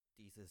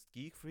Dies ist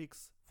Geek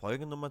Freaks,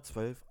 Folge Nummer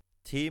 12.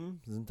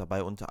 Themen sind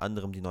dabei unter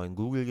anderem die neuen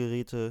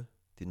Google-Geräte,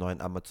 die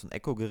neuen Amazon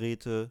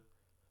Echo-Geräte,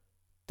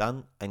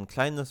 dann ein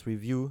kleines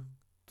Review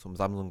zum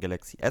Samsung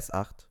Galaxy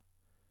S8,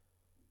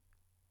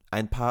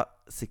 ein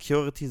paar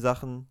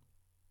Security-Sachen,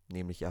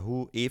 nämlich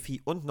Yahoo,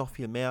 Efi und noch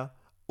viel mehr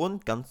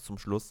und ganz zum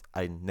Schluss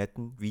einen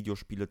netten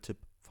Videospieletipp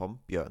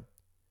vom Björn.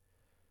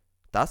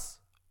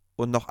 Das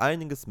und noch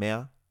einiges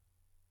mehr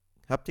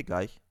habt ihr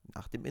gleich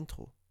nach dem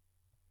Intro.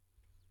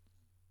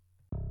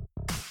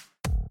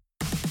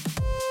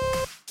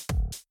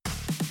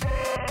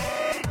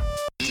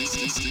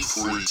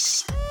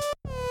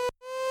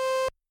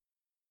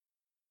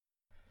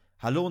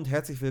 Hallo und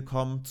herzlich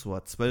willkommen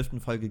zur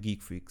 12. Folge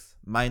Geek Freaks.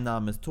 Mein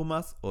Name ist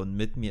Thomas und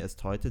mit mir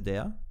ist heute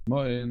der...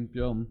 Moin,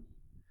 Björn.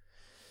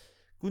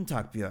 Guten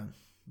Tag, Björn.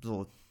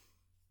 So,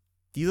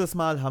 dieses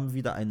Mal haben wir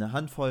wieder eine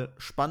Handvoll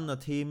spannender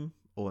Themen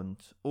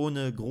und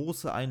ohne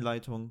große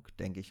Einleitung,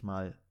 denke ich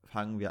mal,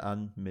 fangen wir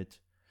an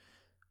mit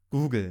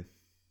Google.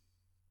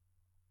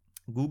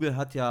 Google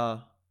hat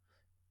ja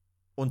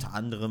unter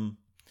anderem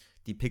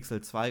die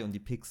Pixel 2 und die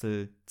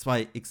Pixel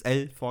 2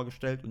 XL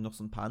vorgestellt und noch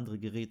so ein paar andere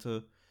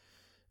Geräte.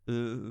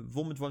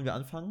 Womit wollen wir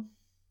anfangen?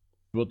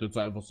 Ich würde jetzt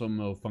einfach sagen,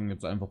 wir fangen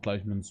jetzt einfach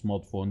gleich mit den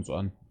Smartphones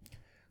an.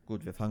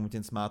 Gut, wir fangen mit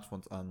den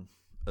Smartphones an.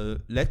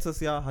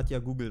 Letztes Jahr hat ja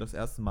Google das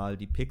erste Mal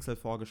die Pixel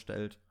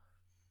vorgestellt.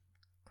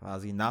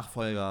 Quasi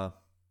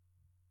Nachfolger,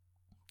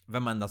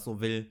 wenn man das so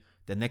will,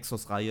 der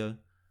Nexus-Reihe.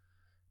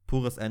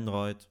 Pures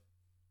Android.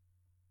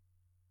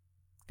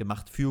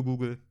 Gemacht für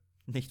Google,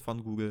 nicht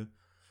von Google.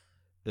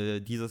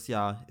 Dieses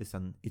Jahr ist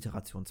dann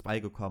Iteration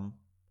 2 gekommen.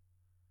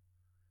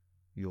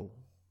 Jo.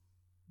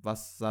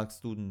 Was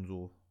sagst du denn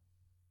so?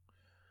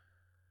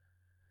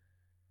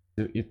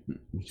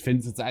 Ich finde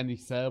es jetzt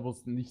eigentlich selber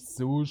nicht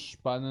so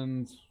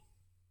spannend.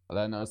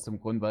 Alleine aus dem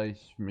Grund, weil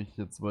ich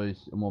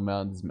immer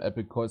mehr in diesem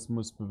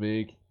Apple-Kosmos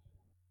bewege.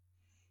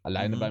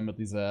 Alleine, weil mir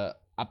diese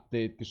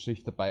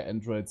Update-Geschichte bei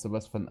Android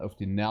sowas von auf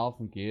die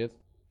Nerven geht.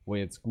 Wo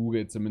jetzt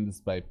Google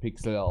zumindest bei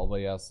Pixel aber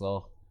ja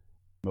sagt,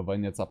 wir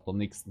wollen jetzt ab der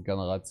nächsten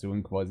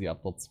Generation, quasi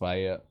ab der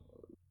 2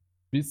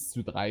 bis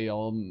zu 3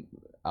 Jahren,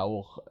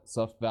 auch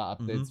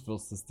Software-Updates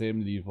fürs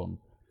System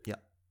liefern. Ja.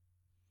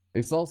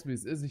 Ich sag's wie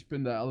es ist, ich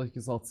bin da ehrlich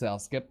gesagt sehr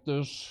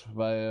skeptisch,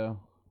 weil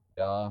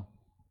ja,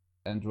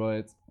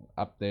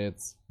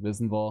 Android-Updates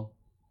wissen wir,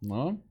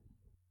 ne?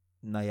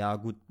 Naja,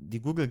 gut,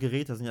 die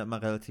Google-Geräte sind ja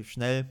immer relativ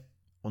schnell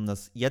und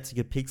das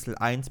jetzige Pixel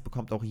 1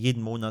 bekommt auch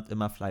jeden Monat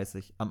immer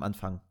fleißig am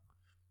Anfang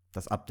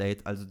das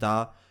Update. Also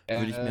da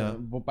würde ich mir...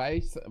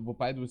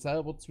 Wobei du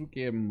selber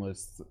zugeben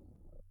musst,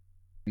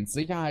 ein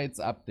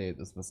Sicherheitsupdate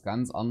ist was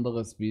ganz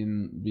anderes wie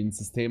ein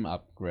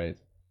System-Upgrade.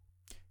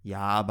 Ja,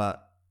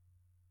 aber...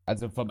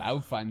 Also vom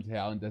Aufwand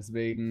her, und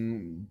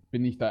deswegen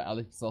bin ich da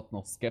ehrlich gesagt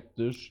noch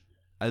skeptisch.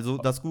 Also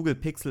das Google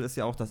Pixel ist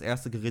ja auch das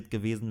erste Gerät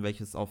gewesen,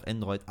 welches auf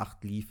Android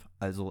 8 lief.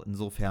 Also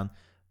insofern,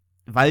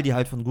 weil die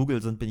halt von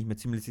Google sind, bin ich mir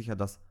ziemlich sicher,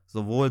 dass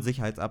sowohl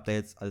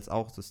Sicherheitsupdates als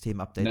auch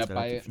Systemupdates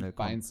relativ schnell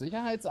Bei kommen. den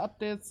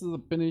Sicherheitsupdates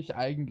bin ich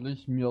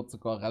eigentlich mir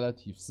sogar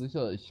relativ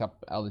sicher. Ich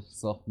habe ehrlich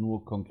gesagt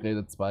nur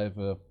konkrete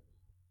Zweifel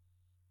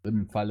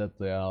im Falle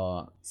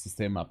der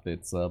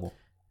Systemupdates selber.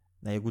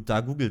 Naja gut, da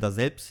Google da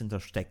selbst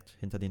hintersteckt,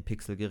 hinter den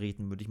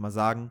Pixel-Geräten, würde ich mal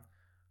sagen,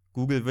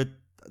 Google wird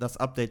das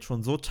Update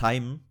schon so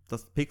timen,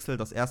 dass Pixel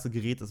das erste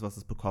Gerät ist, was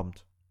es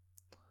bekommt.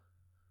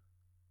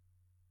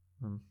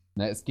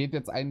 Na, es geht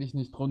jetzt eigentlich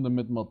nicht darum,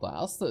 damit man der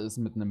Erste ist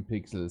mit einem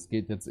Pixel. Es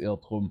geht jetzt eher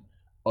darum,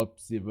 ob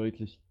sie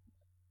wirklich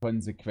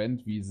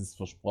konsequent, wie sie es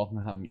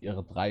versprochen haben,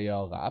 ihre 3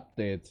 Jahre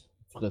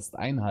Update-Frist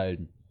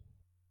einhalten.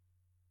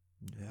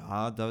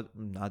 Ja, da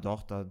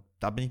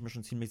bin ich mir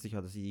schon ziemlich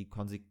sicher, dass sie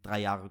die 3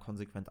 Jahre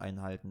konsequent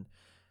einhalten.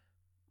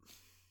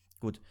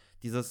 Gut,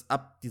 diese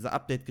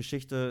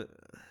Update-Geschichte,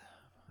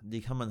 die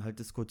kann man halt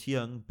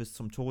diskutieren bis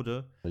zum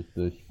Tode.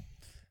 Richtig.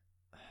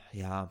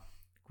 Ja,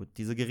 gut,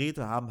 diese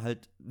Geräte haben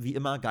halt wie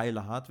immer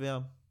geile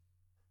Hardware.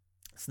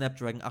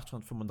 Snapdragon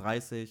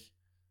 835,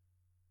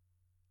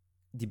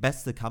 die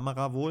beste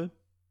Kamera wohl,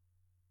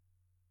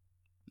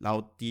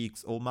 laut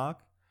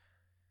DxO-Mark.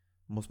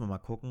 Muss man mal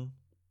gucken.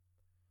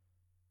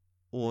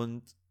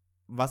 Und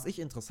was ich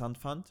interessant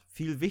fand,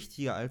 viel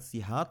wichtiger als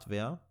die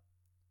Hardware,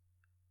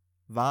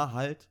 war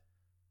halt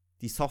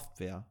die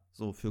Software,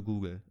 so für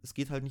Google. Es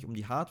geht halt nicht um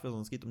die Hardware,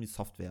 sondern es geht um die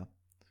Software.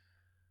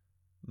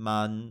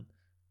 Zum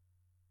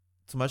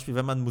Beispiel,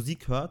 wenn man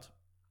Musik hört,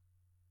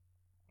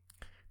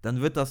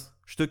 dann wird das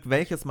Stück,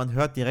 welches man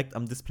hört, direkt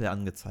am Display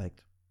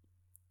angezeigt.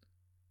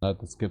 Na,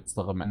 das gibt's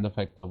doch im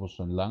Endeffekt aber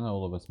schon lange,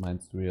 oder was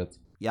meinst du jetzt?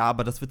 Ja,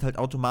 aber das wird halt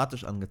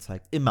automatisch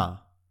angezeigt.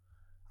 Immer.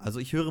 Also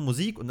ich höre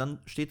Musik und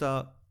dann steht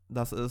da,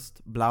 das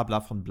ist bla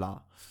bla von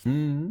bla.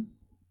 Mhm.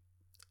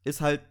 Ist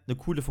halt eine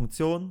coole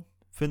Funktion.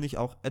 Finde ich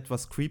auch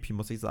etwas creepy,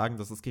 muss ich sagen,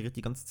 dass das Gerät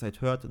die ganze Zeit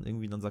hört und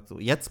irgendwie dann sagt so,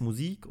 jetzt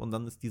Musik und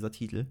dann ist dieser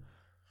Titel.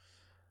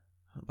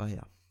 Aber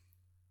ja.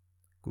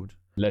 Gut.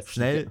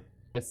 Schnell,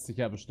 Lässt sich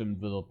ja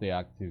bestimmt wieder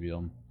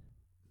deaktivieren.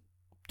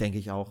 denke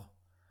ich auch.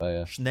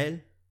 Weil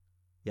Schnell,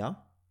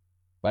 ja?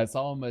 Weil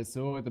sagen wir mal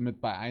so, damit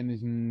bei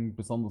einigen,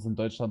 besonders in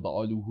Deutschland, der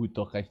Aluhut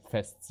doch recht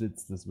fest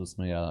sitzt, das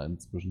wissen wir ja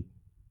inzwischen,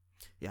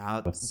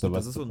 Ja, was gut,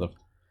 sowas betrifft.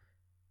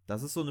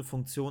 das ist so eine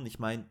Funktion, ich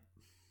meine,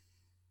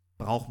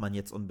 braucht man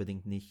jetzt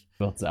unbedingt nicht.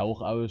 Wird sie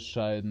auch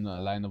ausscheiden,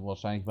 alleine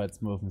wahrscheinlich, weil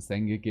es mir auf den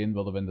Senkel gehen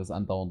würde, wenn das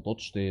andauernd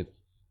dort steht.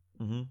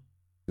 Mhm.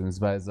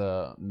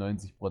 Beziehungsweise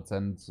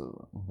 90%,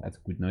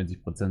 also gut,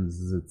 90% das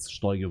ist jetzt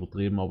stark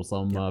übertrieben, aber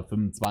sagen wir Ja, mal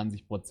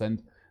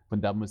 25%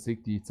 von der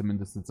Musik, die ich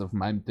zumindest jetzt auf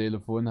meinem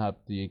Telefon habe,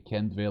 die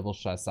kennt weder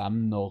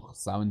Shazam noch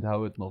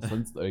Soundhound noch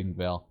sonst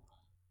irgendwer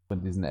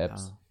von diesen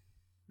Apps.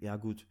 ja, ja,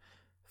 gut.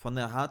 Von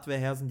der Hardware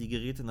her sind die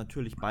Geräte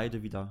natürlich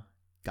beide wieder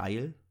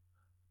geil.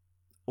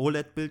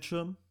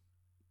 OLED-Bildschirm,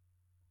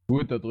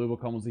 Gut, darüber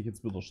kann man sich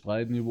jetzt wieder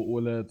streiten über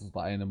OLED.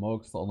 Der eine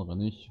mag es, der andere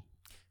nicht.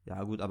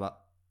 ja gut,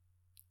 aber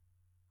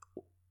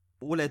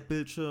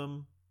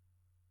OLED-Bildschirm,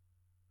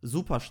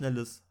 super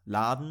schnelles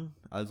Laden,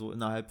 also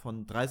innerhalb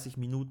von 30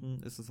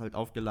 Minuten ist es halt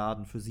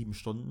aufgeladen für 7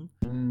 Stunden.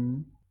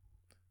 Mhm.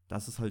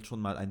 Das ist halt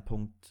schon mal ein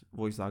Punkt,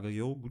 wo ich sage,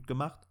 jo, gut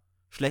gemacht,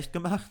 schlecht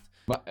gemacht.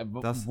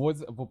 Das,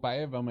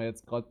 Wobei, wenn wir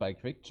jetzt gerade bei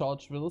Quick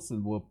Charge wieder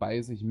sind,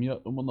 wobei sich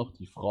mir immer noch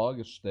die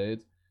Frage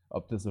stellt,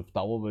 ob das auf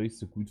Dauer wirklich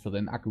so gut für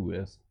den Akku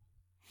ist.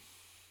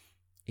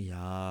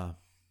 ja,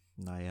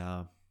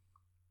 naja,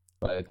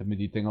 Weil damit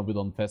die Dinger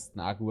wieder einen festen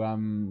Akku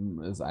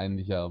haben, ist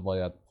eigentlich ja, war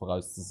ja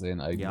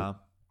vorauszusehen eigentlich.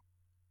 ja,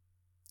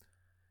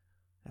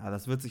 ja,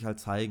 das wird sich halt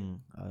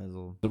zeigen.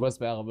 Also, Sowas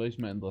wäre wirklich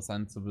mal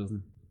interessant zu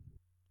wissen.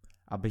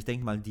 aber ich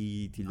denke mal,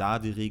 die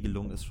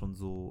Laderegelung ist schon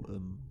so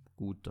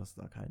gut, dass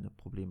da keine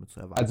Probleme zu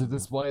Also erwarten sind.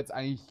 das war jetzt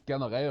eigentlich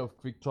generell auf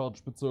Quick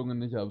Charge bezogen,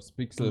 nicht aufs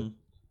Pixel. Mhm.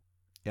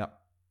 Ja,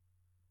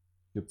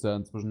 Gibt es ja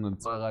inzwischen in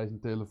zahlreichen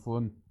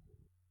Telefonen.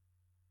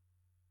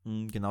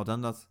 genau,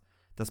 dann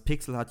das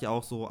Pixel hat ja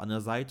auch so an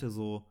der Seite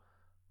so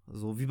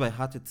wie bei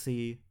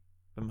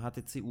beim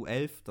HTC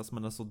U11, dass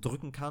man das so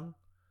drücken kann,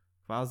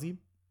 quasi.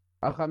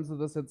 Ach, haben sie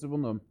das jetzt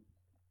übernommen?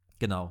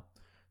 Genau.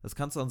 Das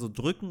kannst du dann so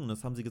drücken und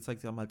das haben sie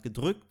gezeigt, sie haben halt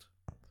gedrückt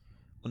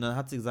und dann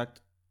hat sie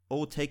gesagt,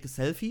 oh, take a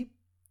selfie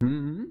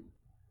Mhm.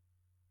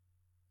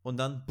 und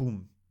dann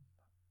boom.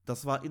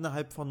 Das war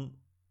innerhalb von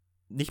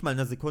nicht mal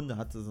einer Sekunde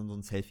hat sie so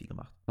ein Selfie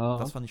gemacht. Das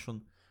Ja. fand ich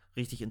schon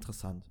richtig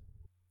interessant.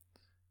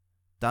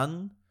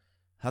 Dann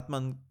hat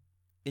man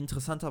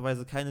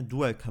interessanterweise keine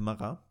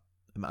Dual-Kamera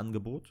im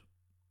Angebot.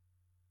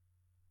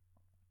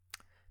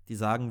 Die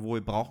sagen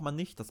wohl, braucht man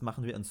nicht, das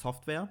machen wir in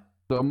Software.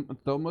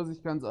 Da muss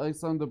ich ganz ehrlich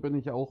sagen, da bin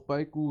ich auch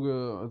bei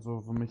Google.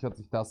 Also für mich hat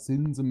sich der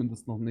Sinn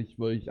zumindest noch nicht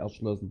wirklich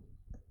erschlossen.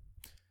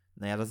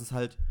 Naja, das ist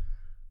halt,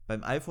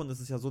 beim iPhone ist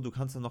es ja so, du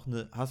kannst ja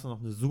hast ja noch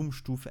eine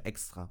Zoom-Stufe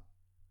extra.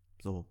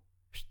 So,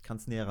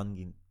 kannst näher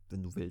rangehen,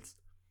 wenn du willst.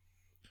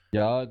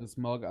 Ja, das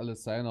mag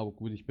alles sein, aber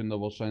gut, ich bin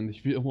da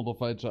wahrscheinlich wie immer der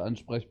falsche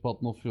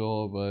Ansprechpartner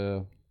für,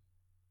 weil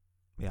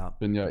Ja, ich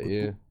bin ja gut,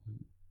 eh.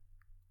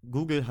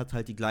 Google hat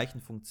halt die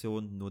gleichen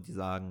Funktionen, nur die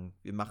sagen,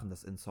 wir machen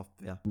das in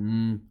Software.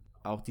 Hm,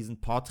 Auch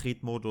diesen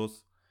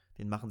Portrait-Modus,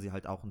 den machen sie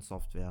halt auch in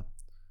Software.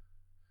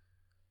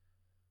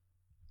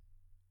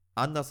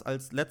 Anders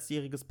als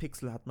letztjähriges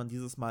Pixel hat man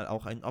dieses Mal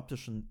auch einen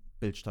optischen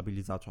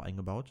Bildstabilisator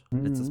eingebaut.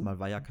 Letztes hm. Mal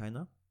war ja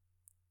keiner.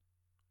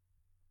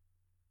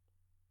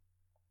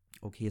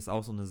 Okay, ist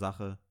auch so eine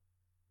Sache.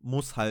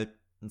 Muss halt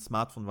ein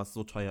Smartphone, was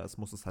so teuer ist,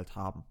 muss es halt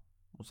haben.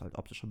 Muss halt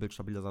optischer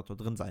Bildstabilisator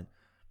drin sein.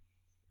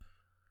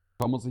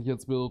 Kann man sich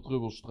jetzt wieder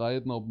drüber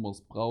streiten, ob man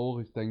es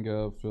braucht. Ich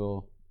denke,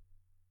 für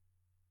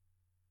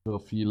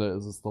viele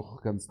ist es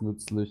doch ganz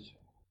nützlich.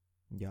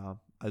 Ja,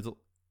 also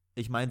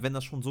ich meine, wenn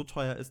das schon so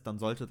teuer ist, dann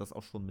sollte das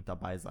auch schon mit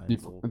dabei Die, sein.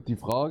 So die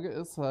Frage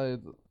ist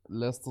halt,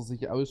 lässt er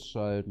sich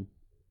ausschalten?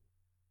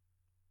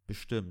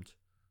 bestimmt.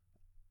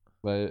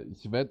 Weil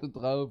ich wette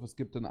drauf, es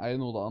gibt den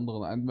einen oder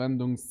anderen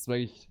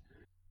Anwendungszweck.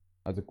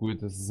 Also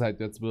gut, das ist halt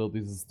jetzt wieder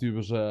dieses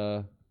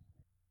typische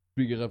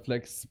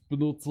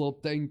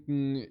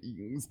Spiegelreflex-Benutzer-Denken.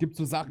 Es gibt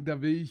so Sachen,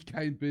 da will ich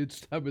keinen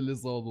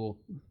Bildstabilisator.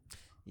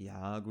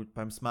 Ja, gut,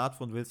 beim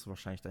Smartphone willst du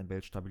wahrscheinlich deinen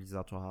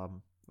Bildstabilisator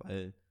haben,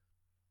 weil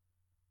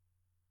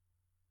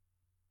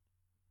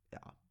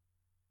ja,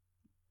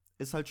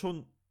 ist halt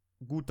schon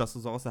gut, dass du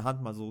so aus der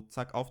Hand mal so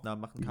zack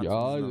Aufnahmen machen kannst und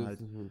Ja, das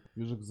ist,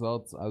 wie schon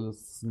gesagt,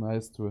 alles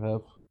nice to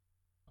have.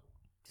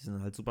 die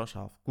sind halt super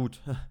scharf.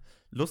 Gut.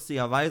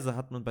 Lustigerweise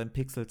hat man beim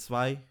Pixel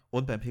 2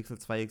 und beim Pixel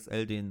 2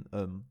 XL den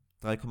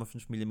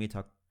 3,5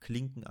 mm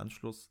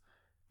Klinkenanschluss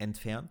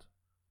entfernt.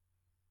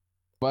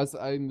 Was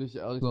eigentlich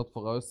ehrlich gesagt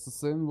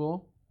vorauszusehen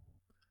war.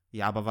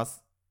 Ja, aber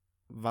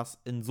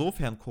was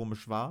insofern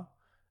komisch war,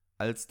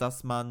 als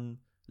dass man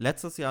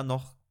letztes Jahr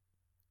noch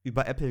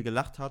über Apple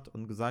gelacht hat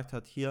und gesagt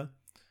hat, hier,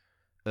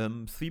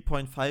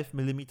 3,5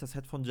 mm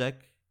Headphone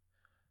Jack,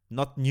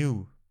 not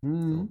new. So,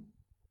 Mhm.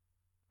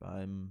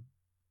 beim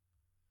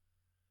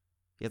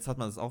Jetzt hat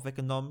man es auch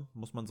weggenommen,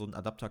 muss man so einen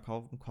Adapter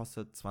kaufen,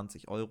 kostet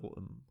 20 €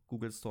 im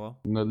Google Store.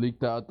 Und da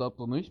liegt der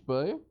Adapter nicht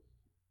bei.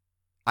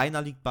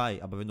 Einer liegt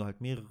bei, aber wenn du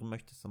halt mehrere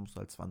möchtest, dann musst du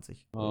halt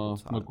 20 € Na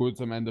zahlen. gut,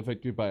 im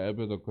Endeffekt wie bei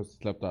Apple, da kostet,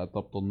 glaube der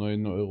Adapter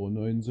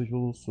 9,90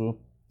 € oder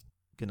so.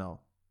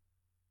 Genau.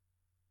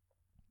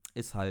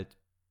 Ist halt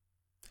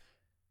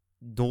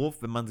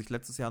doof, wenn man sich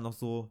letztes Jahr noch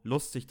so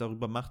lustig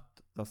darüber macht,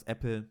 dass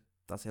Apple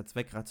das jetzt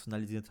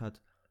wegrationalisiert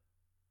hat.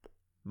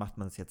 Macht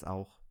man es jetzt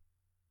auch?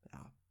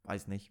 Ja,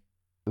 weiß nicht.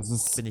 Das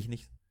ist, Bin ich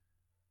nicht.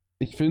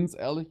 ich finde es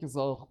ehrlich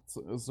gesagt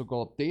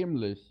sogar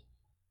dämlich.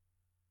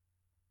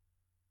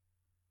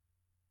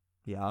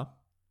 Ja,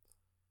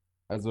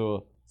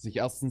 Also, sich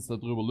erstens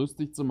darüber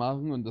lustig zu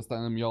machen und das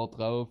dann im Jahr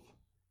drauf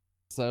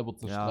selber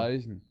zu ja,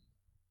 streichen.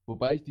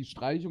 Wobei ich die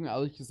Streichung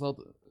ehrlich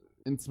gesagt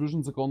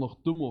inzwischen sogar noch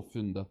dummer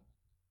finde.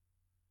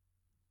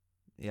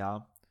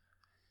 ja.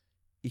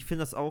 Ich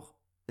finde das auch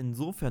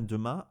insofern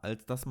dümmer,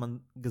 als dass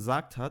man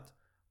gesagt hat,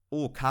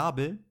 oh,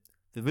 Kabel,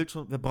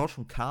 wer braucht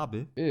schon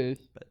Kabel?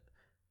 Ich,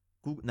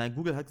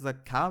 Google hat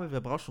gesagt, Kabel,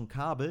 wer braucht schon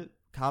Kabel?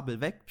 Kabel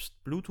weg,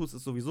 pst, Bluetooth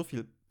ist sowieso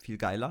viel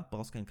geiler,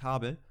 brauchst kein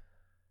Kabel.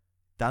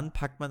 Dann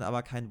packt man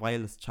aber kein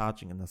Wireless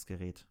Charging in das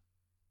Gerät.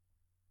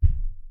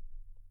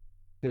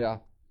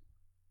 ja,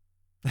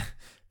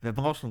 Wer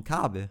braucht schon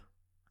Kabel?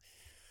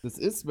 das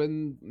ist,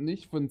 wenn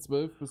nicht von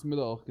 12 bis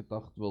Mittag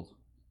gedacht wird.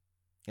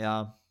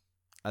 Ja,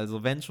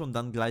 also wenn schon,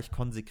 dann gleich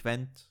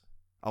konsequent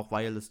auch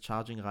Wireless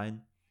Charging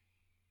rein.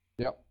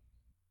 Ja,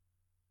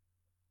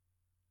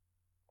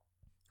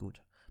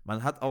 Gut.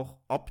 Man hat auch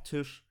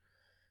optisch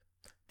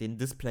den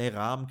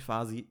Displayrahmen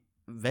quasi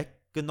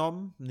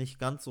weggenommen. Nicht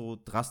ganz so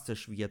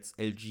drastisch wie jetzt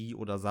LG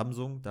oder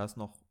Samsung. Da ist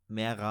noch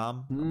mehr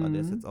Rahmen, aber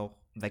der ist mhm. jetzt auch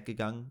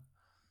weggegangen.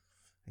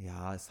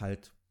 Ja, ist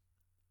halt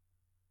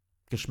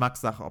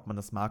Geschmackssache, ob man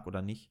das mag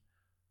oder nicht.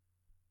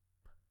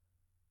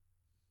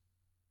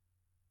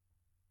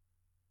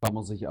 Kann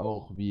man sich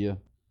auch wie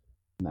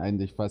in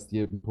eigentlich fast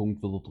jedem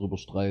Punkt wieder drüber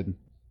streiten.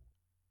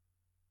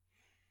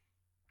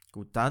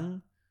 Gut,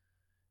 dann,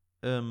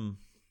 ähm,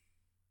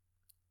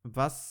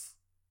 was,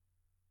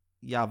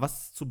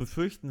 was zu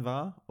befürchten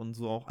war und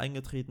so auch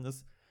eingetreten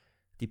ist,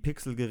 die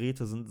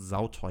Pixel-Geräte sind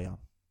sauteuer.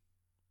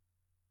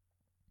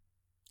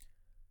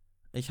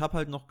 Ich habe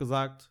halt noch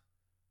gesagt,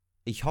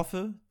 ich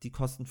hoffe, die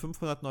kosten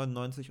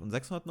 599 und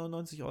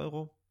 699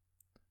 Euro.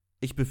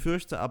 Ich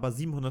befürchte aber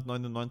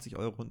 799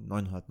 Euro und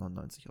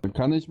 999 Da Euro.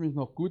 kann ich mich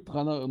noch gut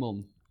dran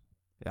erinnern.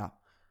 Ja.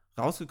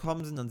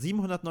 Rausgekommen sind dann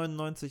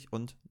 799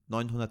 und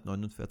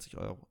 949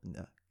 Euro in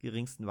der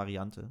geringsten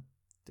Variante.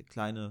 Der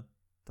kleine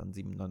dann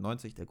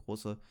 799, der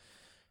große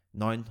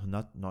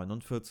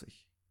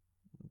 949.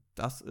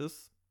 Das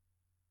ist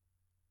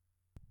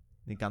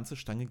eine ganze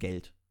Stange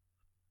Geld.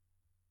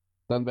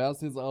 Dann wäre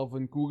es jetzt auch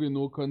von Google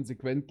nur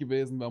konsequent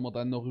gewesen, wenn man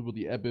dann noch über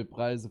die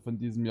Apple-Preise von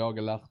diesem Jahr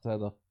gelacht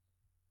hätte.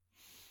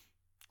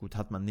 Gut,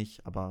 hat man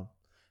nicht, aber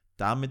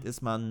damit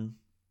ist man,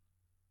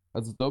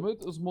 Also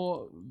damit ist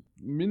man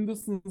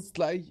mindestens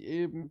gleich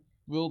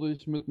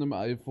ebenwürdig mit einem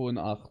iPhone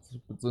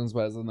 8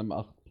 beziehungsweise einem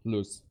 8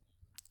 Plus.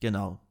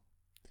 genau.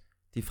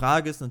 Die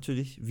Frage ist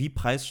natürlich, wie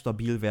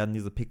preisstabil werden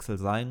diese Pixel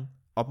sein?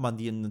 Ob man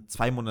die in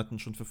 2 Monaten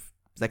schon für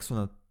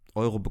 600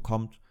 Euro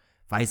bekommt,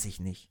 weiß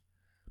ich nicht.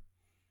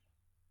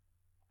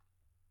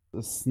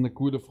 Das ist eine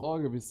gute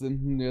Frage. Wie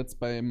sind denn jetzt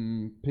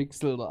beim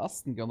Pixel der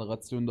ersten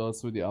Generation da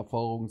so die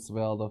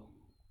Erfahrungswerte?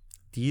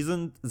 Die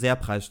sind sehr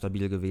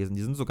preisstabil gewesen.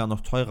 Die sind sogar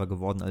noch teurer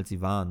geworden, als sie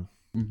waren.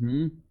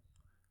 Mhm.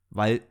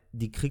 Weil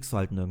die kriegst du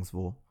halt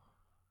nirgendwo.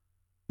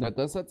 Ja,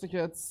 das hat sich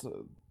jetzt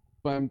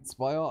beim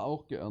Zweier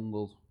auch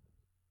geändert.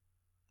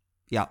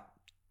 Ja,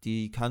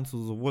 die kannst du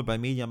sowohl bei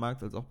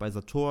Mediamarkt als auch bei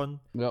Saturn,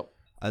 Ja.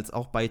 als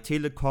auch bei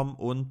Telekom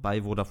und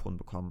bei Vodafone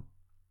bekommen.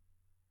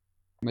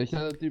 Ich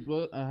hatte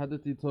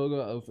die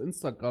Tage auf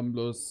Instagram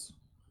bloß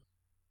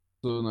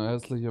so eine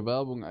hässliche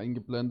Werbung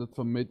eingeblendet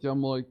vom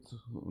Mediamarkt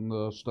und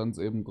da stand es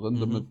eben drin,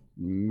 damit,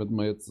 Mhm. damit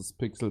man jetzt das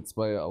Pixel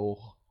 2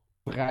 auch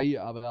frei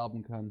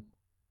erwerben kann.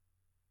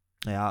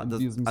 Ja, In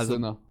diesem also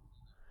Sinne.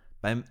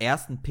 beim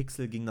ersten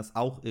Pixel ging das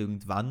auch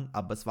irgendwann,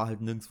 aber es war halt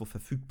nirgendwo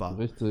verfügbar.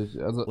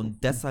 Richtig. Also,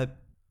 Und deshalb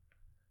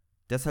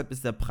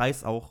ist der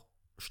Preis auch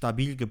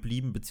stabil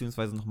geblieben,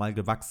 beziehungsweise nochmal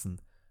gewachsen.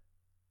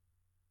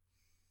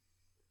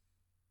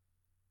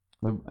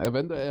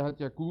 eventuell hat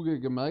ja Google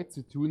gemerkt,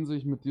 sie tun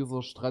sich mit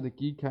dieser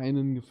Strategie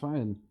keinen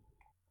Gefallen,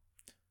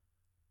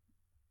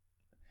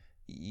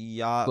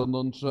 Ja,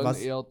 sondern schon was.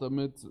 eher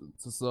damit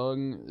zu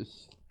sagen,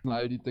 ich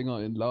knall die Dinger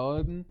in den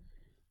Laden.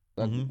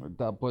 Mhm,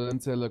 Der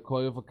potenzielle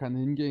Käufer kann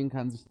hingehen,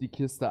 kann sich die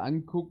Kiste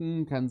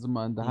angucken, kann sie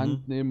mal in der mhm.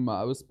 Hand nehmen,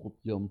 mal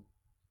ausprobieren.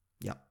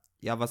 Ja.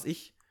 Ja, was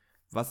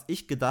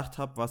ich gedacht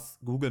habe, was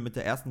Google mit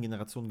der ersten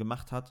Generation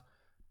gemacht hat,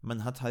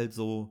 man hat halt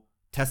so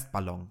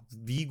Testballon.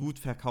 Wie gut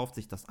verkauft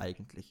sich das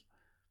eigentlich?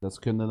 Das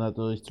könnte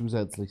natürlich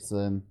zusätzlich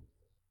sein.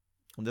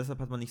 Und deshalb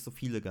hat man nicht so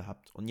viele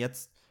gehabt. Und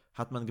jetzt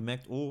hat man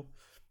gemerkt, oh,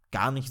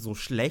 gar nicht so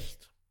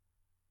schlecht.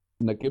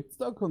 Und da gibt es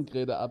da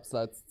konkrete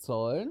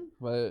Absatzzahlen,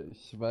 weil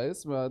ich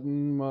weiß, wir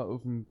hatten mal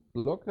auf dem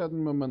Blog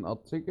hatten wir mal einen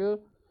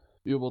Artikel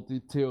über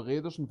die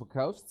theoretischen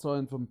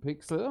Verkaufszahlen vom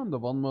Pixel und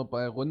da waren wir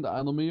bei rund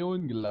 1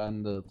 Million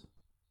gelandet.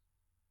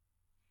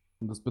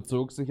 Und das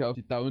bezog sich auf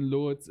die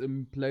Downloads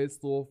im Play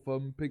Store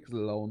vom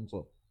Pixel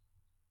Launcher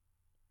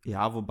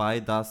Ja, wobei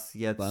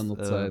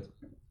seinerzeit.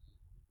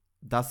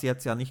 das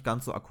jetzt ja nicht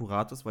ganz so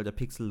akkurat ist, weil der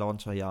Pixel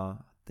Launcher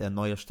ja der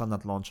neue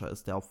Standard-Launcher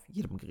ist, der auf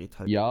jedem Gerät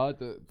halt. Ja,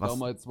 Was-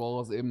 damals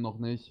war es eben noch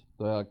nicht.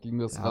 Daher ging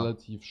das Ja.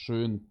 relativ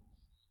schön.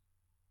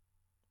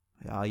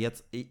 Ja,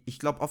 jetzt, ich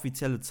glaube,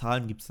 offizielle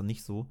Zahlen gibt es da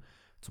nicht so.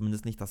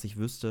 Zumindest nicht, dass ich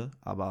wüsste.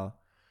 Aber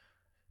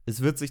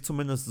es wird sich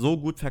zumindest so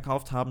gut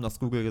verkauft haben, dass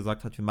Google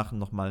gesagt hat, wir machen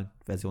nochmal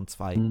Version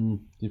 2.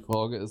 Die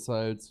Frage ist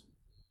halt,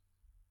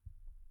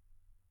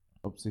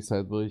 ob sich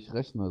halt wirklich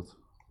rechnet.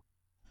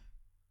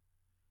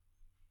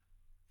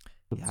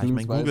 Ja, ich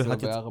meine,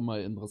 Beziehungsweise wäre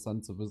mal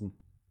interessant zu wissen.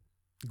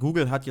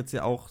 Google hat jetzt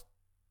ja auch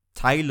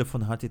Teile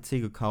von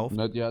HTC gekauft.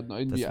 Na, die hatten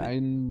irgendwie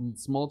Deswegen- ein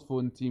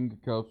Smartphone-Team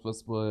gekauft,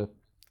 was wohl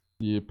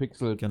die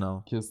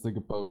Genau, Pixel-Kiste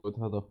gebaut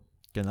hatte.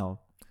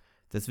 genau.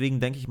 Deswegen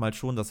denke ich mal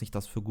schon, dass sich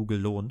das für Google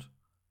lohnt.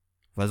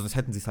 Weil sonst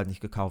hätten sie es halt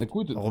nicht gekauft.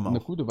 Warum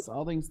auch? Was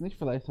allerdings nicht.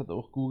 Vielleicht hat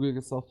auch Google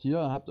gesagt, hier,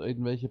 habt ihr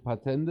irgendwelche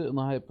Patente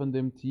innerhalb von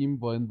dem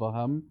Team, wollen wir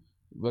haben.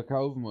 Wir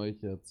kaufen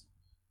euch jetzt.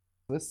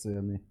 Das weißt du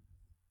ja nicht.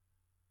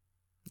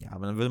 Ja,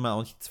 aber dann will man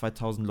auch nicht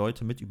 2000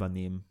 Leute mit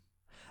übernehmen.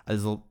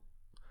 Also,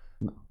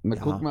 Na,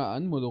 Ja. guck mal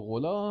an,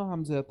 Motorola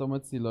haben sie ja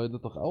damals die Leute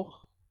doch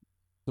auch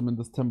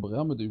zumindest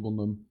temporär mit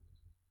übernommen.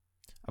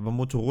 aber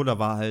Motorola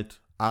war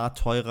halt A,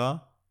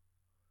 teurer.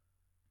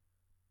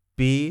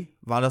 B,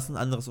 war das ein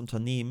anderes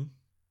Unternehmen.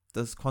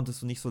 Das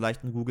konntest du nicht so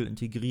leicht in Google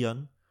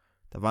integrieren.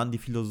 Da waren die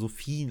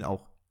Philosophien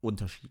auch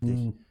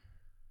unterschiedlich.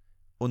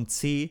 Und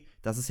C,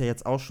 das ist ja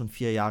jetzt auch schon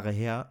 4 Jahre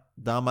her.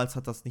 Damals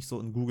hat das nicht so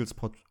in Googles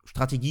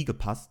Strategie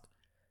gepasst.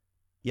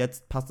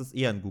 Jetzt passt es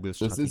eher in Googles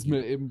Das Strategie. ist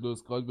mir eben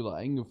bloß gerade wieder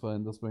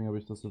eingefallen, deswegen habe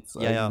ich das jetzt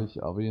Ja. eigentlich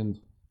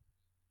erwähnt.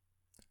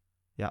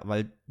 Ja,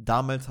 weil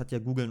damals hat ja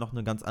Google noch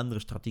eine ganz andere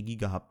Strategie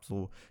gehabt.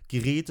 So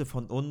Geräte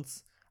von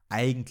uns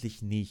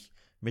eigentlich nicht.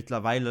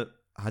 Mittlerweile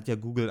hat ja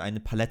Google eine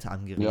Palette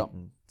an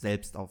Geräten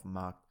selbst auf dem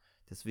Markt.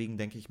 Deswegen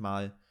denke ich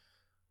mal,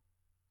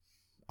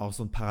 auch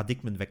so ein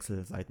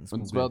Paradigmenwechsel seitens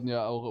Und es Google. werden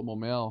ja auch immer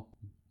mehr,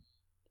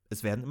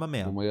 Es werden immer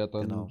mehr. wo wir ja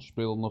dann genau.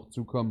 später noch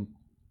zukommen.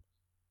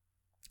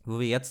 Wo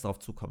wir jetzt drauf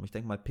zukommen. Ich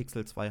denke mal,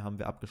 Pixel 2 haben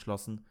wir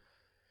abgeschlossen.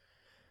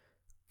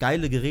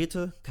 Geile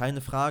Geräte, keine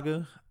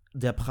Frage.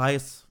 Der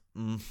Preis,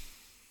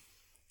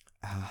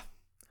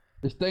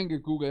 Ich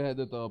denke, Google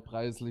hätte da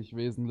preislich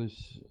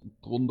wesentlich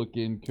drunter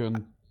gehen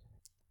können.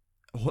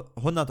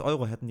 100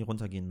 Euro hätten die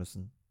runtergehen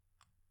müssen.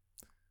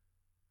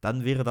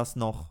 Dann wäre das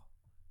noch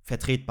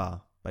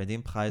vertretbar. Bei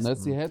dem Preis. Na,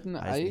 sie hätten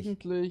weiß nicht.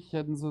 eigentlich,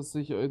 hätten sie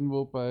sich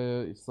irgendwo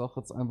bei, ich sag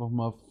jetzt einfach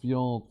mal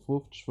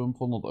 450,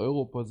 500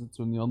 Euro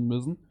positionieren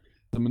müssen.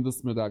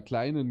 Zumindest mit der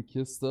kleinen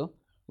Kiste,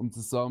 um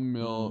zu sagen,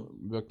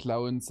 wir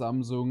klauen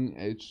Samsung,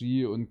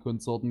 LG und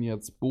Konsorten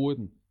jetzt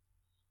Boden.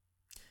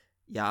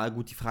 Ja,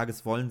 gut, die Frage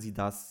ist, wollen sie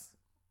das?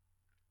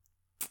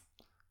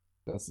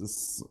 Das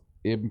ist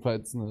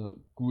ebenfalls eine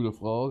gute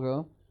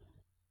Frage.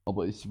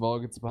 Aber ich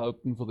wage zu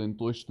behaupten, für den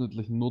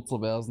durchschnittlichen Nutzer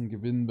wäre es ein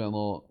Gewinn, wenn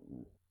er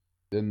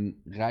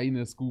ein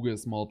reines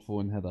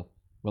Google-Smartphone hätte,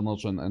 wenn er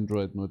schon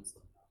Android nutzt.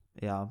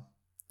 Ja.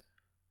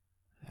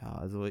 Ja,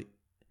 also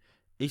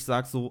ich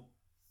sag so,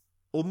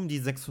 um die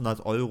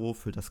 600 Euro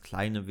für das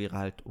Kleine wäre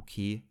halt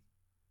okay.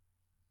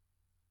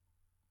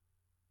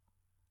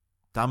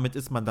 Damit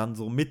ist man dann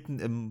so mitten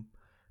im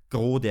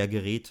Gros der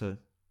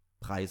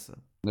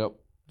Gerätepreise. Ja.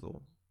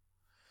 So.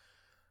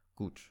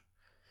 Gut.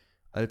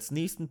 Als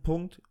nächsten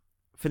Punkt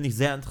finde ich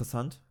sehr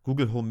interessant,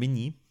 Google Home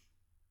Mini.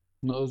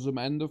 Also im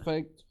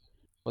Endeffekt,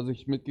 was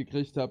ich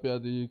mitgekriegt habe, ja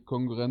die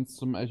Konkurrenz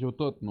zum Echo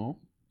Dot, ne?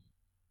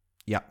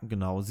 Ja,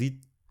 genau.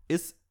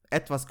 Ist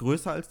etwas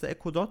größer als der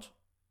Echo Dot.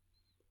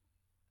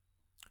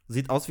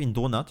 Sieht aus wie ein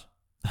Donut.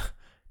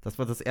 Das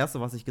war das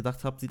Erste, was ich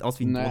gedacht habe. Sieht aus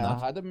wie ein Naja,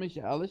 Donut. hatte mich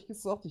ehrlich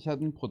gesagt, ich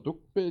hatte ein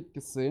Produktbild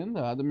gesehen,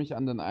 der hatte mich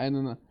an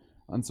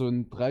so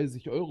einen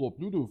 30 Euro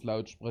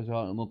Bluetooth-Lautsprecher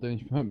erinnert, den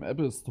ich beim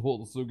Apple Store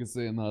oder so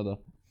gesehen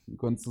hatte. Den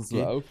konntest du so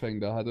Okay. aufhängen,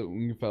 der hatte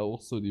ungefähr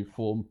auch so die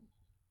Form.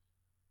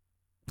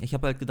 Ich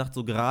habe halt gedacht,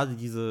 so gerade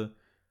diese,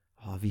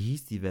 wie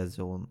hieß die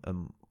Version?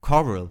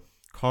 Coral.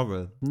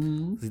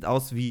 Sieht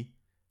aus wie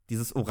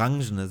dieses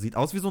Orangene. Sieht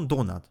aus wie so ein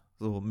Donut.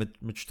 So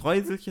mit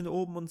Streuselchen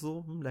oben und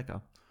so.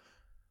 Lecker.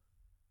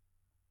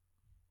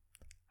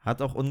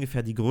 Hat auch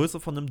ungefähr die Größe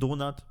von einem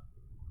Donut.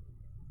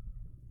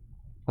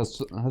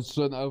 Hast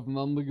schon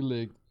aufeinander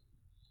gelegt.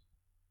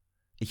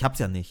 Ich hab's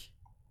ja nicht.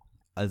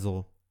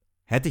 Also,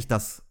 hätte ich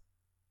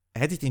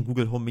den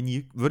Google Home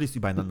Mini, würde ich es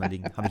übereinander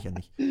legen. Habe ich ja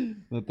nicht.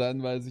 Na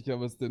dann weiß ich ja,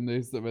 was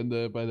demnächst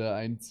eventuell bei der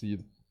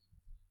einzieht.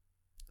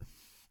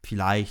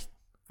 Vielleicht,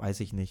 weiß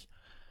ich nicht.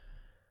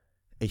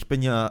 Ich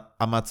bin ja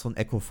Amazon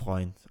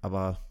Echo-Freund,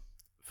 aber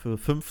für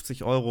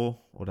 50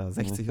 Euro oder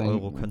 60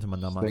 Euro könnte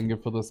man da mal. Ich denke,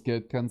 für das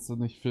Geld kannst du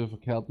nicht viel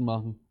verkehrt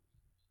machen.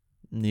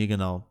 Nee,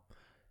 genau.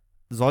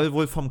 Soll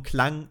wohl vom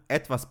Klang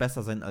etwas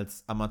besser sein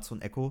als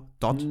Amazon Echo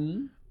Dot,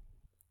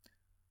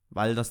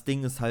 weil das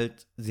Ding ist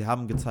halt, sie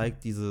haben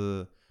gezeigt,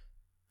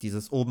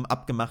 dieses oben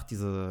abgemacht,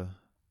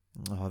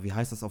 wie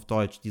heißt das auf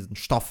Deutsch, diesen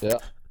Stoff Ja.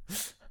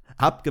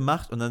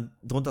 abgemacht und dann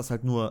drunter ist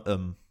halt nur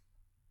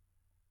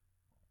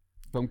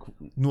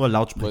Wollte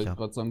Lautsprecher.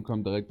 gerade sagen,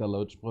 kommt direkt der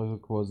Lautsprecher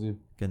quasi.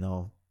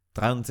 Genau.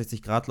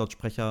 360 Grad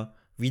Lautsprecher.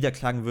 Wie der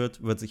Klang wird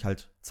sich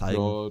halt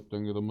zeigen. Ja, ich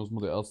denke, da müssen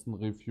wir die ersten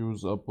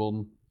Reviews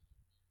abwarten.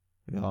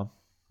 Ja.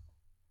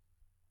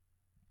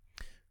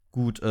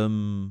 Gut,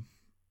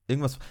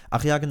 irgendwas.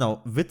 Ach ja,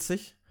 genau.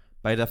 Witzig.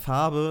 Bei der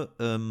Farbe,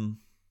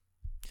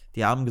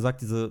 die haben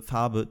gesagt, diese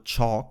Farbe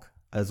Chalk,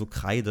 also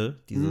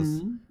Kreide,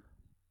 dieses Mhm.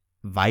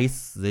 Na,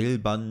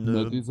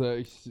 weiß-silberne die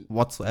ist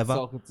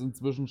whatsoever. auch jetzt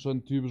inzwischen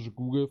schon typische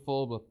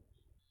Google-Farbe.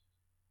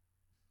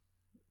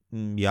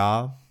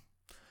 Ja,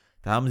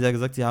 da haben sie ja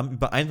gesagt, sie haben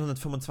über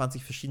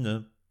 125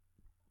 verschiedene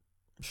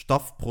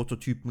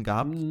Stoffprototypen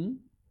gehabt,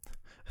 Mhm.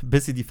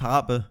 bis sie die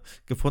Farbe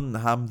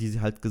gefunden haben, die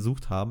sie halt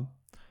gesucht haben.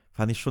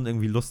 Fand ich schon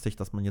irgendwie lustig,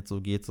 dass man jetzt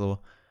so geht, so,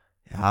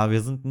 ja,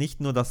 wir sind nicht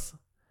nur das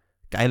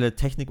geile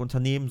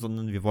Technikunternehmen,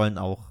 sondern wir wollen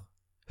auch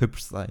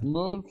hübsch sein.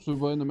 Ja, sie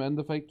wollen im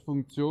Endeffekt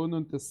Funktion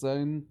und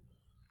Design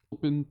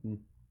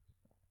verbinden.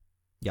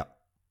 Ja.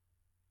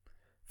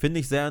 Finde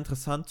ich sehr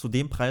interessant. Zu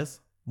dem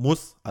Preis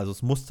also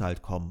es musste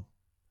halt kommen.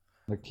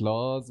 Na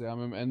klar, sie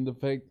haben im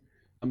Endeffekt,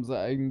 haben sie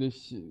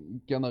eigentlich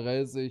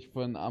generell sich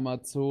von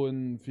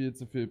Amazon viel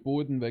zu viel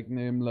Boden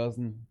wegnehmen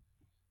lassen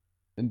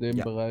in dem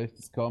Ja, Bereich.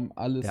 Das kam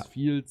alles ja,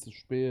 viel zu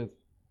spät.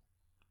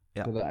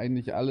 ja. Hätte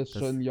eigentlich alles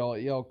schon Das, ein Jahr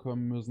eher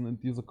kommen müssen in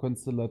dieser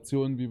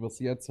Konstellation, wie wir es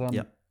jetzt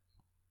ja, haben.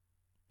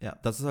 ja.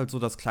 Das ist halt so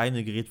das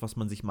kleine Gerät, was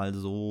man sich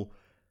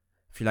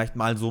vielleicht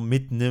mal so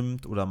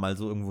mitnimmt oder mal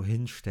so irgendwo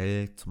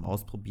hinstellt zum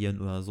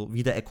Ausprobieren oder so.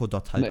 Wie der Echo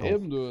Dot Na halt auch.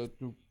 eben,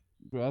 du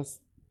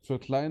hast für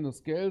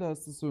kleines Geld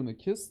hast du so eine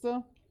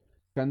Kiste,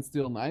 kannst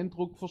dir einen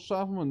Eindruck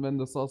verschaffen und wenn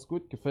du sagst,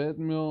 gut, gefällt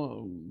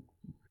mir,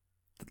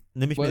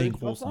 Nehme ich mir den wollte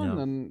ich was großen, an, ja.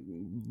 dann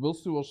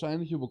wirst du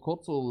wahrscheinlich über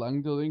kurz oder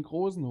lang dir den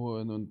großen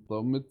holen und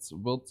damit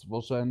wird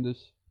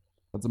wahrscheinlich,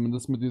 also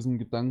zumindest mit diesem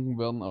Gedanken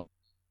werden auch.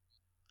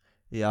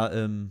 Ja,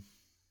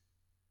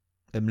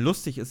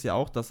 lustig ist ja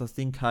auch, dass das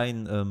Ding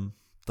kein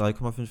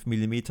 3,5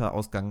 Millimeter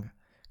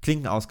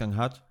Klinkenausgang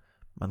hat.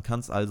 Man kann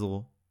es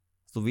also,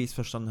 so wie ich es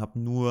verstanden habe,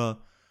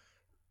 nur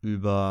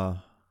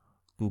über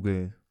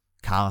Google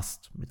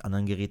Cast mit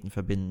anderen Geräten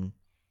verbinden.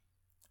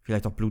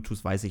 Vielleicht auch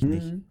Bluetooth, weiß ich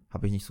nicht. Hm,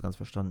 Habe ich nicht so ganz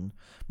verstanden.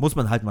 Muss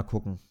man halt mal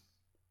gucken.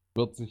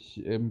 wird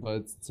sich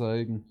ebenfalls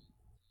zeigen.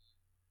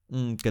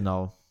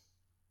 Genau.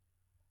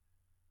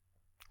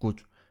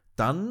 Gut.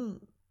 Dann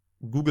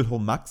Google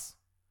Home Max.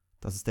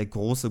 Das ist der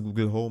große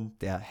Google Home,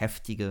 der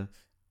heftige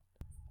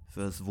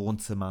fürs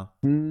Wohnzimmer.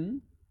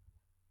 Hm.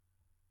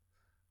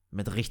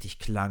 Mit richtig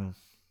Klang.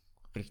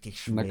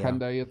 Richtig Na, kann schwer.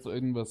 da jetzt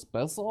irgendwas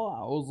besser,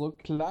 außer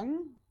Klang?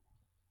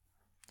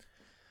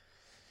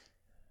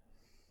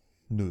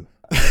 Nö.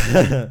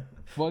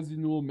 Quasi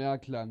nur mehr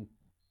Klang.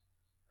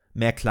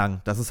 Mehr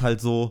Klang. Das ist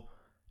halt so,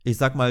 ich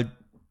sag mal,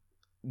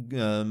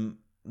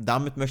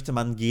 damit möchte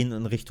man gehen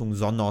in Richtung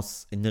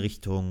Sonos, in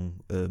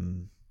Richtung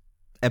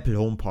Apple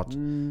HomePod.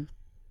 Hm.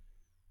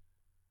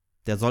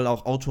 Der soll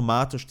auch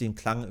automatisch den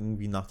Klang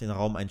irgendwie nach den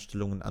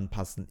Raumeinstellungen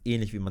anpassen,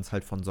 ähnlich wie man es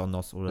halt von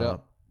Sonos Ja,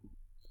 oder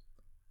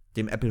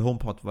dem Apple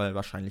HomePod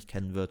wahrscheinlich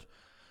kennen wird.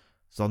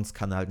 Sonst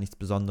kann er halt nichts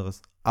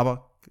Besonderes.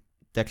 Aber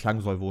der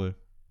Klang soll wohl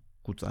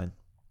gut sein.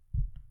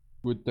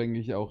 gut, denke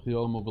ich auch hier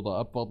immer wieder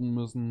abwarten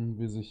müssen,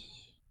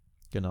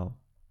 Genau.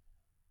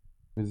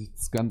 wie sich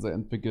das Ganze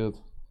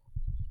entwickelt.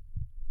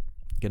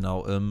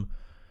 Genau.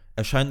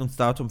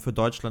 Erscheinungsdatum für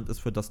Deutschland ist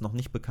für das noch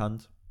nicht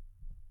bekannt.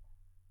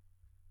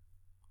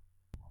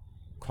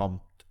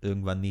 Kommt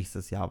irgendwann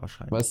nächstes Jahr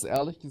Was wahrscheinlich.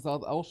 ehrlich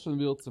gesagt auch schon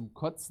wieder zum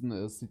Kotzen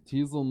ist. Sie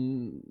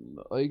teasern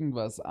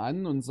irgendwas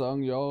an und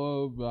sagen, ja,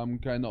 wir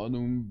haben keine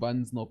Ahnung,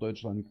 wann es nach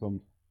Deutschland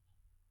kommt.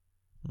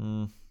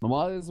 Hm,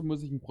 Normalerweise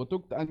muss ich ein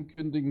Produkt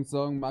ankündigen,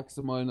 sagen,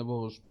 maximal eine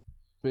Woche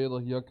später,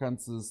 hier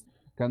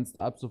kannst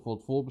ab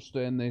sofort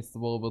vorbestellen, nächste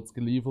Woche wird es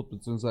geliefert,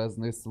 beziehungsweise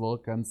nächste Woche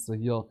kannst du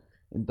hier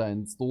in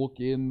deinen Store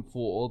gehen,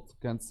 vor Ort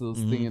kannst du das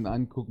mhm, Ding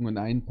angucken und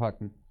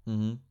einpacken.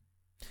 mhm.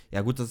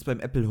 Ja gut, das ist beim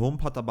Apple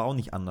HomePod aber auch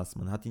nicht anders.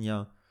 Man hat ihn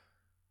ja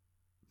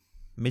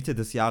Mitte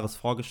des Jahres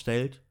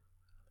vorgestellt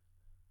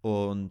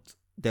und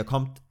der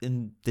kommt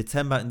im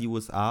Dezember in die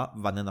USA.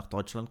 Wann er nach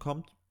Deutschland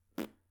kommt?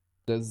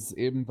 Das ist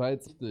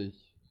ebenfalls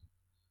richtig.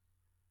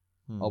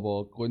 Hm.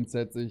 Aber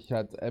grundsätzlich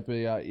hat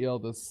Apple ja eher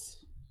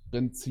das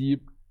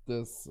Prinzip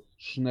des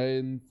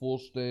schnellen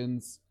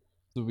Vorstellens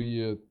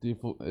sowie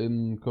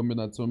in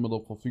Kombination mit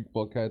der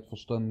Verfügbarkeit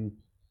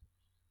verstanden.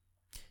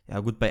 Ja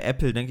gut, bei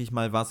Apple, denke ich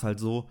mal, war es halt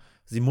so,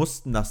 sie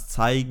mussten das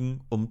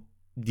zeigen, um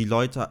um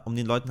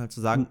den Leuten halt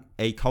zu sagen,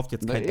 ey, kauft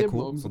jetzt Na kein eben,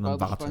 Echo, um sie bei sondern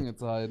der wartet. Stange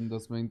zu halten,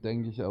 deswegen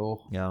denke ich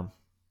auch. Ja,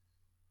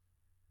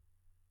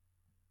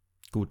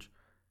 gut.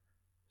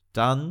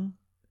 Dann,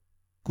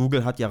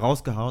 Google hat ja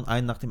rausgehauen,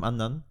 einen nach dem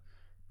anderen.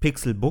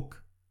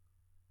 Pixelbook.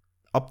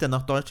 Ob der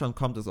nach Deutschland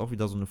kommt, ist auch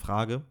wieder so eine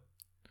Frage.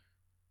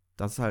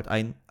 Das ist halt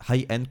ein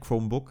High-End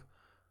Chromebook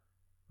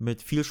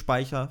mit viel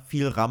Speicher,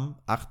 viel RAM,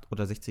 8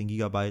 oder 16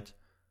 Gigabyte,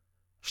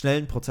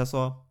 schnellen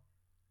Prozessor,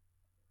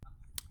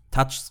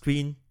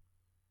 Touchscreen,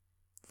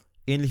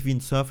 ähnlich wie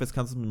ein Surface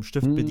kannst du mit einem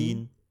Stift Hm,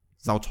 bedienen,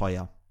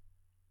 sauteuer.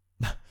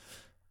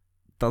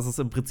 Das ist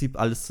im Prinzip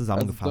alles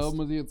also da zusammengefasst.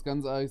 muss ich jetzt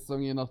ganz ehrlich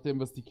sagen, je nachdem,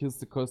 was die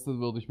Kiste kostet,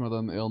 würde ich mir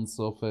dann eher ein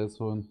Surface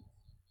holen.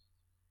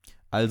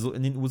 Also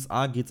in den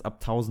USA geht's ab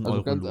 1000 Also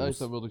Euro ganz ehrlich,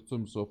 da los. würde ich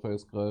zum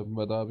Surface greifen,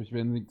 weil da habe ich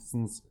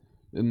wenigstens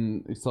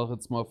ich sag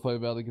jetzt mal,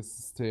 vollwertiges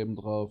System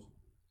drauf.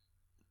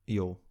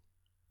 Jo.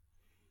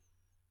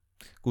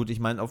 Gut, ich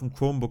meine, auf dem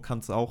Chromebook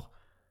kannst du auch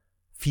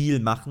viel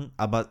machen,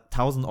 aber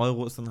 1.000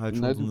 € ist dann halt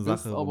Na, schon so du eine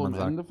bist Sache, wo aber man im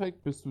sagt,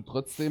 Endeffekt bist du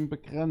trotzdem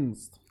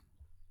begrenzt.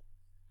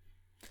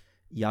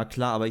 ja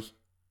klar, aber ich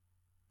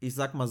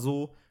sag mal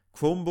so,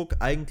 Chromebook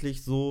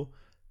eigentlich so,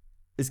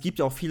 es gibt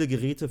ja auch viele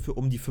Geräte für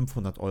um die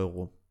 500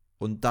 €.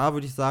 Und da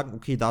würde ich sagen,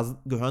 okay,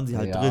 gehören sie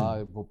halt drin.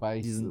 Ja,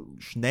 Die sind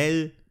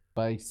schnell.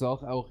 weil ich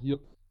sag auch hier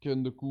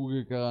könnte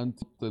Google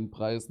garantiert den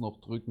Preis noch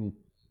drücken,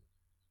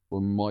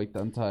 um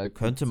Marktanteil gut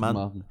Könnte zu man,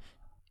 machen.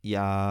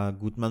 ja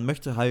gut, man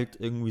möchte halt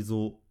irgendwie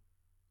so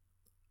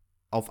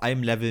auf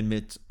einem Level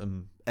mit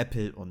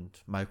Apple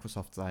und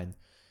Microsoft sein.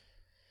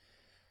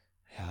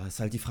 Ja, ist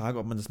halt die Frage,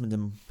 ob man das mit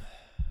dem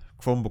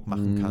Chromebook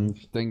machen kann.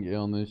 Ich denke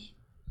eher nicht.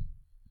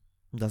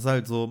 Das ist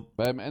halt so,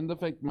 Weil im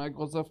Endeffekt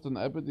Microsoft und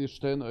Apple, die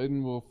stellen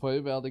irgendwo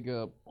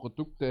vollwertige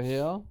Produkte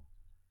her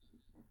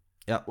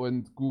ja,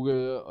 und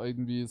Google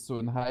irgendwie so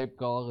ein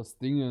halbgares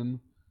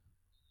Dingen,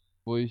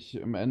 wo ich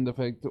im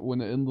Endeffekt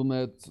ohne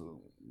Internet,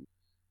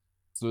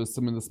 so ist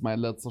zumindest mein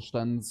letzter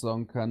Stand,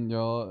 sagen kann,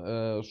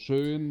 ja,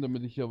 schön,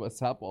 damit ich hier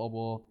was hab,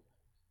 aber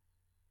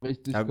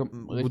ja gut,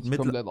 richtig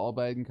komplett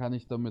arbeiten kann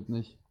ich damit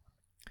nicht.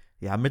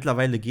 ja,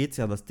 mittlerweile geht's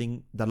ja, das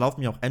Ding, da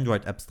laufen ja auch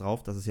Android-Apps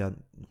drauf, das ist ja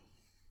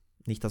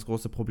nicht das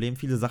große Problem.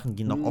 Viele Sachen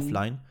gehen auch Hm.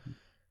 offline.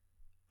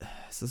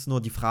 Es ist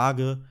nur die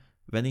Frage,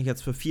 wenn ich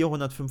jetzt für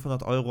 400,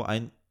 500 €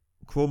 ein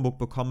Chromebook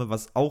bekomme,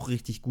 was auch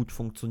richtig gut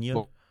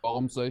funktioniert.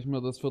 Warum soll ich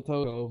mir das für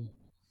teuer?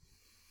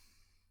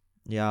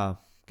 Ja,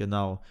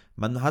 genau.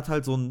 Man hat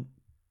halt so einen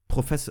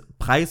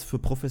Preis für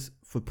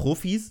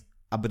Profis,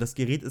 aber das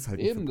Gerät ist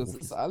halt nicht für Eben, das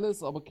ist Profis.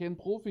 alles, aber kein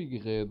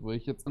Profi-Gerät, wo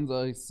ich jetzt dann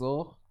sage, ich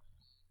sag,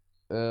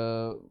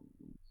 äh,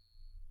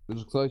 wie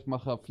schon gesagt, ich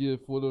mache ja viel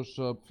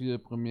Photoshop, viel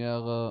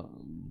Premiere,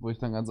 wo ich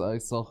dann ganz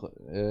ehrlich sage,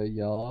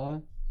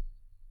 ja,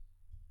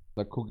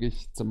 da gucke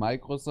ich zu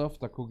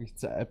Microsoft, da gucke ich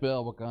zu Apple,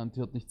 aber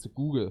garantiert nicht zu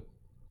Google.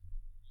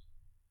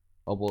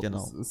 Aber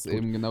das Genau. ist Gut.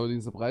 eben genau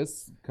diese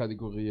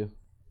Preiskategorie.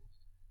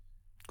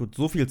 Gut,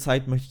 so viel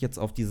Zeit möchte ich jetzt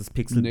auf dieses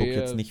Pixelbook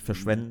jetzt Nee, nicht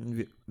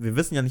verschwenden. Wir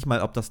wissen ja nicht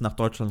mal, ob das nach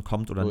Deutschland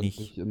kommt oder lohnt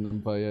nicht. sich in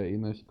dem Fall ja eh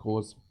nicht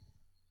groß.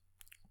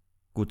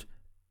 Gut.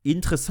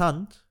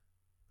 Interessant,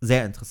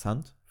 sehr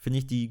interessant, finde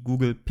ich die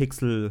Google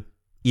Pixel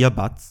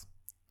Earbuds.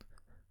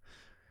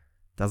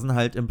 Da sind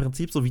halt im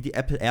Prinzip so wie die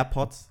Apple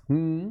AirPods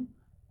Hm,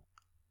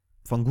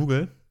 von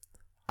Google,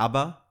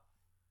 aber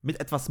mit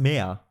etwas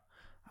mehr.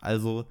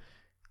 Also,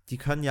 die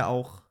können ja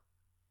auch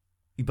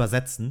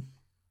übersetzen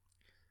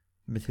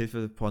mit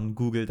Hilfe von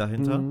Google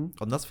dahinter. hm.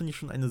 Und das finde ich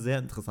schon eine sehr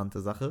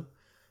interessante Sache.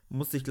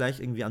 Musste ich gleich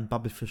irgendwie an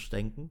Bubblefish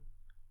denken.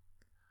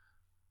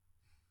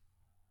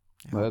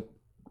 Ja, Ja,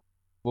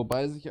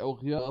 wobei sich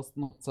auch hier erst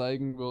noch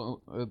zeigen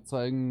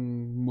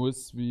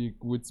muss, wie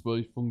gut es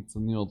wirklich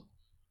funktioniert.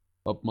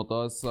 Ob man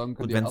da sagen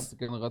kann, gut, die wenn erste es.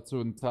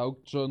 Generation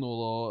taugt schon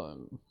oder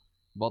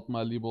warten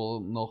mal lieber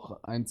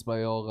noch ein,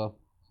 2 Jahre.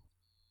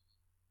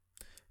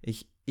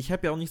 Ich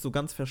habe ja auch nicht so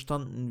ganz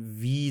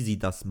verstanden, wie sie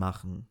das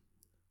machen.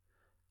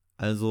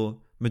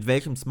 Also, mit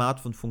welchem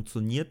Smartphone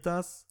funktioniert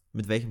das?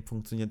 Mit welchem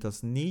funktioniert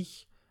das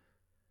nicht?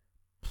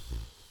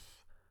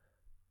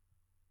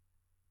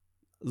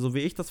 So wie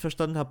ich das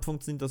verstanden habe,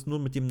 funktioniert das nur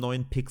mit dem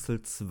neuen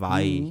Pixel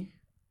 2. Hm,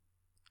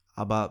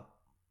 Aber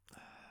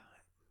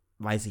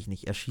weiß ich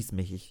nicht, erschieß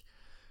mich.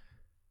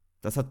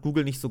 Das hat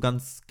Google nicht so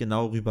ganz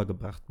genau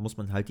rübergebracht. Muss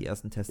man halt die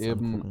ersten Tests eben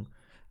angucken.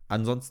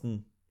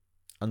 Ansonsten,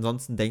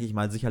 ansonsten denke ich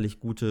mal sicherlich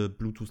gute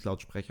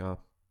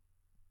Bluetooth-Lautsprecher.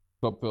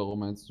 Kopfhörer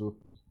meinst du?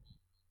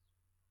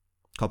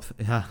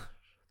 Ja,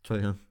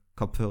 Entschuldigung,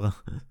 Kopfhörer.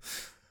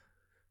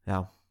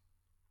 Ja.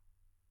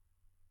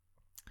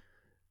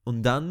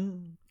 Und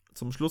dann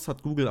zum Schluss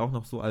hat Google auch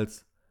noch so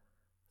als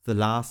The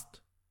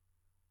Last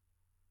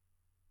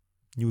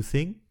New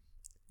Thing,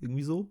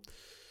 irgendwie so,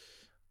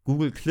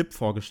 Google Clip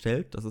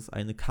vorgestellt. Das ist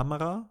eine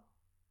Kamera,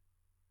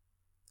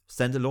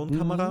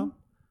 Hm, Standalone-Kamera,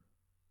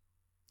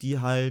 die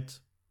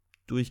halt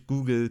durch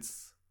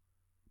Googles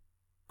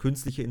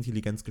künstliche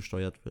Intelligenz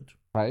gesteuert wird.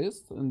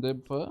 heißt in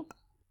dem Fall?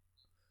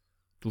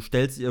 Du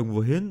stellst sie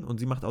irgendwo hin und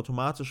sie macht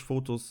automatisch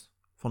Fotos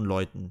von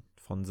Leuten,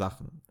 von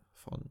Sachen,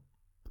 von.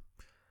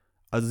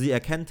 Also sie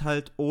erkennt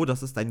halt, oh,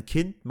 das ist dein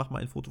Kind, mach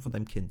mal ein Foto von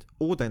deinem Kind.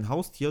 Oh, dein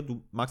Haustier,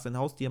 du magst dein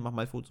Haustier, mach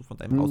mal ein Foto von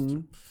deinem Haustier.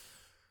 Hm,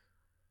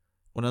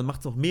 Und dann macht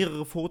es noch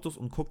mehrere Fotos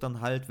und guckt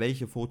dann halt,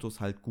 welche Fotos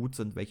halt gut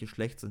sind, welche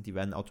schlecht sind. Die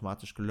werden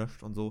automatisch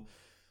gelöscht und so.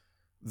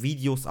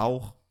 Videos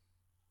auch.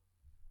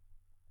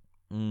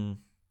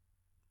 Mhm.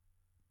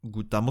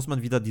 Gut, da muss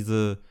man wieder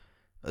diese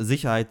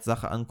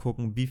Sicherheitssache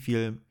angucken, wie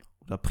viel,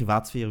 oder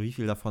Privatsphäre, wie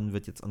viel davon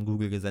wird jetzt an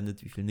Google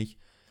gesendet, wie viel nicht.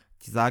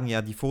 Die sagen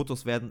ja, die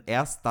Fotos werden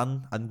erst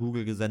dann an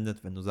Google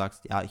gesendet, wenn du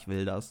sagst, ja, ich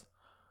will das.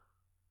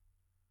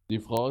 die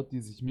Frage, die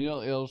sich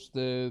mir eher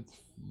stellt,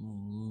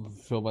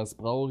 für was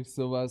brauche ich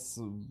sowas?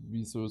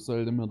 Wieso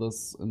sollte mir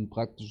das einen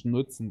praktischen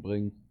Nutzen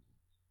bringen?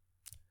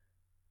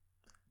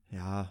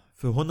 Ja,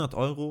 für 100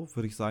 €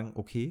 würde ich sagen,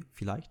 okay,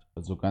 vielleicht.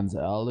 Also ganz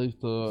ehrlich,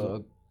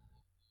 So,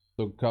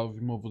 Dann kaufe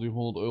ich mir für die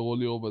 100 Euro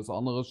lieber was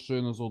anderes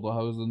Schönes oder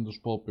Hause in der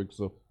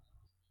Sportbüchse.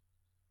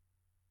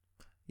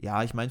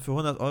 Ja, ich meine, für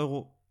 100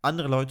 Euro,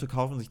 andere Leute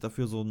kaufen sich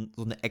dafür so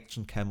eine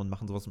Action-Cam und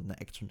machen sowas mit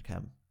einer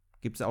Action-Cam.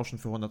 Gibt es ja auch schon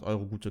für 100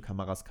 Euro gute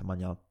Kameras, kann man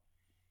ja.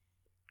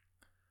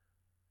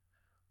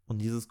 Und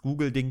dieses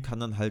Google-Ding kann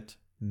dann halt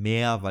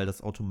mehr, weil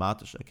das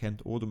automatisch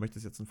erkennt, oh, du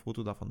möchtest jetzt ein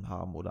Foto davon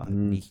haben oder halt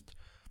nicht.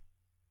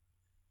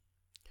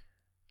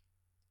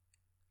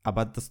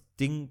 Aber das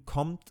Ding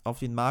kommt auf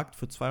den Markt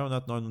für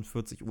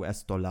 249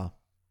 US-Dollar.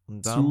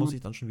 Und da muss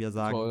ich dann schon wieder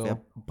sagen, teuer. wer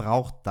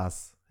braucht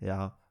das?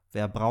 Ja,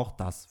 wer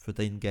braucht das für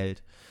dein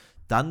Geld?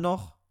 Dann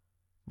noch,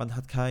 man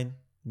hat kein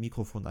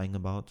Mikrofon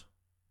eingebaut.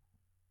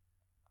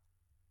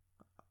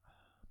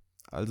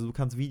 Also du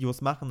kannst Videos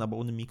machen, aber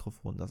ohne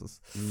Mikrofon. Das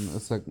ist,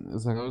 Ist ja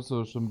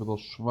also schon wieder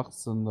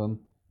Schwachsinn dann.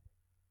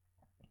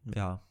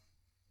 ja,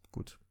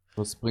 gut.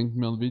 Was bringt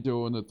mir ein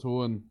Video ohne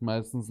Ton?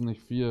 Meistens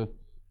nicht viel.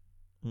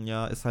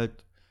 Ja, ist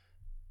halt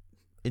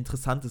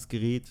interessantes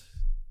Gerät.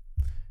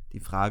 Die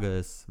Frage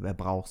ist, wer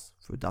braucht's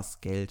für das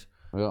Geld?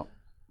 Ja.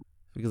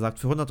 Wie gesagt,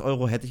 für 100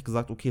 Euro hätte ich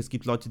gesagt, okay, es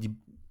gibt Leute, die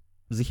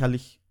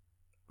sicherlich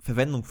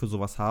Verwendung für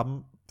sowas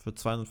haben. Für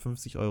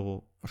 250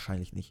 Euro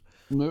wahrscheinlich nicht.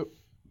 Nö.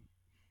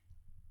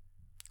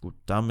 Gut,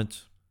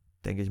 damit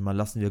denke ich mal,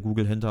 lassen wir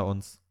Google hinter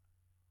uns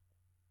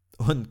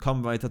und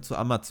kommen weiter zu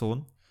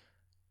Amazon.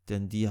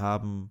 Denn die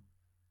haben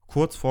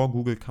kurz vor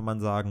Google, kann man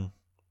sagen,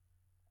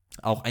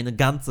 auch eine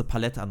ganze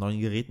Palette an neuen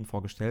Geräten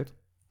vorgestellt.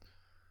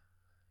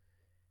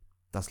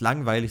 Das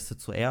langweiligste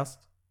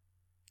zuerst.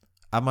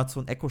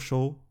 Amazon Echo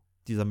Show,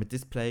 dieser mit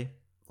Display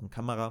und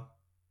Kamera,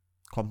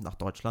 kommt nach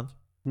Deutschland.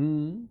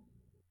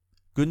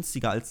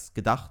 Günstiger als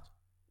gedacht.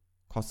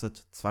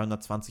 Kostet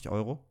 220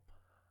 Euro.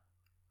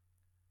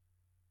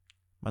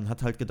 Man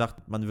hat halt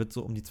gedacht, man wird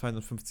so um die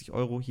 250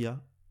 Euro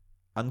hier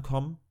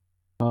ankommen.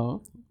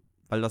 Ja.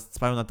 Weil das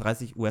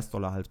 230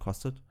 US-Dollar halt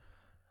kostet.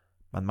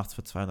 Man macht es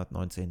für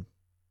 219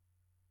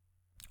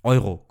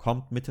 Euro.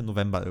 Kommt Mitte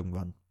November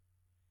irgendwann.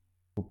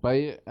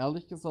 Wobei,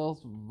 ehrlich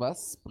gesagt,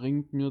 was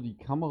bringt mir die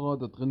Kamera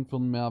da drin für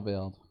einen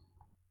Mehrwert?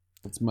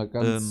 Jetzt mal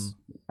ganz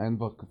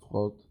einfach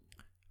gefragt.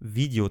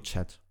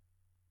 Videochat.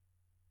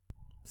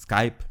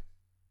 Skype.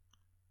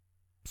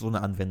 So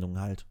eine Anwendung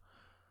halt.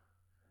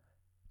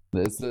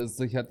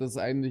 Ich hatte es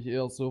eigentlich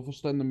eher so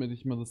verstanden, damit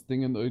ich mir das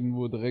Ding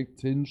irgendwo direkt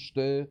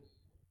hinstelle,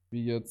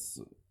 wie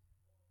jetzt,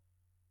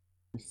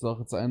 ich sag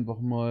jetzt einfach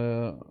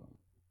mal,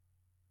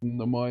 einen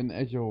normalen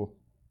Echo.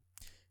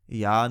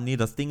 Ja, nee,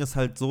 das Ding ist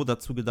halt so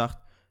dazu gedacht,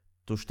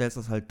 du stellst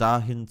es halt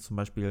dahin, zum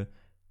Beispiel,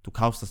 du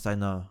kaufst es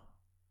deiner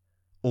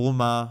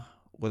Oma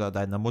oder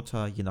deiner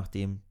Mutter, je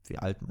nachdem, wie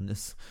alt man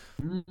ist,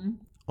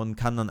 und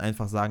kann dann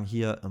einfach sagen,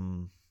 hier,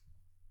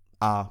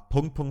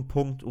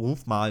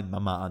 ruf mal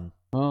Mama an.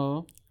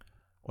 Ah.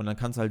 Und dann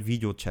kannst du halt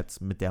Videochats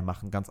mit der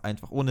machen, ganz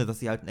einfach, ohne dass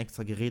sie halt ein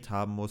extra Gerät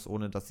haben muss,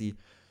 ohne dass sie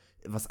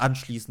was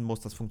anschließen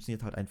muss, das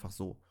funktioniert halt einfach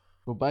so.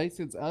 Wobei ich es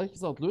jetzt ehrlich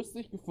gesagt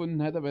lustig gefunden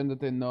hätte, wenn du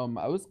den Namen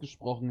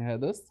ausgesprochen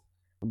hättest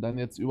und dann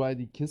jetzt überall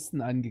die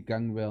Kisten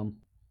angegangen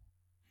wären.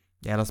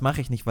 Ja, das mache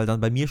ich nicht, weil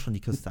dann bei mir schon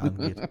die Kiste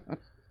angeht.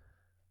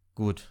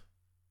 Gut.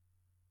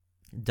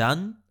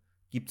 Dann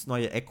gibt es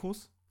neue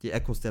Echos, die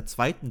Echos der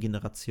zweiten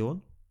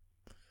Generation.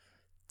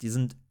 Die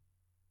sind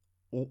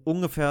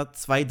ungefähr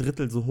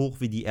 2/3 so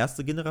hoch wie die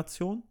erste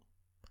Generation.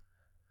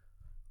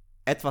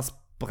 Etwas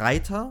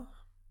breiter,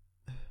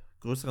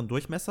 größeren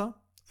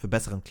Durchmesser, für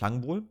besseren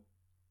Klang wohl.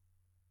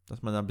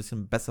 Dass man da ein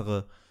bisschen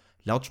bessere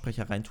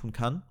Lautsprecher reintun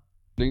kann.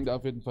 Klingt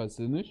auf jeden Fall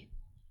sinnig.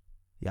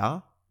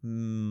 Ja,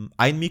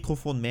 ein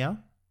Mikrofon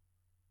mehr.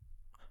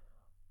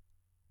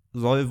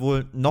 Soll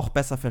wohl noch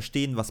besser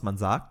verstehen, was man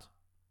sagt.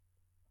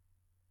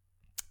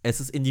 Es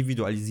ist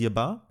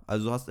individualisierbar.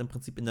 Also du hast im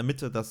Prinzip in der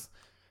Mitte das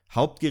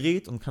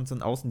Hauptgerät und kannst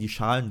dann außen die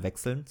Schalen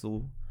wechseln.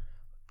 So,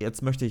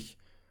 jetzt möchte ich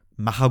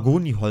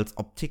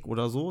Mahagoniholz-Optik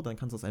oder so, dann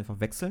kannst du das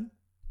einfach wechseln.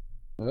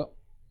 Ja.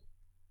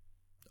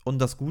 Und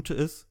das Gute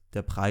ist,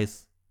 der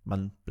Preis.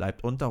 Man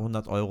bleibt unter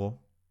 100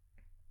 Euro.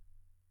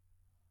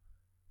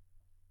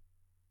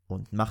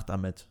 Und macht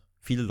damit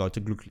viele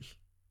Leute glücklich.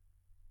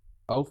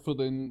 Auch für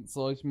den,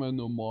 sag ich mal,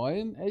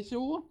 normalen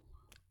Echo?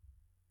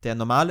 Der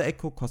normale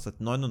Echo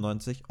kostet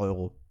 99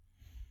 Euro.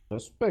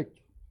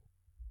 Respekt.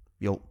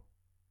 Jo.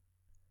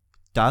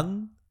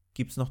 Dann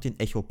gibt es noch den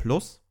Echo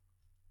Plus.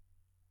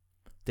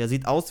 Der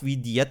sieht aus wie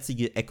die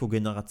jetzige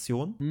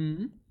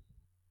Echo-Generation.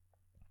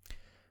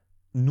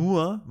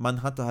 Nur,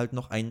 man hatte halt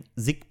noch ein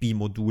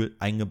Zigbee-Modul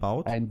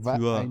eingebaut. Ein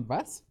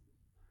was?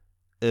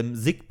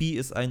 Zigbee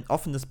ist ein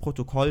offenes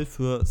Protokoll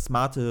für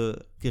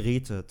smarte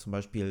Geräte, zum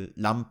Beispiel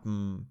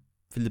Lampen.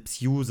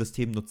 Philips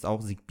Hue-System nutzt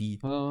auch Zigbee.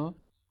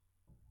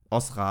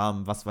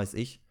 Osram, was weiß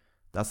ich.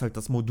 Da ist halt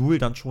das Modul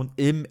dann schon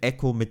im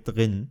Echo mit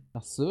drin.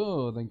 Ach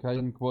so, dann kann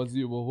ich ihn quasi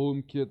über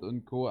HomeKit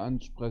und Co.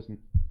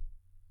 ansprechen.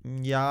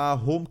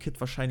 Ja, HomeKit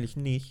wahrscheinlich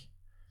nicht.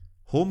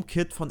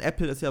 HomeKit von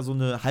Apple ist ja so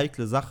eine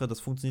heikle Sache. Das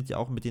funktioniert ja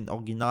auch mit den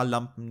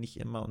Originallampen nicht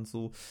immer und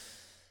so.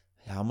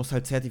 Ja, muss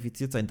halt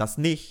zertifiziert sein. Das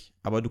nicht.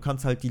 Aber du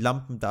kannst halt die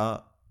Lampen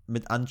da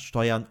mit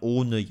ansteuern,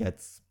 ohne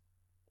jetzt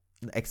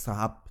einen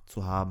extra Hub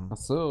zu haben. Ach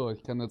so,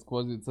 ich kann jetzt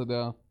quasi zu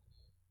der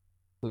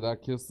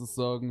Kiste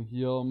sagen,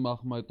 hier,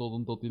 mach mal dort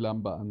und dort die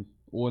Lampe an.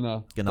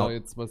 Ohne Genau, da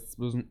jetzt was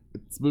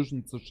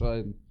zwischen zu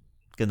schalten.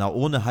 genau,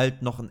 ohne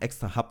halt noch einen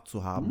extra Hub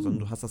zu haben, sondern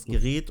du hast das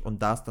Gerät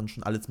und da ist dann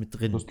schon alles mit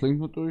drin. Das klingt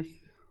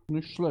natürlich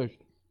nicht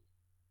schlecht.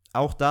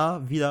 Auch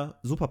da wieder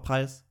super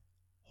Preis,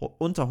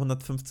 unter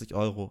 150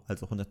 Euro,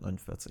 also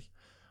 149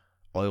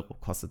 Euro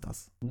kostet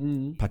das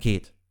Mhm.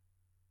 Paket.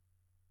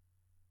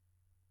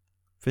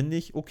 Finde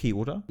ich okay,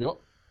 oder? Ja.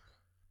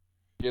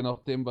 Je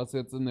nachdem, was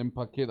jetzt in dem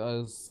Paket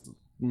alles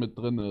mit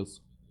drin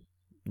ist.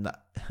 Na,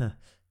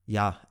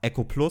 ja,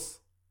 Echo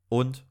Plus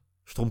und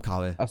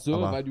Stromkabel. Ach so,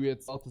 Aber weil du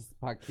jetzt auch das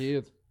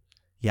Paket.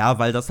 ja,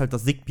 weil das halt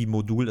das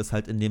Zigbee-Modul ist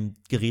halt in dem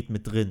Gerät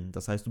mit drin.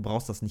 Das heißt, du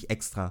brauchst das nicht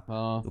extra.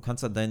 Ah, Du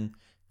kannst dann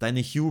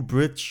deine Hue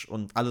Bridge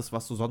und alles,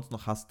 was du sonst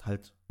noch hast,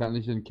 halt kann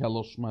ich in den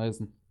Keller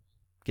schmeißen.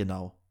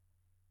 genau.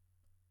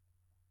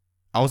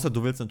 Außer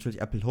du willst natürlich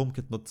Apple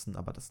HomeKit nutzen,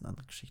 aber das ist eine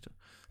andere Geschichte.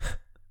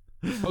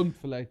 Kommt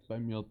vielleicht bei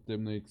mir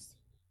demnächst.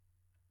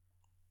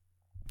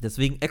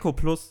 Deswegen Echo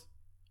Plus,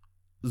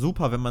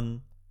 super, wenn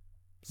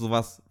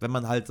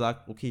man halt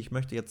sagt, okay, ich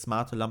möchte jetzt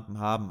smarte Lampen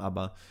haben,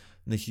 aber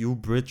eine Hue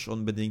Bridge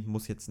unbedingt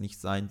muss jetzt nicht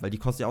sein, weil die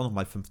kostet ja auch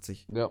nochmal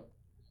 50 Ja.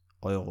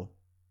 Euro.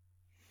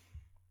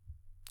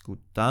 Gut,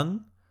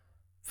 dann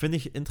finde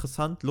ich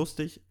interessant,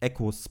 lustig,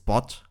 Echo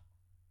Spot.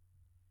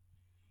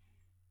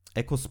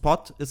 Echo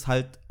Spot ist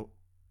halt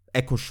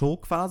Echo Show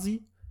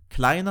quasi,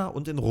 kleiner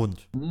und in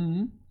rund.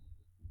 Mhm.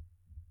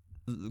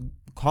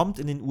 Kommt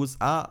in den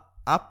USA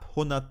ab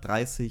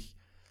 130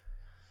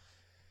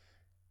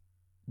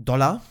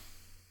 Dollar.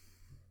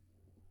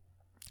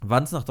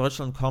 Wann es nach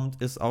Deutschland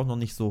kommt, ist auch noch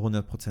nicht so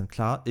 100%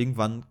 klar.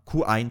 Irgendwann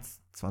Q1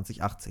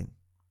 2018.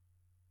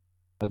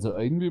 Also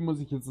irgendwie muss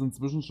ich jetzt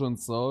inzwischen schon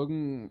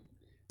sagen,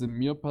 sind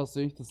mir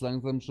persönlich das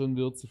langsam schon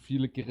wieder zu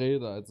viele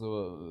Geräte.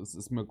 Also es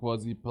ist mir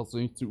quasi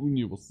persönlich zu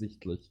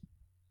unübersichtlich.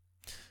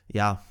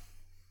 Ja,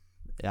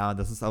 ja,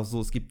 das ist auch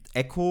so. Es gibt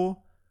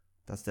Echo,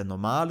 das ist der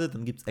normale,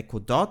 dann gibt es Echo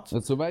Dot, Also,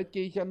 soweit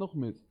gehe ich ja noch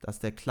mit. das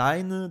ist der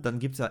kleine, dann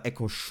gibt es ja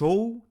Echo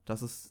Show,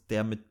 das ist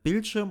der mit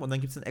Bildschirm und dann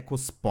gibt es den Echo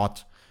Spot.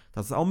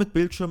 Das ist auch mit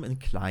Bildschirm in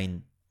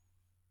klein.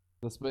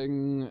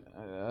 Deswegen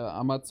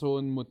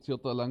Amazon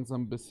mutiert da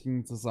langsam ein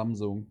bisschen zu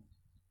Samsung.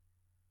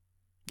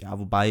 Ja,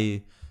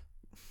 wobei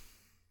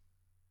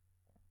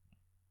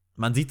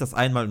man sieht das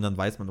einmal und dann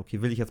weiß man,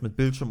 okay, will ich jetzt mit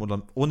Bildschirm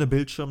oder ohne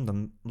Bildschirm,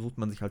 dann sucht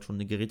man sich halt schon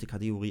eine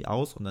Gerätekategorie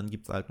aus und dann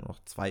gibt es halt nur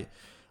noch zwei,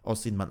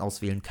 aus denen man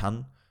auswählen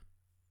kann.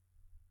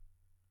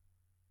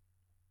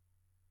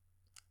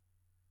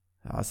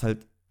 Ja, ist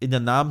halt in der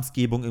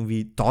Namensgebung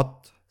irgendwie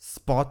Dot,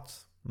 Spot.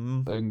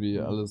 Irgendwie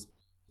alles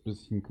ein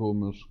bisschen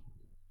komisch.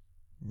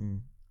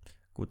 Hm.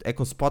 Gut,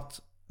 Echo Spot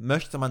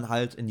möchte man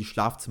halt in die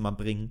Schlafzimmer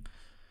bringen.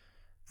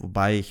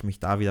 Wobei ich mich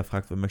da wieder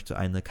frage, wer möchte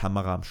eine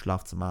Kamera im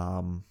Schlafzimmer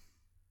haben?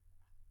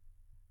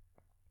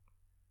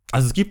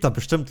 Also es gibt da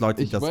bestimmt Leute,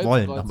 die Ich das wollte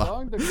wollen, gerade aber,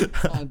 sagen, da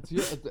gibt's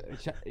garantiert,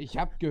 ich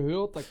habe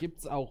gehört, da gibt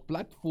es auch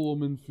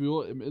Plattformen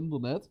für im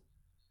Internet.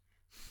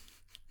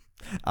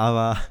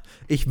 aber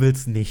ich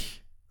will's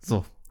nicht.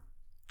 So,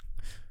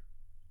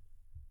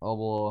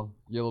 Aber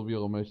jeder wie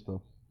er möchte.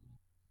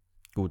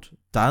 gut.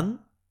 Dann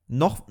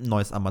noch ein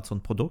neues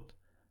Amazon-Produkt.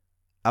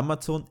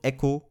 Amazon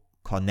Echo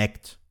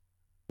Connect.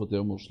 Wird ja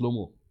immer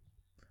schlimmer.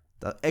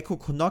 Das Echo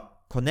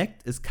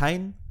Connect ist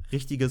kein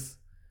richtiges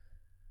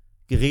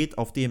Gerät,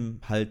 auf dem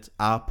halt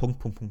A.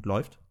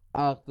 läuft.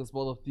 Ach, das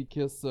war doch die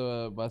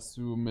Kiste, was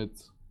du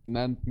mit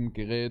genanntem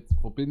Gerät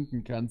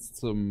verbinden kannst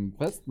zum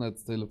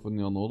Festnetz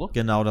telefonieren, oder?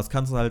 Genau, das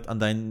kannst du halt an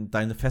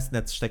deine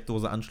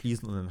Festnetzsteckdose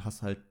anschließen und dann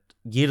hast du halt,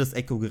 jedes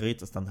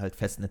Echo-Gerät ist dann halt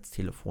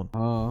Festnetztelefon.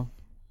 Ah.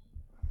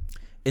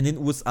 In den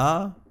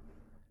USA,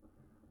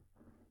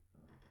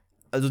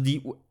 also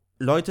die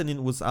Leute in den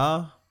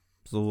USA,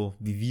 so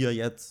wie wir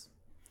jetzt,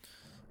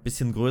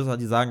 bisschen größer,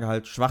 die sagen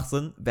halt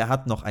Schwachsinn, wer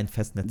hat noch ein Wollte ich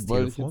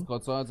Festnetztelefon? jetzt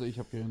gerade sagen, also ich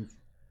habe keinen.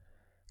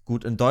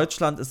 Gut, in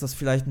Deutschland ist das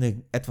vielleicht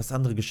eine etwas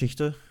andere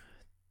Geschichte.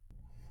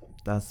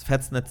 Das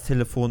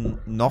Festnetztelefon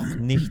noch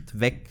nicht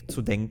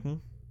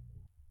wegzudenken.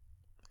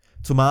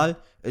 Zumal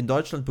in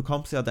Deutschland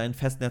bekommst du ja deinen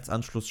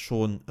Festnetzanschluss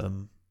schon.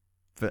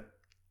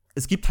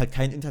 Es gibt halt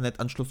keinen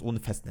Internetanschluss ohne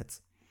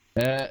Festnetz.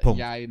 Punkt.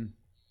 Jein.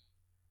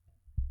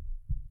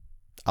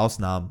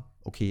 Ausnahmen,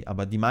 okay,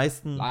 aber die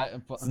meisten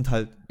sind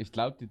halt. Ich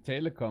glaube, die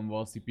Telekom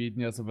war es, die bieten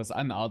ja sowas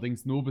an,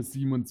 allerdings nur bis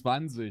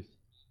 27.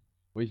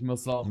 Wo ich mir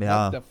sage,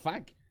 Ja. what the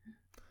fuck?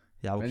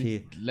 Ja, Wenn okay.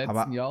 ich die letzten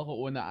Aber Jahre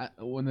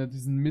ohne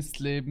diesen Mist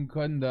leben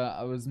konnte,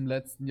 aus dem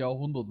letzten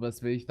Jahrhundert,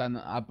 was will ich dann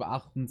ab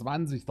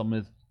 28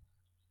 damit?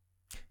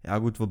 ja,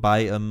 gut,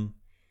 wobei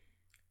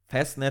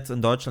Festnetz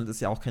in Deutschland ist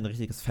ja auch kein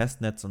richtiges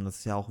Festnetz und das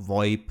ist ja auch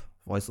VoIP,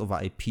 Voice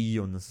over IP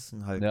und es ist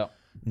halt Ja.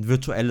 ein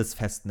virtuelles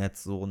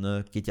Festnetz, so,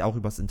 ne? Geht ja auch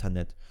übers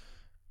Internet.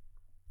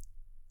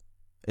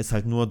 Ist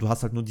halt nur, du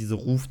hast halt nur diese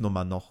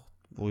Rufnummer noch,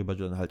 worüber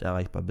du dann halt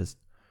erreichbar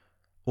bist.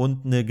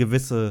 Und eine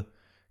gewisse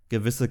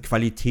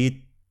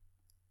Qualität,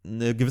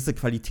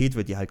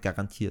 wird dir halt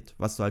garantiert,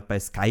 was du halt bei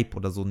Skype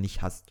oder so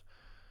nicht hast.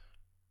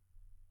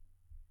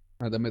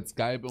 Ja, damit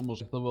Skype immer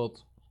schlechter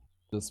wird.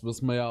 Das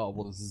wissen wir ja,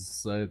 aber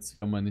das soll jetzt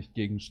kann man nicht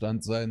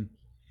Gegenstand sein.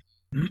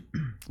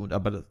 Gut,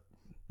 aber das,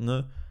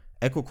 ne?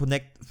 Echo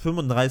Connect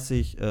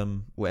 35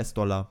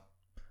 US-Dollar.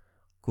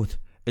 Gut.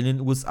 In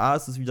den USA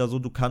ist es wieder so,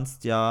 du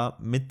kannst ja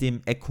mit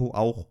dem Echo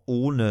auch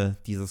ohne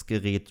dieses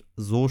Gerät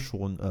so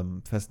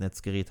schon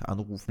Festnetzgeräte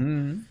anrufen.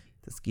 Mhm.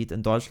 Das geht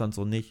in Deutschland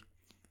so nicht.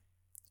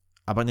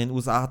 Aber in den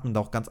USA hat man da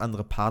auch ganz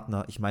andere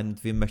Partner. Ich meine,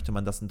 mit wem möchte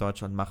man das in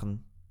Deutschland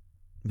machen?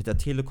 Mit der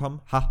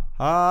Telekom? Ha,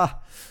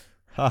 ha,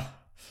 ha.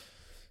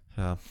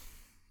 Ja.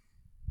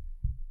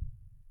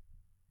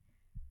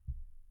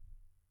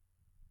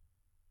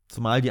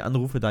 Zumal die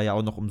Anrufe da ja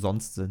auch noch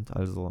umsonst sind.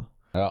 Also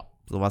Ja.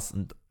 sowas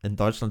in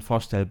Deutschland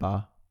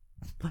vorstellbar.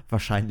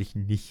 Wahrscheinlich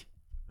nicht.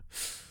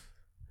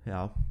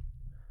 Ja.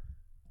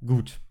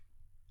 Gut.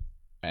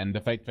 Im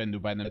Endeffekt, wenn du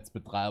bei einem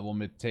Netzbetreiber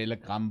mit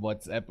Telegram,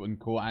 WhatsApp und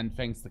Co.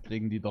 anfängst, da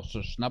kriegen die doch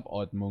schon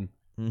Schnappatmung,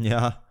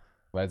 Ja.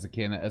 weil sie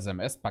keine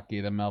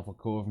SMS-Pakete mehr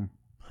verkaufen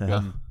Ja.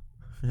 können.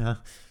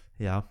 Ja.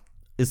 Ja.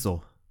 Ist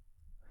so.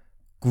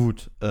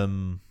 Gut.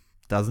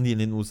 Da sind die in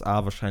den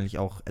USA wahrscheinlich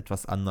auch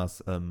etwas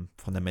anders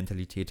von der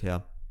Mentalität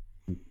her.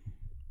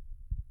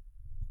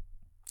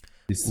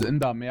 Die sind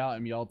da mehr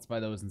im Jahr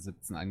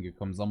 2017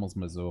 angekommen, sagen wir es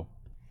mal so.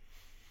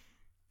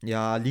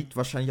 Ja, liegt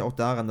wahrscheinlich auch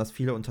daran, dass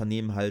viele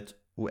Unternehmen halt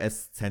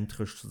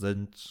US-zentrisch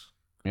sind.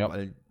 Ja.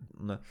 Weil,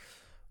 ne,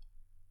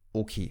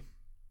 okay.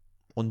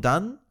 Und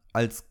dann,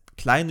 als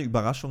kleine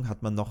Überraschung,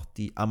 hat man noch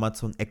die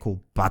Amazon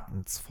Echo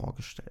Buttons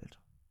vorgestellt.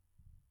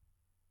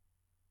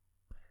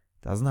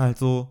 Da sind halt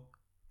so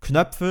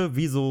Knöpfe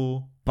wie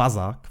so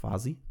Buzzer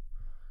quasi.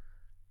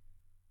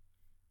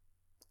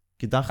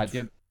 Gedacht. Hat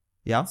jetzt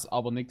Ja?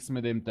 aber nichts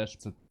mit dem Dash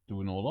zu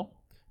tun, oder?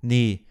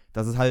 Nee,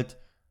 das ist halt,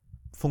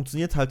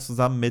 funktioniert halt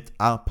zusammen mit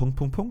A. Punkt,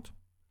 Punkt, Punkt.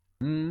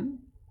 Mhm.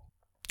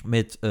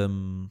 Mit,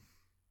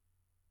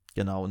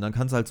 genau, und dann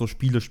kannst du halt so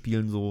Spiele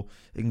spielen, so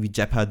irgendwie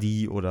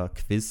Jeopardy oder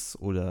Quiz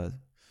oder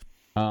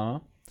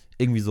Ja.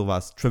 irgendwie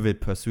sowas. Trivial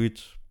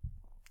Pursuit.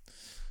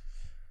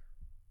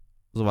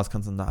 Sowas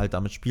kannst du dann halt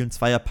damit spielen.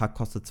 Zweierpack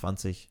kostet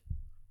 20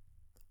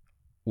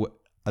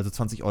 also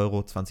 20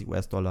 Euro, 20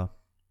 US-Dollar.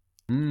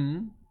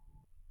 Mhm.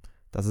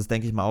 Das ist,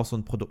 denke ich mal, auch so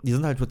ein Produkt. Die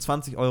sind halt für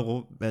 20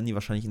 Euro, werden die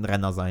wahrscheinlich ein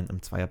Renner sein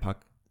im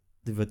Zweierpack.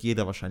 Die wird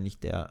jeder wahrscheinlich,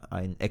 der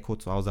ein Echo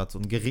zu Hause hat, so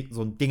ein Gerät,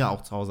 so ein Dinger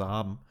auch zu Hause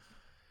haben.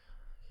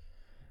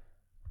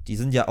 Die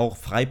sind ja auch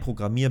frei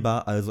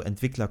programmierbar, also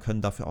Entwickler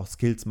können dafür auch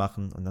Skills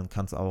machen und dann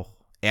kannst du auch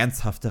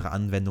ernsthaftere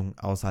Anwendungen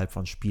außerhalb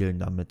von Spielen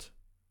damit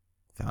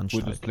Gut,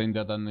 veranstalten. das klingt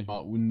ja dann nicht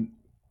mal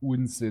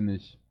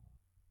unsinnig.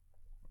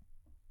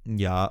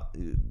 Ja,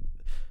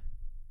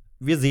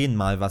 wir sehen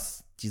mal,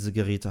 was diese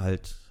Geräte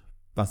halt,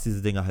 was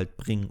diese Dinge halt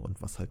bringen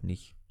und was halt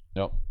nicht.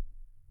 Ja.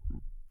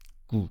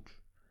 Gut.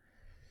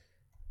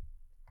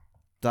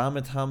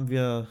 Damit haben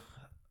wir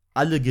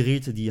alle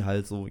Geräte, die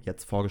halt so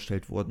jetzt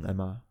vorgestellt wurden,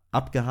 einmal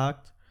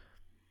abgehakt.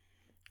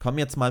 Kommen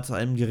jetzt mal zu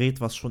einem Gerät,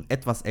 was schon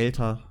etwas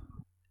älter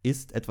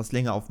ist, etwas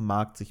länger auf dem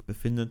Markt sich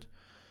befindet.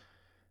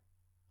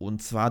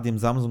 Und zwar dem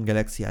Samsung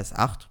Galaxy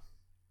S8.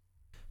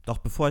 Doch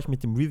bevor ich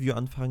mit dem Review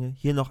anfange,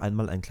 hier noch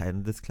einmal ein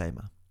kleiner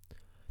Disclaimer.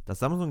 Das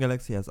Samsung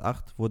Galaxy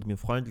S8 wurde mir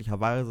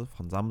freundlicherweise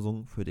von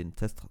Samsung für den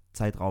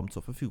Testzeitraum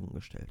zur Verfügung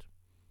gestellt.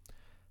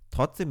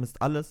 Trotzdem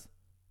ist alles,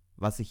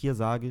 was ich hier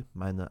sage,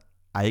 meine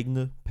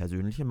eigene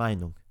persönliche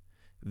Meinung.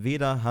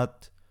 Weder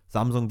hat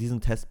Samsung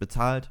diesen Test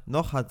bezahlt,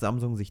 noch hat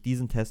Samsung sich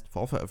diesen Test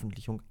vor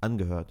Veröffentlichung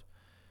angehört.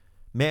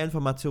 Mehr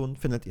Informationen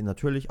findet ihr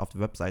natürlich auf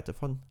der Webseite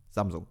von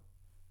Samsung.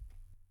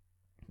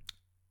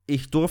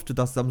 Ich durfte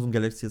das Samsung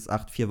Galaxy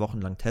S8 4 Wochen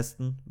lang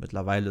testen.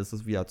 Mittlerweile ist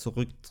es wieder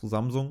zurück zu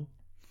Samsung.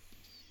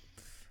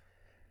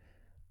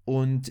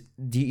 Und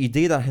die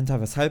Idee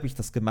dahinter, weshalb ich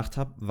das gemacht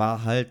habe,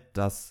 war halt,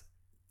 dass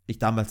ich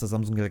damals das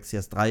Samsung Galaxy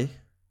S3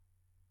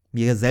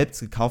 mir selbst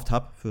gekauft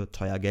habe für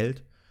teuer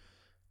Geld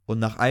und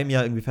nach einem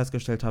Jahr irgendwie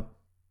festgestellt habe,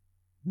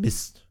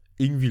 Mist,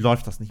 irgendwie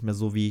läuft das nicht mehr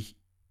so, wie ich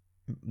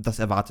das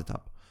erwartet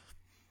habe.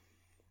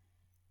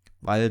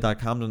 Weil da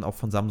kam dann auch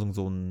von Samsung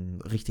so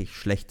ein richtig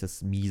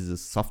schlechtes,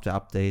 mieses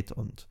Software-Update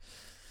und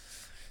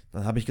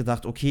dann habe ich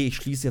gedacht, okay, ich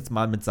schließe jetzt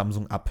mal mit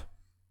Samsung ab.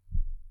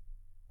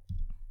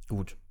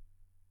 Gut.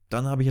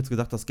 Dann habe ich jetzt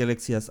gedacht, das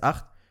Galaxy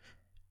S8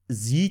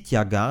 sieht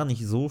ja gar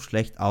nicht so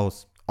schlecht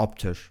aus,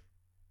 optisch.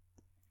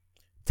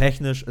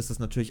 Technisch ist es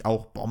natürlich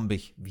auch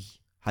bombig, wie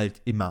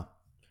halt immer.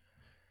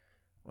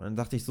 Und dann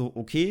dachte ich so,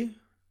 okay,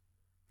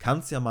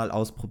 kannst ja mal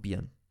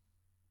ausprobieren.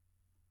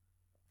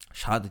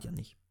 Schadet ja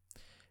nicht.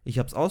 Ich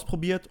habe es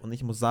ausprobiert und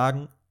ich muss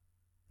sagen,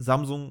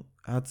 Samsung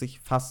hat sich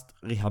fast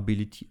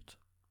rehabilitiert.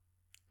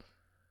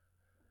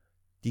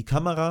 Die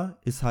Kamera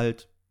ist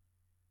halt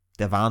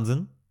der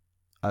Wahnsinn.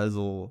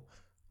 Also,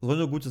 so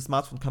eine gute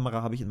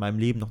Smartphone-Kamera habe ich in meinem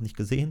Leben noch nicht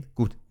gesehen.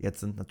 Gut, jetzt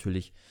sind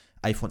natürlich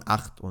iPhone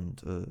 8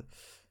 und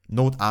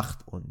Note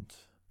 8 und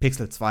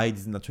Pixel 2, die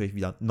sind natürlich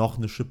wieder noch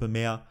eine Schippe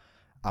mehr.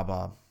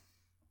 Aber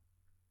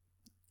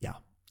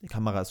ja, die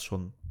Kamera ist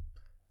schon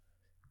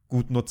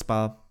gut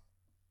nutzbar.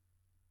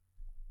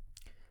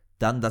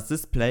 Dann das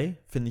Display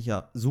finde ich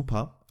ja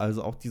super.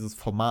 Also auch dieses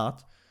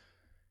Format,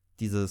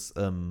 dieses,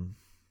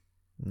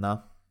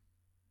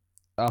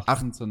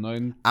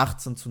 18:9.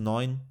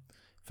 18:9.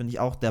 Finde ich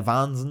auch der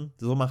Wahnsinn.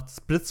 So macht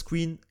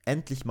Splitscreen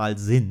endlich mal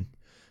Sinn.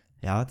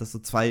 Ja, dass du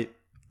zwei,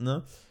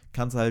 ne,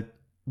 kannst halt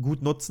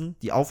gut nutzen.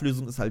 Die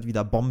Auflösung ist halt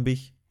wieder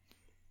bombig.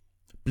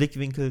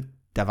 Blickwinkel,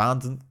 der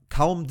Wahnsinn.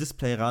 Kaum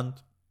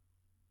Displayrand.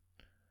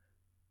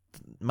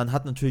 Man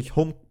hat natürlich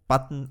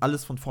Home-Button,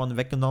 alles von vorne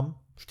weggenommen.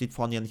 Steht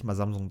vorne ja nicht mal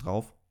Samsung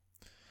drauf.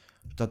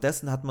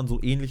 Stattdessen hat man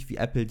so ähnlich wie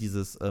Apple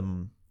dieses,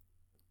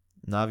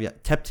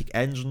 Taptic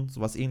Engine,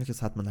 sowas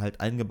ähnliches hat man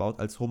halt eingebaut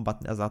als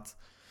Home-Button-Ersatz.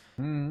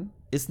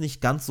 Ist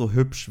nicht ganz so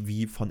hübsch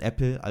wie von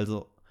Apple.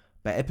 Also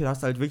bei Apple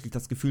hast du halt wirklich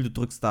das Gefühl, du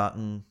drückst da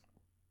einen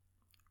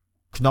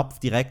Knopf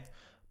direkt.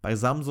 Bei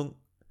Samsung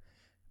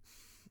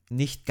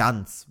nicht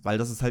ganz, weil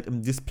das ist halt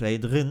im Display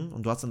drin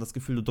und du hast dann das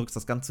Gefühl, du drückst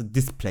das ganze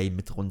Display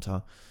mit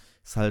runter.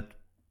 Ist halt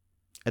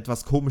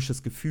etwas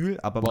komisches Gefühl,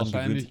 aber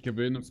wahrscheinlich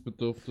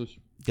gewöhnungsbedürftig.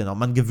 Genau,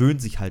 man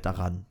gewöhnt sich halt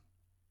daran.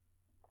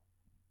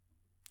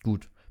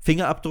 Gut.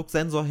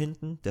 Fingerabdrucksensor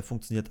hinten, der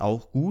funktioniert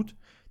auch gut.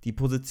 Die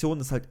Position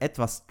ist halt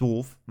etwas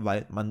doof,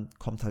 weil man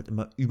kommt halt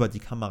immer über die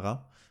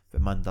Kamera,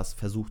 wenn man das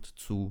versucht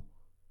zu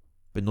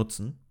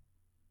benutzen.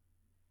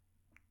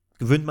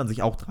 Gewöhnt man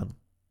sich auch dran.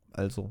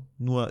 Also,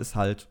 nur ist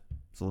halt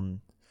so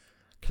ein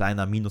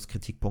kleiner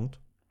Minuskritikpunkt.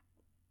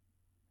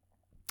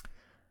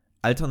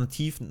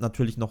 Alternativ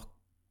natürlich noch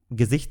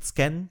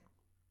Gesichtsscan.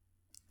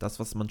 Das,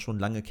 was man schon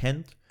lange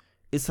kennt.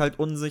 Ist halt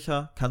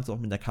unsicher, kannst du auch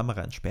mit der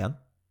Kamera entsperren.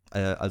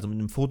 Also mit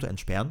einem Foto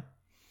entsperren.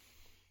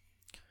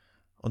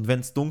 Und wenn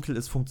es dunkel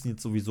ist, funktioniert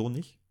es sowieso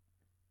nicht.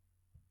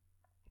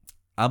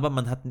 Aber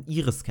man hat einen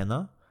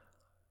Iris-Scanner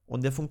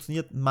und der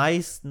funktioniert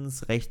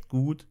meistens recht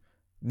gut,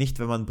 nicht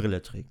wenn man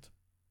Brille trägt.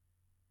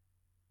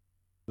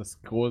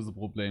 Das große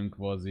Problem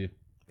quasi.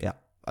 Ja,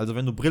 also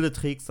wenn du Brille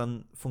trägst,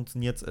 dann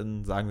funktioniert es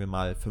in, sagen wir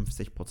mal,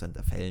 50%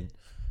 der Fällen.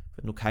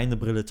 Wenn du keine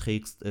Brille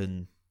trägst,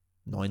 in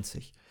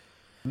 90%.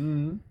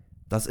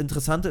 Das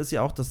Interessante ist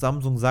ja auch, dass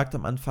Samsung sagt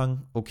am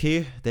Anfang,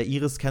 okay, der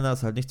Iris-Scanner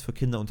ist halt nichts für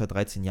Kinder unter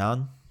 13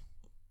 Jahren.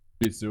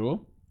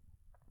 Wieso?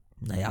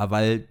 Naja,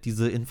 weil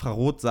diese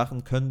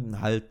Infrarot-Sachen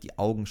können halt die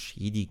Augen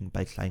schädigen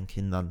bei kleinen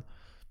Kindern.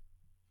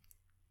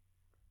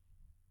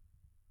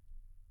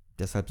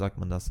 Deshalb sagt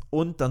man das.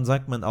 Und dann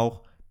sagt man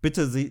auch,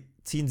 bitte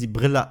ziehen Sie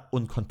Brille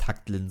und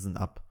Kontaktlinsen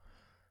ab.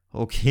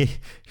 Okay,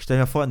 ich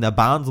stelle mir vor, in der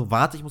Bahn so,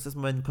 warte, ich muss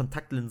erstmal meine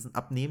Kontaktlinsen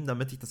abnehmen,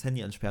 damit ich das Handy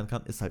entsperren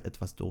kann. Ist halt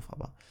etwas doof,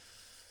 aber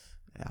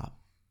ja.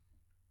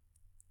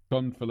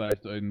 Kommt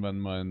vielleicht irgendwann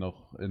mal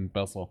noch in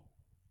besser.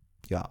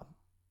 Ja.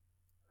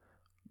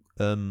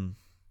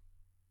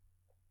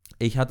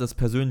 Ich hatte es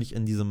persönlich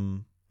in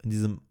diesem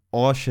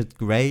Orchid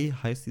Grey,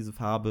 heißt diese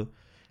Farbe,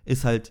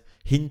 ist halt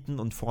hinten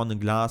und vorne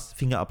Glas,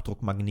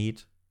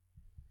 Fingerabdruckmagnet.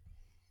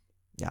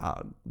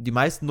 Ja, die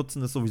meisten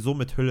nutzen es sowieso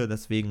mit Hülle,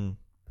 deswegen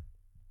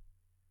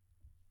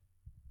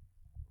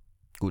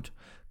gut.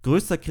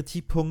 Größter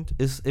Kritikpunkt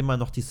ist immer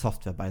noch die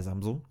Software bei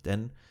Samsung,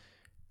 denn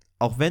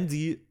auch wenn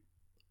sie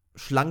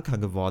schlanker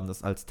geworden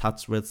ist als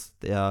TouchWiz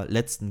der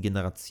letzten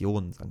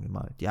Generation, sagen wir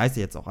mal, die heißt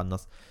ja jetzt auch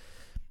anders,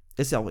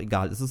 ist ja auch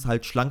egal, es ist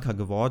halt schlanker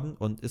geworden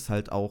und ist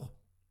halt auch,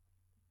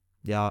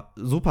 ja,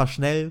 super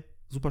schnelles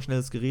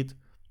Gerät,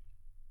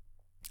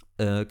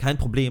 kein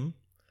Problem,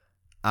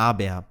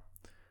 aber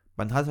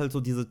man hat halt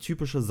so diese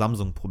typische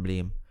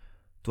Samsung-Problem.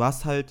 Du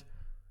hast halt,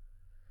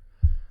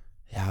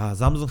 ja,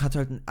 Samsung hat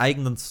halt einen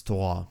eigenen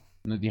Store.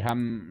 Ne, die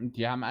haben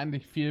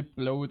eigentlich viel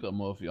Bloat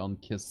immer auf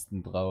ihren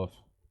Kisten drauf.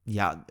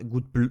 Ja,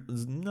 gut,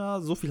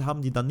 so viel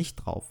haben die da nicht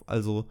drauf.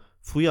 Also,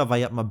 früher war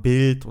ja immer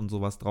Bild und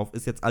sowas drauf,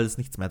 ist jetzt alles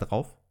nichts mehr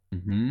drauf.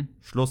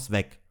 Schluss,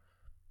 weg.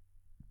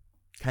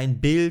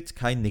 Kein Bild,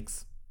 kein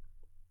nix.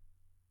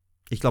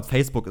 Ich glaube,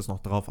 Facebook ist noch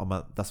drauf,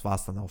 aber das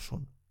war's dann auch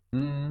schon.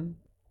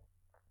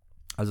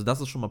 Also, das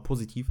ist schon mal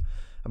positiv.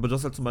 Aber du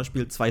hast halt zum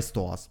Beispiel 2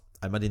 Stores.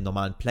 Einmal den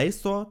normalen Play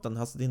Store, dann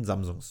hast du den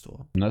Samsung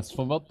Store. Und das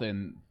verwirrt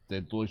den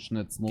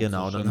Durchschnittsnutzer.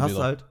 Genau, dann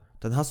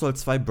hast du halt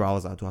 2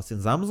 Browser. Du hast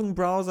den Samsung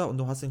Browser und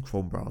du hast den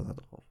Chrome Browser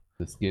drauf.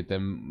 Das geht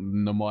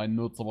dem normalen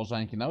Nutzer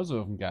wahrscheinlich genauso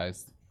auf den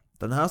Geist.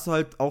 Dann hast du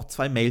halt auch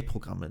 2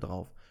 Mail-Programme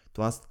drauf.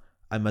 Du hast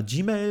einmal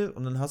Gmail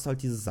und dann hast du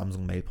halt dieses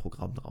Samsung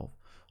Mail-Programm drauf.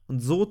 Und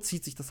so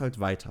zieht sich das halt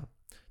weiter.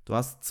 Du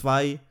hast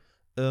 2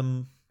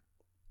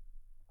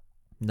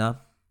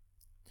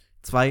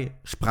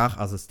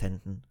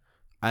 Sprachassistenten.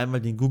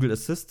 Einmal den Google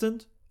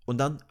Assistant und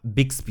dann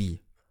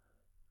Bixby.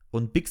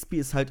 Und Bixby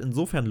ist halt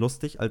insofern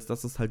lustig, als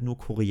dass es halt nur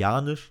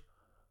Koreanisch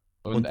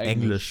und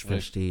Englisch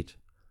versteht.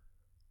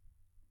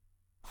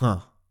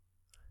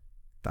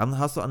 Dann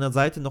hast du an der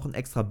Seite noch einen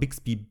extra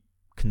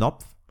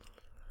Bixby-Knopf.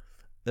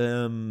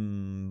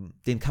 Den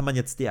kann man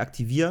jetzt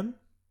deaktivieren,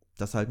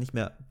 dass er halt nicht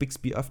mehr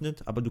Bixby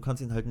öffnet, aber du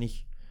kannst halt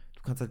nicht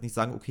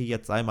sagen, okay,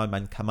 jetzt sei mal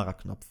mein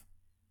Kameraknopf.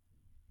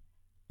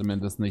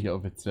 Zumindest nicht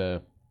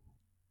offiziell.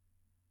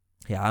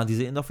 Ja,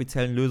 diese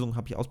inoffiziellen Lösungen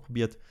habe ich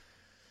ausprobiert.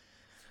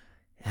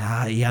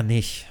 Ja, eher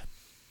nicht.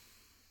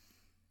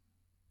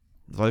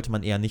 Sollte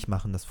man eher nicht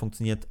machen. Das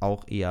funktioniert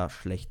auch eher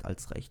schlecht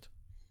als recht.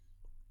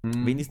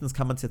 Wenigstens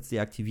kann man es jetzt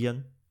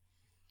deaktivieren.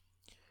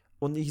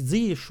 Und ich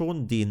sehe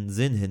schon den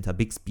Sinn hinter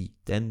Bixby.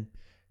 Denn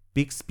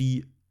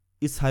Bixby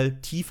ist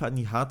halt tiefer in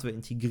die Hardware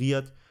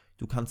integriert.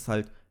 Du kannst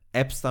halt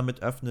Apps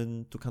damit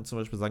öffnen. Du kannst zum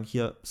Beispiel sagen,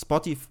 hier,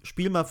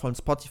 spiel mal von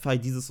Spotify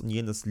dieses und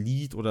jenes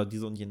Lied oder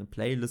diese und jene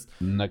Playlist.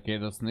 Na,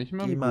 geht das nicht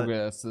mit Geh dem mal,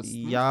 Google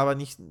Assistant? ja, aber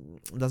nicht,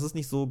 das ist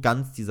nicht so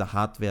ganz diese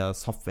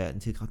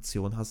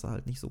Hardware-Software-Integration, hast du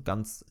halt nicht so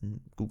ganz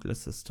in Google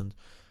Assistant.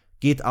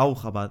 Geht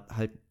auch, aber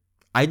halt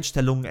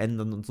Einstellungen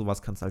ändern und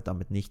sowas kannst du halt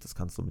damit nicht. Das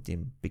kannst du mit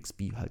dem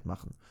Bixby halt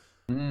machen.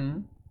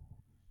 Mhm.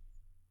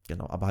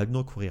 Genau, aber halt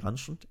nur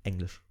Koreanisch und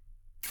Englisch.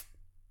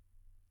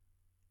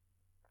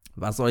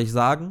 Was soll ich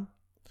sagen?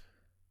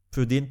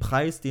 Für den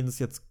Preis, den es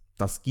jetzt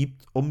das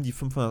gibt, um die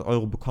 500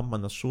 Euro bekommt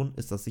man das schon,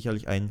 ist das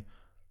sicherlich ein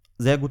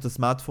sehr gutes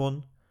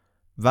Smartphone.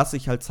 Was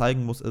ich halt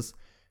zeigen muss, ist,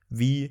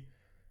 wie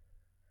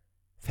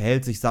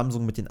verhält sich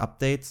Samsung mit den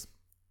Updates?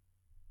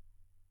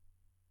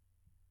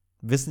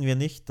 Wissen wir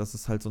nicht. Das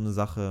ist halt so eine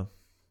Sache,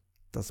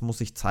 das muss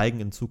sich zeigen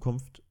in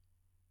Zukunft.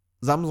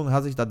 Samsung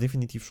hat sich da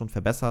definitiv schon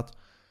verbessert.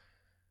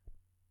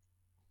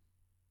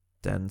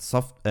 Denn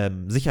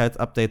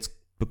Sicherheitsupdates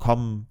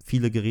bekommen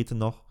viele Geräte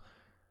noch.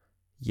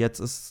 Jetzt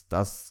ist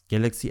das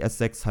Galaxy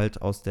S6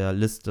 halt aus der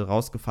Liste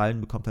rausgefallen,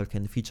 bekommt halt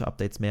keine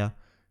Feature-Updates mehr.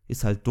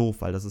 Ist halt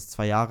doof, weil das ist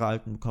 2 Jahre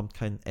alt und bekommt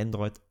kein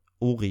Android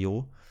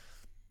Oreo.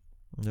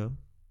 Ja.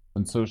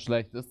 Und so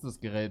schlecht ist das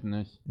Gerät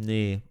nicht.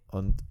 Nee,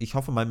 und ich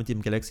hoffe mal, mit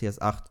dem Galaxy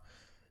S8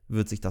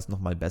 wird sich das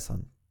nochmal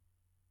bessern.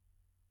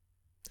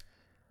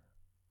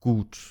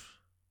 Gut.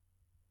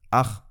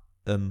 Ach,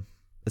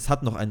 es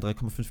hat noch einen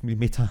 3,5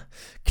 mm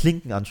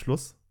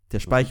Klinkenanschluss. Der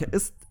Speicher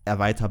ist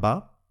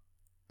erweiterbar.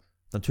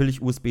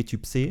 Natürlich USB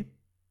Typ C.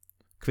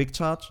 Quick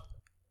Charge.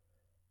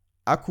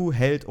 Akku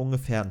hält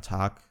ungefähr einen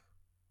Tag.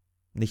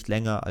 Nicht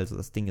länger, also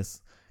das Ding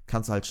ist,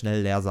 kannst du halt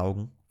schnell leer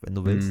saugen, wenn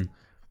du willst.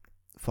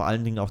 Vor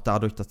allen Dingen auch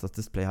dadurch, dass das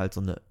Display halt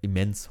so eine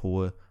immens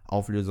hohe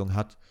Auflösung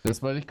hat.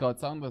 Das wollte ich gerade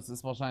sagen, das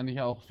ist wahrscheinlich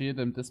auch viel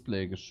dem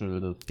Display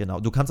geschuldet. Genau,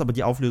 du kannst aber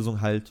die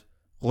Auflösung halt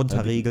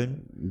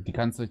runterregeln. Die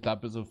kannst du, ich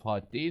glaube, bis auf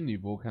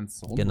HD-Niveau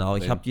kannst du Genau,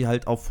 ich runterdrehen. habe die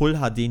halt auf Full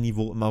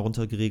HD-Niveau immer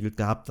runtergeregelt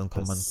gehabt. Dann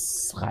kann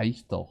Das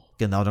reicht doch.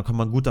 Genau, dann kommt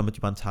man gut damit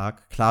über den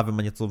Tag. Klar, wenn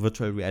man jetzt so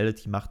Virtual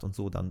Reality macht und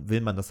so, dann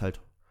will man das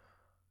halt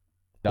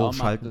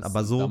hochschalten.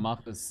 Aber so, Da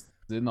macht es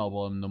Sinn,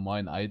 aber im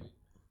normalen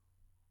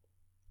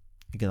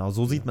genau,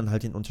 so sieht man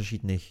halt den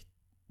Unterschied nicht.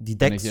 Die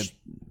Wenn ich Decks, jetzt,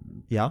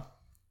 ja,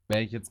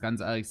 wenn ich jetzt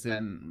ganz ehrlich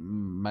sein,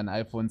 mein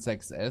iPhone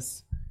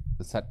 6S,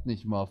 das hat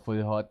nicht mal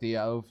Full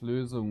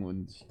HD-Auflösung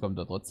und ich komme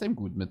da trotzdem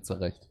gut mit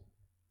zurecht.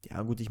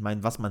 ja gut, ich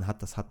meine, was man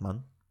hat, das hat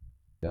man.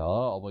 Ja,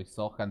 aber ich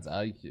sag ganz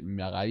ehrlich,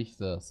 mir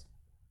reicht das.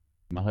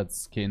 Ich mache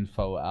jetzt kein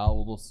VR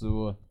oder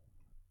so.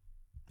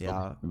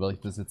 Ja, Würde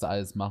ich das jetzt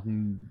alles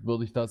machen,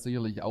 würde ich da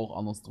sicherlich auch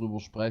anders drüber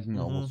sprechen,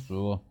 aber Mhm.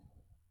 so.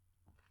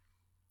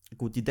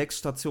 gut, die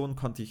Decksstation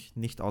konnte ich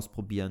nicht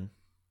ausprobieren.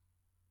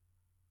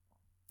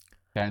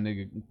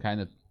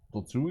 Keine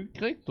dazu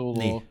gekriegt oder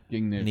Nee.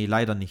 ging nicht? Nee,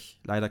 leider nicht.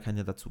 Leider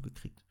keine dazu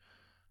gekriegt.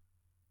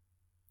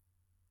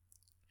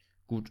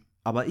 Gut,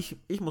 aber ich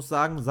muss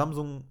sagen,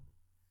 Samsung,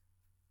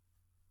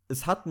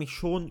 es hat mich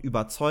schon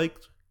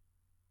überzeugt.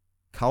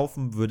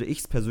 Kaufen würde ich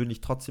es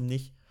persönlich trotzdem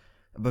nicht.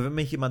 Aber wenn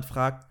mich jemand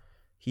fragt,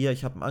 hier,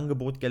 ich habe ein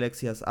Angebot,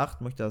 Galaxy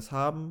S8, möchte das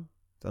haben,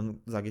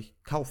 dann sage ich,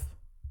 kauf.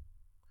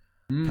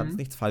 Kannst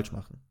nichts falsch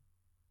machen.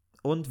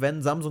 Und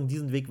wenn Samsung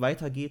diesen Weg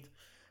weitergeht,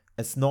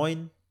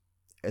 S9,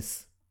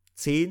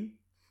 S10,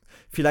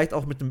 vielleicht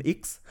auch mit einem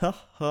X,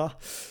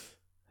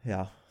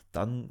 ja,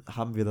 dann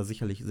haben wir da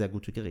sicherlich sehr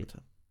gute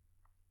Geräte.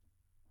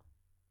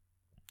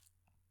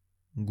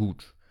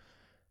 Gut.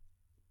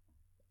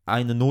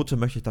 Eine Note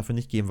möchte ich dafür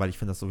nicht geben, weil ich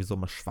finde das sowieso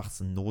immer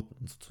Schwachsinn,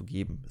 Noten so zu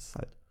geben.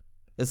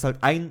 Ist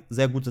halt ein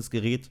sehr gutes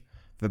Gerät.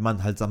 Wenn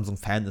man halt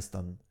Samsung-Fan ist,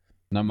 dann.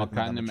 Na, man wird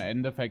man kann damit im schon-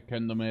 Endeffekt,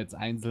 könnte man jetzt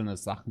einzelne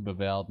Sachen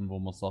bewerten, wo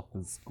man sagt,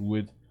 das ist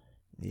gut.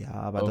 Ja,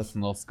 aber Auf das.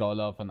 einer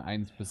Skala von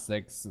 1 bis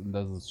 6 und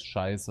das ist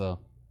scheiße.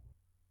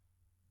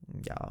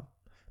 Ja,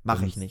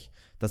 mache ich nicht.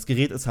 Das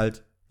Gerät ist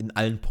halt in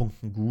allen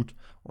Punkten gut.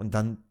 Und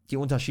dann die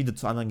Unterschiede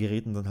zu anderen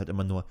Geräten sind halt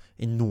immer nur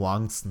in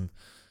Nuancen.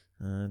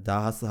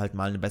 Da hast du halt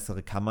mal eine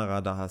bessere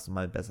Kamera, da hast du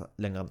mal einen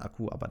längeren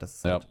Akku, aber das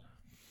ist Ja. halt.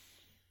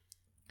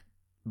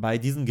 Bei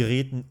diesen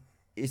Geräten,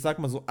 ich sag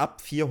mal so,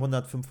 ab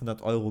 400,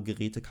 500 Euro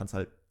Geräte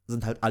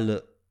sind halt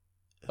alle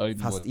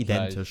Irgendwo fast gleich.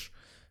 identisch.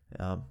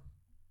 Ja,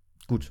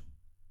 gut.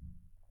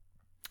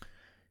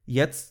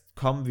 Jetzt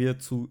kommen wir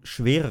zu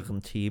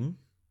schwereren Themen,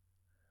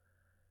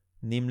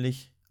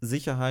 nämlich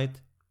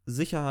Sicherheit,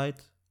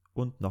 Sicherheit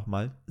und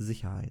nochmal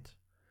Sicherheit.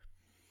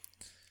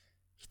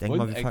 Ich denke Und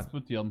mal, wir fangen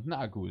explodierenden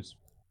Akkus.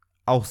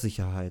 auch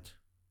Sicherheit.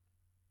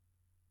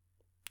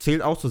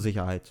 Zählt auch zur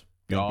Sicherheit.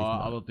 Ja, denk ich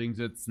mal. allerdings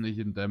jetzt nicht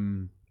in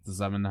dem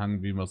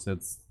Zusammenhang, wie wir es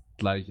jetzt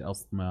gleich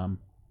erstmal haben.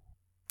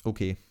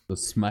 Okay,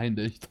 Das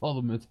meinte ich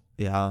damit.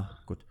 ja,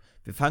 gut.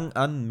 Wir fangen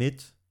an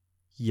mit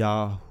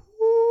Yahoo.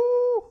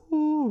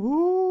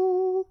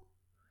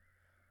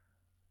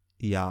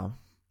 Ja.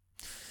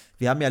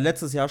 Wir haben ja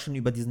letztes Jahr schon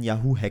über diesen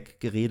Yahoo-Hack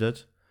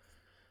geredet.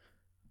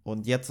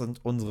 Und jetzt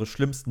sind unsere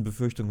schlimmsten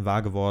Befürchtungen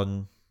wahr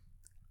geworden.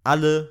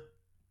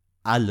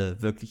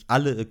 Wirklich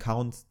alle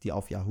Accounts, die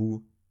auf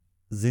Yahoo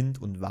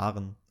sind und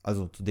waren,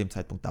 also zu dem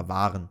Zeitpunkt da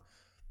waren,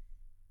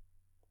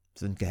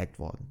 sind gehackt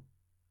worden.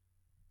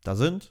 Da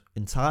sind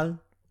in Zahlen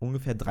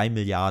ungefähr 3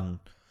 Milliarden.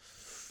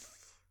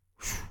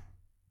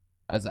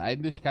 Also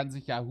eigentlich kann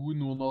sich Yahoo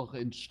nur noch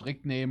in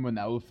Strick nehmen und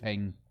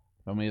aufhängen,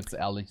 wenn wir jetzt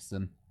ehrlich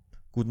sind.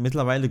 Gut,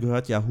 mittlerweile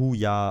gehört Yahoo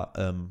ja,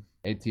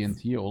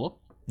 AT&T, oder?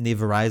 nee,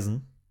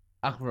 Verizon.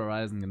 Ach,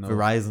 Verizon, genau.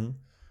 Verizon.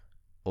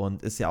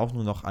 Und ist ja auch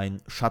nur noch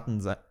ein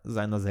Schatten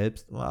seiner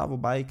selbst. Ja,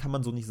 wobei, kann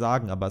man so nicht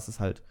sagen, aber es ist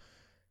halt,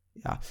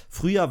 ja.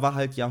 Früher war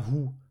halt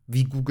Yahoo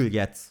wie Google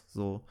jetzt.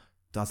 So,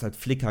 du hast halt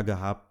Flickr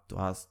gehabt, du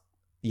hast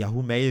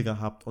Yahoo Mail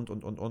gehabt und.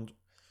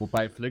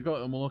 Wobei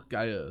Flickr immer noch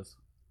geil ist.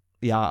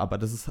 Ja, aber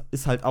das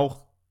ist halt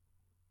auch,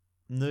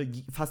 ne,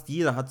 fast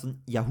jeder hat so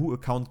einen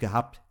Yahoo-Account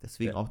gehabt.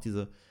 Deswegen auch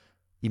diese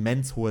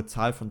immens hohe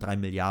Zahl von 3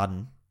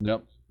 Milliarden.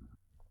 Ja.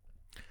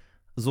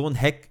 So ein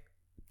Hack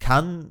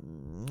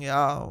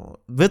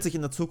wird sich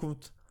in der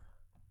Zukunft,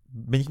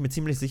 bin ich mir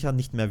ziemlich sicher,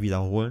 nicht mehr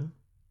wiederholen.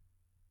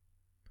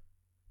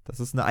 Das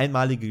ist eine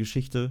einmalige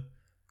Geschichte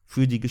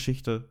für die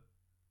Geschichte.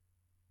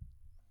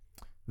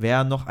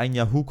 Wer noch ein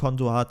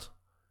Yahoo-Konto hat,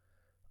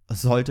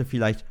 sollte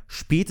vielleicht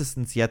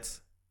spätestens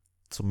jetzt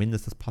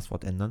zumindest das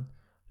Passwort ändern.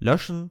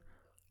 Löschen.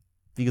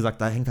 Wie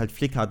gesagt, da hängt halt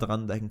Flickr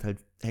dran, da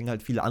hängen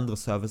halt viele andere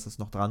Services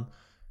noch dran.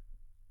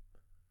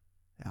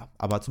 Ja,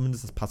 aber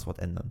zumindest das Passwort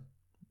ändern.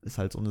 Ist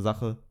halt so eine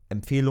Sache.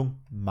 Empfehlung,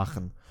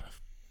 machen.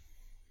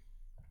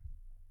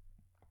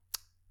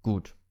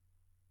 Gut.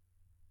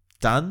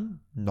 Dann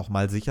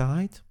nochmal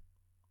Sicherheit.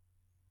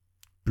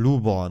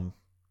 Blueborn.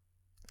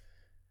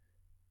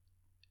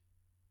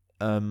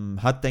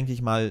 Hat, denke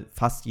ich mal,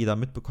 fast jeder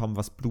mitbekommen,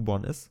 was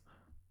Blueborn ist.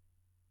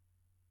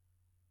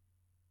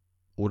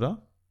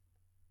 Oder?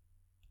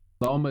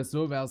 Sagen wir mal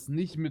so, wer es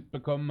nicht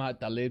mitbekommen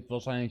hat, der lebt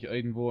wahrscheinlich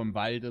irgendwo im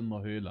Wald in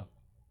der Höhle.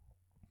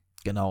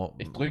 Genau.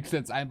 Ich drück's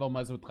jetzt einfach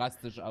mal so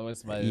drastisch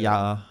aus, weil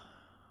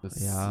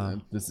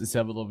das ist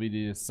ja wieder wie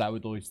die Sau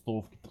durchs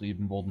Dorf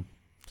getrieben worden.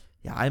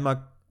 Ja,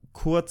 einmal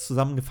kurz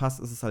zusammengefasst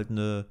ist es halt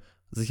eine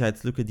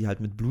Sicherheitslücke, die halt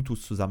mit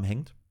Bluetooth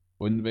zusammenhängt.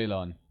 Und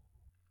WLAN.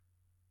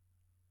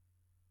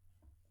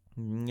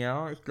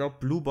 Ja, ich glaube,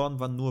 Blueborn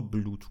war nur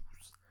Bluetooth.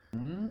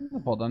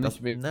 War da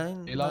nicht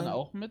WLAN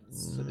auch mit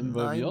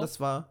involviert?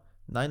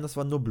 Nein, das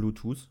war nur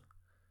Bluetooth.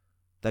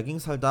 Da ging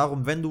es halt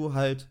darum, wenn du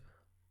halt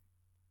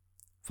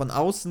von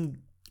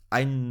außen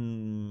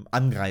ein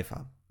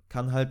Angreifer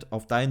kann halt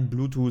auf dein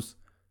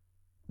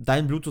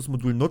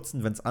Bluetooth-Modul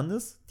nutzen, wenn es an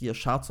ist, die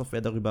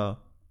Schadsoftware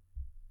darüber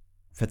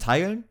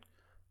verteilen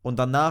und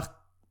danach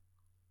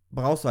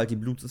brauchst du halt die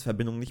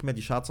Bluetooth-Verbindung nicht mehr.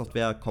 Die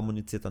Schadsoftware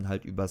kommuniziert dann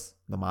halt übers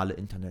normale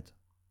Internet.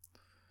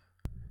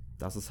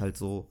 Das ist halt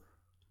so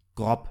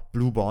grob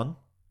Blueborn.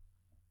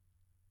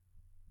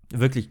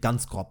 Wirklich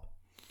ganz grob.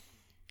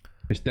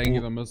 Ich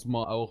denke, da müssen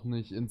wir auch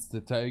nicht ins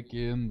Detail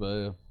gehen,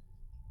 weil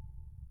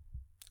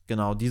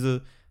genau,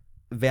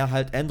 wer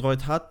halt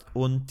Android hat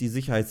und die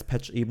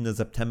Sicherheitspatch-Ebene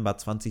September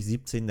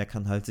 2017, der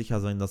kann halt sicher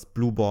sein, dass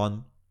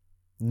Blueborn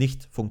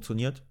nicht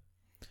funktioniert.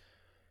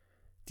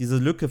 Diese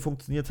Lücke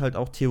funktioniert halt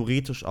auch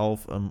theoretisch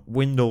auf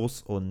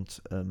Windows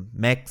und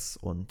Macs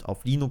und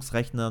auf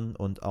Linux-Rechnern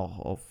und auch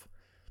auf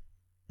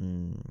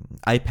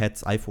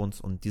iPads, iPhones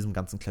und diesem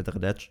ganzen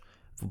Kletterdetsch.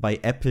 Wobei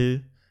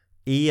Apple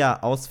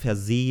eher aus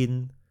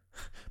Versehen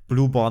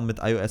Blueborn mit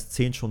iOS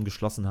 10 schon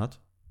geschlossen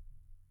hat.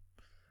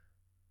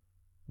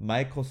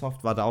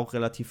 Microsoft war da auch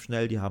relativ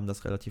schnell, die haben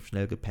das relativ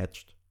schnell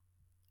gepatcht.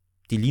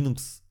 Die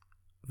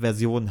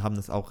Linux-Versionen haben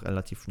das auch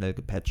relativ schnell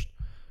gepatcht.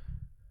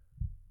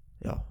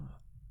 Ja.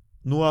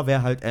 Nur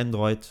wer halt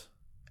Android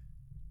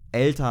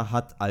älter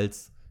hat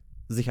als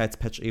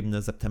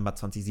Sicherheitspatch-Ebene September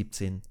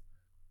 2017,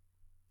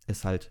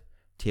 ist halt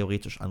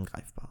theoretisch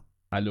angreifbar.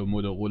 Hallo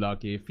Motorola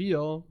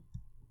G4.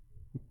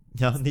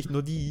 Ja, nicht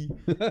nur die.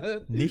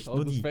 Nicht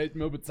nur das die. fällt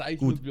mir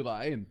bezeichnend wieder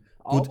ein.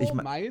 Gut,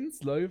 aber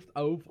meins läuft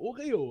auf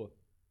Oreo.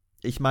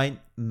 Ich meine,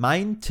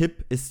 mein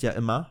Tipp ist ja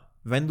immer,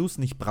 wenn du es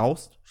nicht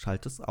brauchst,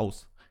 schalte es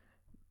aus.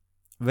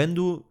 Wenn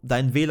du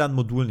dein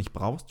WLAN-Modul nicht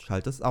brauchst,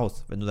 schalte es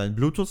aus. Wenn du dein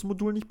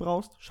Bluetooth-Modul nicht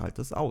brauchst,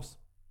 schalte es aus.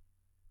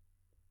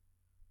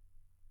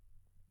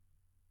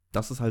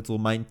 Das ist halt so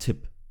mein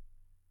Tipp.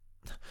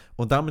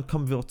 Und damit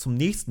kommen wir auch zum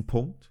nächsten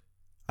Punkt.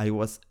 In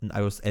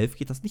iOS 11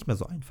 geht das nicht mehr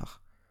so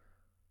einfach.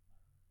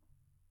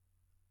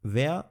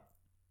 Wer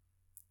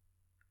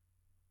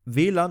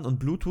WLAN und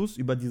Bluetooth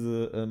über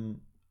diese,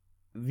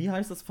 wie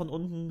heißt das von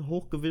unten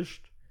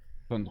hochgewischt?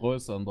 Control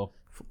Center.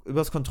 Über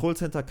das Control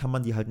Center kann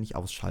man die halt nicht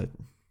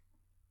ausschalten.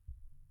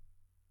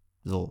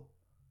 So.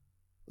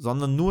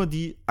 Sondern nur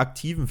die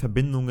aktiven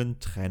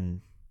Verbindungen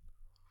trennen.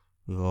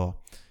 Ja.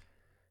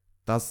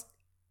 Das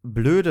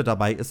Blöde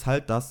dabei ist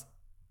halt, dass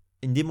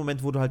in dem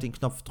Moment, wo du halt den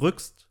Knopf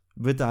drückst,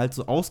 wird er halt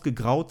so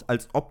ausgegraut,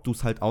 als ob du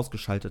es halt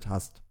ausgeschaltet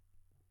hast.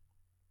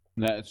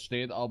 Na, es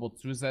steht aber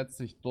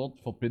zusätzlich dort,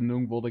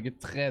 Verbindung wurde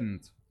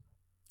getrennt.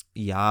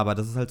 Ja, aber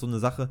das ist halt so eine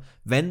Sache,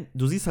 wenn,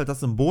 du siehst halt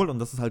das Symbol und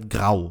das ist halt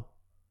grau.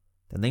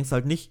 Dann denkst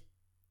halt,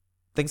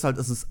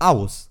 es ist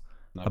aus.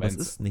 Na, aber es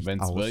ist nicht aus.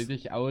 Wenn es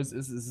wirklich aus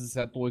ist, ist es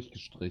ja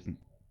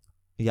durchgestrichen.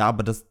 Ja,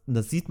 aber das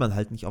sieht man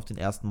halt nicht auf den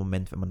ersten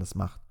Moment, wenn man das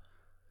macht.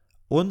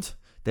 Und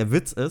der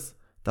Witz ist,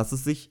 dass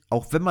es sich,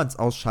 auch wenn man es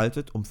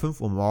ausschaltet, um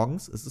 5 Uhr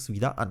morgens, ist es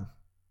wieder an.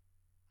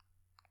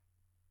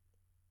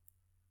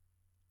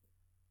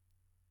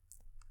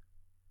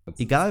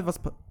 Egal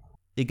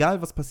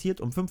was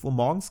passiert, um 5 Uhr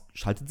morgens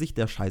schaltet sich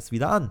der Scheiß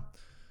wieder an.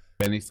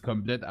 Wenn ich es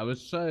komplett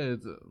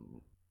ausschalte,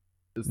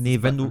 ist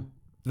Nee, wenn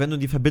du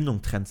die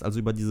Verbindung trennst, also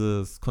über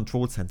dieses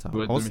Control Center. Ich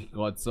wollte nämlich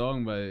gerade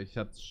sagen, weil ich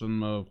hatte es schon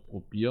mal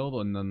probiert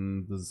und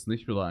dann das ist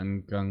nicht wieder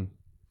angegangen.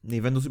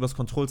 Nee, wenn du es über das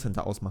Control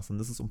Center ausmachst, dann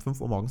ist es um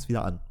 5 Uhr morgens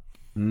wieder an.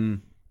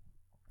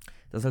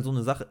 Das ist halt so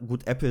eine Sache.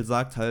 Gut, Apple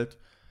sagt halt,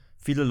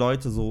 viele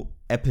Leute so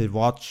Apple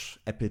Watch,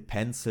 Apple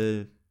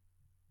Pencil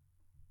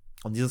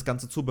und dieses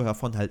ganze Zubehör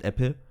von halt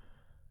Apple,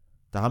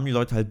 da haben die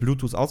Leute halt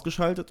Bluetooth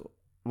ausgeschaltet,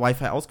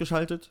 Wi-Fi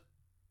ausgeschaltet.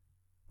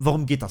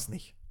 Warum geht das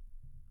nicht?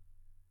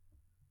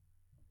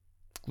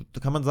 Gut, da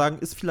kann man sagen,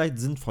 ist vielleicht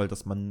sinnvoll,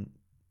 dass man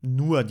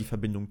nur die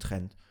Verbindung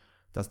trennt.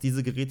 Dass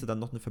diese Geräte dann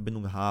noch eine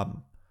Verbindung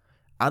haben.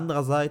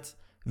 Andererseits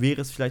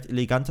wäre es vielleicht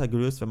eleganter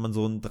gelöst, wenn man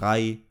so einen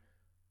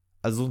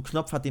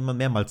Knopf hat, den man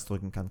mehrmals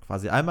drücken kann.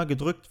 Quasi einmal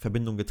gedrückt,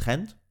 Verbindung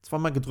getrennt,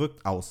 zweimal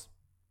gedrückt, aus.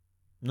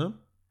 Ne?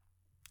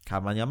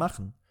 Kann man ja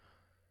machen.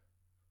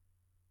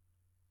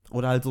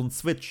 Oder halt so ein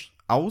Switch.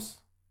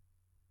 Aus,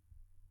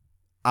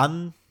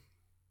 an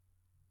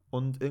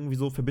und irgendwie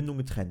so Verbindung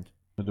getrennt.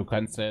 Du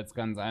kannst ja jetzt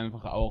ganz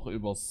einfach auch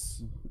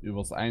übers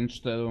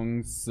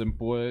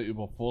Einstellungssymbol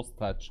über Force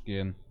Touch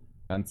gehen.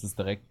 Kannst es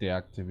direkt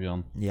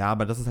deaktivieren. Ja,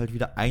 aber das ist halt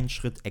wieder ein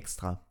Schritt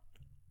extra.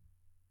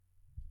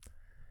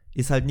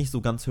 Ist halt nicht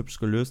so ganz hübsch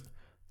gelöst.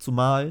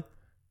 Zumal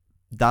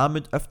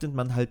damit öffnet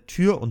man halt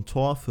Tür und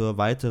Tor für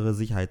weitere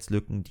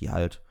Sicherheitslücken, die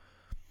halt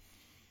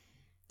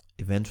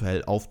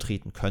eventuell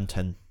auftreten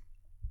könnten.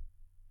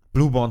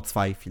 Blueborn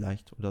 2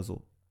 vielleicht oder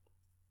so.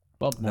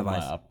 Warten wir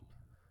mal ab.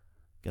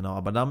 Genau,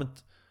 aber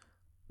damit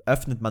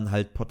öffnet man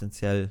halt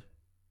potenziell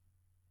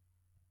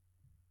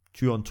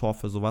Tür und Tor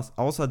für sowas.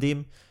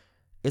 Außerdem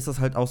ist das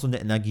halt auch so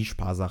eine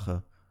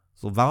Energiesparsache.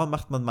 So, warum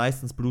macht man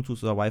meistens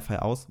Bluetooth oder Wi-Fi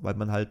aus? Weil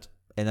man halt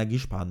Energie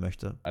sparen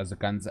möchte. Also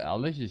ganz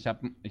ehrlich, ich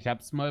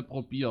hab's mal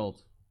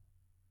probiert.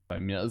 Bei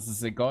mir ist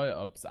es egal,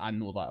 ob es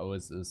an oder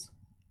aus ist.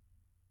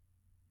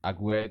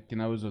 Akku hält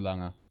genauso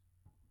lange.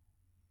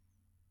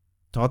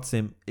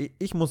 Trotzdem,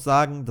 ich muss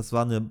sagen, das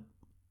war eine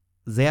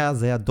sehr,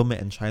 sehr dumme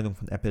Entscheidung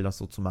von Apple, das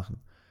so zu machen.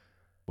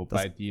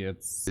 Wobei die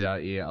jetzt ja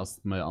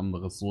erstmal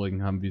andere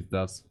Sorgen haben wie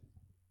das.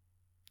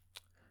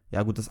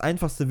 Ja gut, das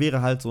Einfachste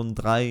wäre halt so ein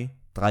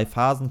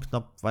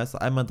 3-Phasen-Knopf, weißt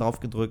du, einmal drauf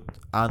gedrückt,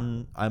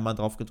 an, einmal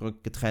drauf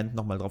gedrückt, getrennt,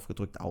 nochmal drauf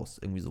gedrückt, aus,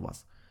 irgendwie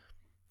sowas.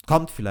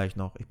 Kommt vielleicht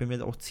noch. Ich bin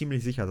mir auch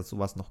ziemlich sicher, dass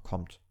sowas noch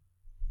kommt.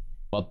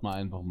 Warten wir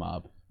einfach mal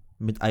ab.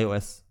 Mit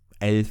iOS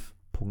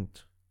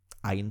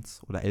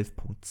 11.1 oder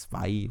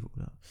 11.2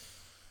 oder.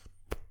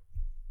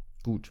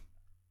 Gut.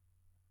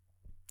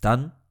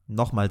 Dann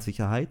nochmal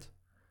Sicherheit.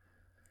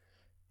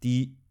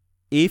 Die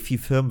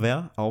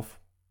EFI-Firmware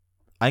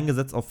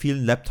eingesetzt auf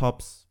vielen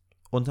Laptops,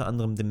 unter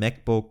anderem dem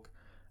MacBook,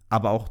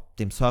 aber auch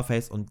dem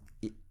Surface und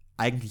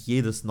eigentlich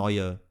jeder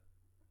neue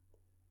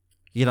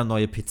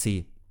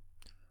PC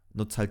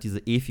nutzt halt diese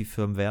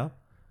EFI-Firmware.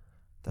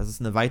 Das ist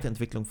eine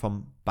Weiterentwicklung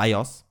vom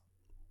BIOS.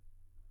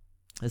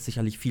 Ist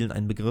sicherlich vielen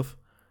ein Begriff.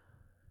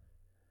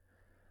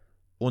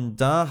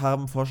 Und da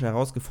haben Forscher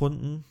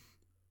herausgefunden,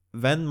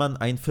 wenn man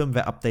ein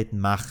Firmware-Update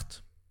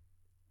macht,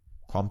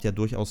 kommt ja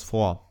durchaus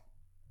vor.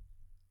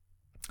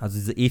 Also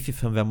diese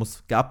EFI-Firmware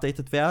muss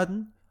geupdatet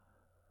werden.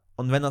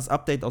 Und wenn das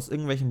Update aus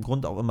irgendwelchem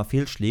Grund auch immer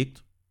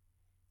fehlschlägt,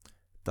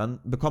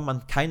 dann bekommt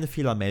man keine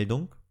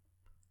Fehlermeldung.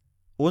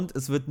 Und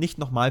es wird nicht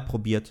nochmal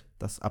probiert,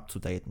 das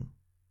abzudaten.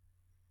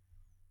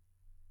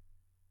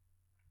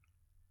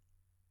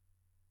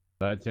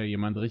 Da hat ja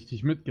jemand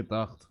richtig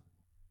mitgedacht.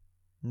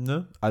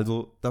 Ne?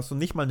 Also, dass du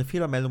nicht mal eine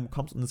Fehlermeldung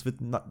bekommst und es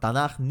wird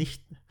danach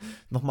nicht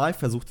nochmal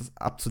versucht, das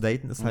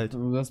abzudaten, ist halt.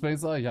 Deswegen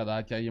sage ich ja, da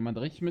hat ja jemand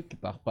richtig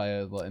mitgedacht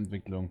bei der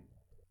Entwicklung.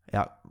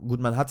 Ja,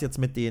 gut, man hat es jetzt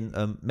mit den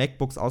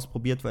MacBooks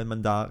ausprobiert, weil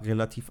man da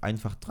relativ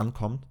einfach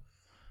drankommt.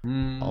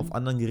 Auf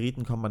anderen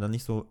Geräten kommt man da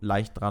nicht so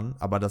leicht dran,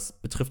 aber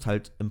das betrifft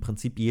halt im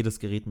Prinzip jedes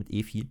Gerät mit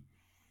EFI.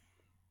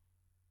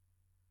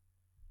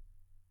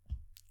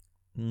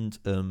 Und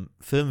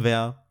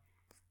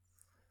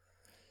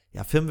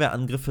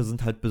Firmware-Angriffe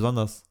sind halt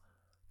besonders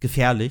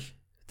gefährlich,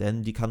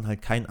 denn die kann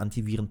halt kein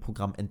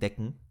Antivirenprogramm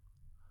entdecken.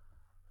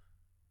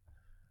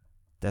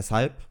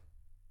 Deshalb,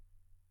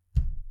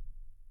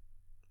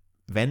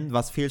 wenn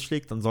was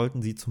fehlschlägt, dann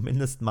sollten sie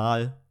zumindest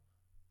mal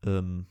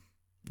eine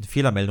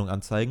Fehlermeldung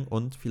anzeigen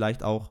und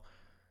vielleicht auch,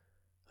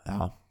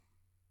 ja.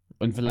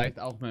 Und vielleicht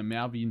auch mal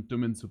mehr wie einen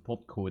dummen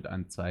Support-Code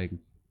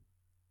anzeigen.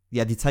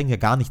 Ja, die zeigen ja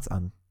gar nichts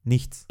an.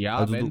 Nichts. Ja,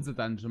 also wenn sie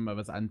dann schon mal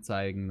was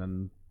anzeigen,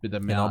 dann bitte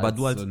mehr genau, aber als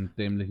du als so einen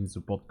dämlichen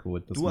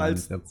Support-Code.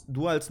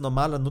 Du als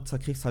normaler Nutzer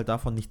kriegst halt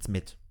davon nichts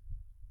mit.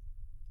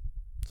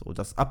 So,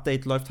 das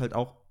Update läuft halt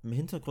auch im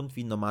Hintergrund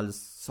wie ein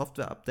normales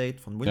Software-Update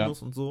von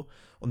Windows und so.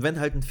 Und wenn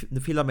halt eine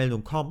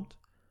Fehlermeldung kommt,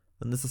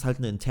 dann ist es halt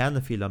eine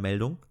interne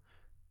Fehlermeldung.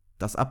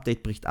 Das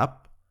Update bricht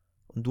ab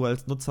und du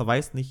als Nutzer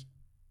weißt nicht,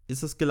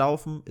 ist es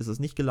gelaufen, ist es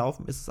nicht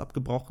gelaufen, ist es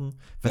abgebrochen,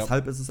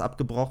 weshalb ist es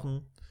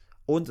abgebrochen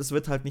und es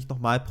wird halt nicht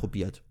nochmal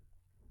probiert.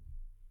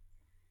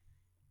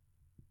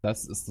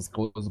 Das ist das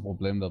große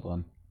Problem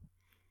daran.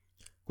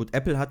 Gut,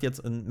 Apple hat jetzt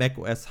in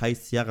macOS High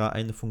Sierra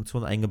eine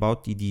Funktion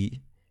eingebaut,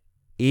 die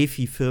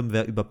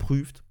EFI-Firmware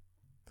überprüft.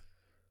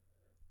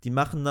 Die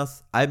machen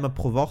das einmal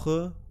pro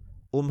Woche,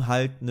 um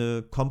halt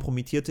eine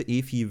kompromittierte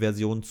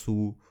EFI-Version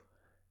zu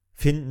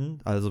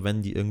finden, also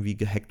wenn die irgendwie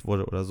gehackt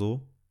wurde oder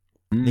so,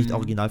 nicht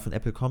original von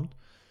Apple kommt.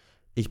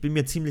 Ich bin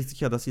mir ziemlich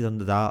sicher, dass sie dann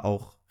da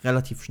auch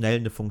relativ schnell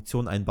eine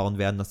Funktion einbauen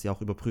werden, dass sie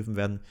auch überprüfen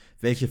werden,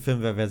 welche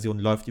Firmware-Version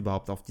läuft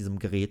überhaupt auf diesem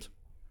Gerät.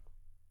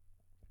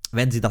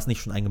 Wenn sie das nicht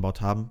schon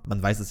eingebaut haben.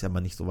 Man weiß es ja mal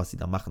nicht so, was sie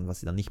da machen,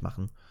 was sie da nicht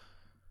machen.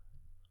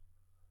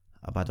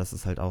 Aber das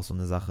ist halt auch so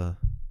eine Sache.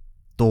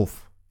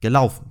 Doof.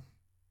 Gelaufen.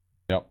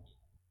 Ja.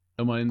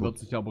 Immerhin Gut. wird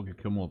sich aber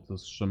gekümmert,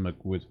 das ist schon mal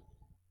gut.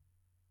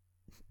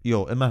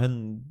 Jo,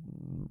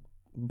 immerhin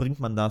bringt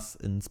man das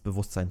ins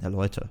Bewusstsein der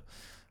Leute.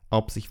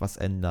 Ob sich was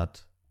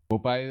ändert.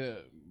 Wobei,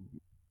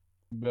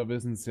 wir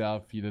wissen es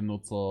ja, viele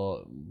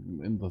Nutzer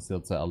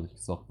interessiert es ja ehrlich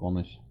gesagt gar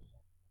nicht.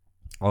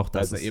 Auch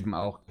Weil das sie ist, eben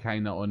auch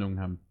keine Ahnung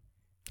haben.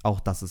 auch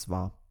das ist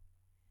wahr.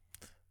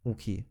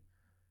 Okay.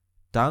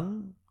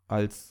 Dann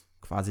als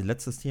quasi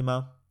letztes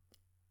Thema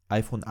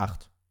iPhone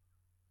 8.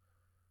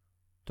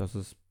 Das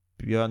ist,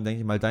 Björn,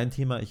 denke ich mal, dein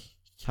Thema. Ich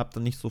habe da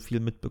nicht so viel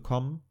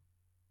mitbekommen.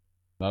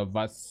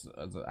 Was,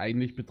 also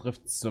eigentlich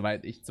betrifft es,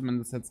 soweit ich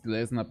zumindest jetzt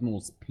gelesen habe, nur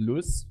das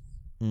Plus.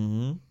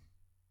 Mhm.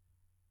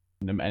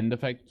 Und im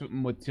Endeffekt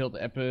mutiert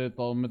Apple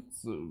damit,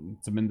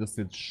 zumindest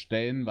jetzt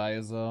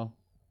stellenweise,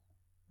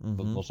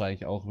 wird Mhm.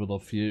 wahrscheinlich auch wieder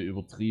viel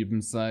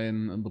übertrieben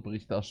sein in der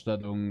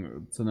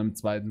Berichterstattung zu einem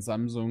zweiten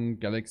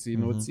Samsung Galaxy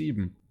Note Mhm.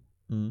 7.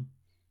 Mhm.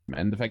 Im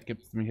Endeffekt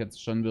gibt es nämlich jetzt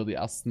schon wieder die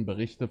ersten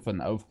Berichte von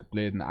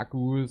aufgeblähten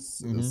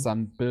Akkus, Mhm.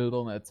 samt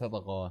Bildern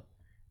etc.,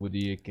 wo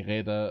die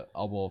Geräte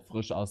aber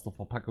frisch aus der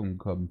Verpackung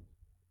kommen.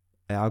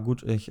 Ja,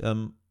 gut, ich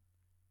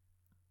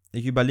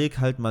überlege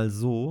halt mal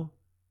so,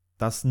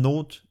 das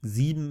Note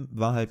 7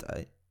 war halt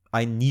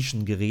ein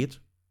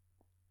Nischengerät.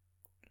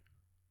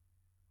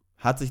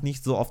 Hat sich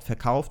nicht so oft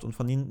verkauft und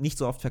von den nicht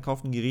so oft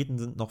verkauften Geräten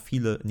sind noch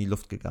viele in die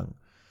Luft gegangen.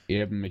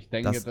 Eben, ich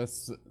denke, Das,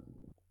 dass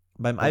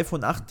beim das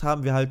iPhone 8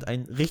 haben wir halt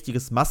ein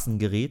richtiges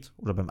Massengerät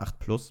oder beim 8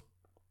 Plus.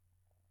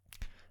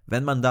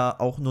 Wenn man da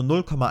auch nur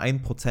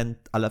 0,1%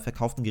 aller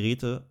verkauften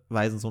Geräte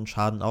weisen so einen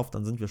Schaden auf,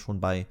 dann sind wir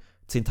schon bei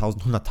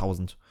 10.000,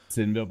 100.000.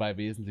 sind wir bei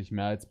wesentlich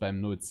mehr als beim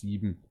Note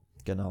 7.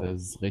 Genau.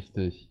 Das ist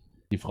richtig.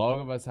 Die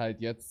Frage, was halt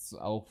jetzt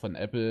auch von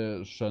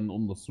Apple schon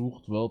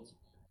untersucht wird,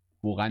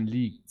 woran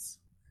liegt's?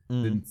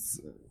 Mhm.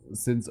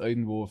 Sind's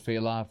irgendwo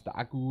fehlerhafte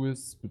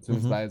Akkus, Mhm.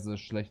 beziehungsweise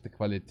schlechte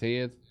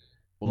Qualität?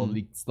 Oder Mhm.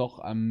 liegt's doch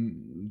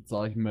am,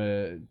 sag ich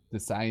mal,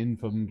 Design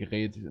vom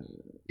Gerät,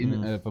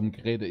 Mhm. vom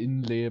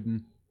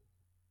Geräteinnenleben?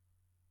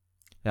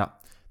 Ja.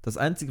 Das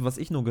Einzige, was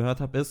ich nur gehört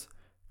habe, ist,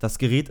 das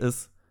Gerät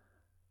ist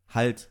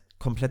halt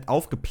komplett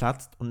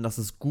aufgeplatzt und das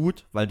ist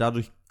gut, weil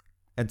dadurch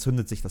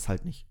entzündet sich das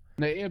halt nicht.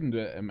 Na eben,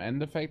 im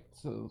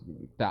Endeffekt,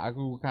 der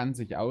Akku kann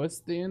sich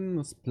ausdehnen,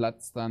 es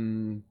platzt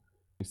dann,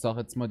 ich sag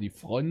jetzt mal, die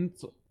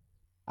Front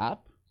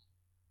ab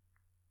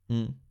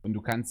Mhm. und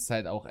du kannst es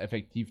halt auch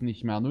effektiv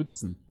nicht mehr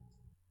nutzen.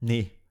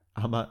 Nee,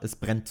 aber es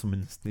brennt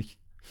zumindest nicht.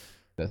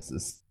 Das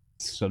ist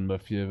schon mal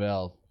viel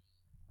wert.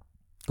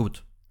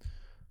 Gut.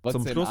 Zum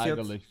Trotzdem Schluss jetzt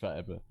ärgerlich für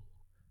Apple.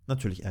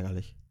 natürlich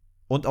ärgerlich.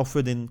 Und auch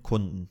für den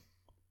Kunden.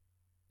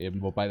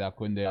 Eben, wobei der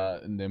Kunde ja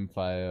in dem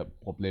Fall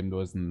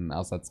problemlos ein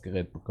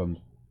Ersatzgerät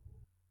bekommt.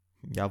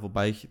 Ja,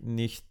 wobei ich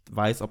nicht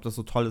weiß, ob das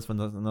so toll ist, wenn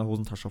das in der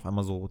Hosentasche auf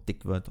einmal so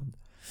dick wird. Und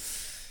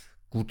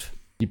gut.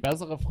 Die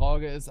bessere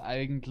Frage ist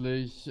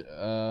eigentlich,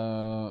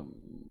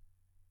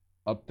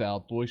 ob der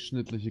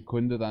durchschnittliche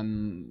Kunde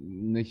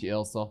dann nicht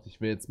eher sagt,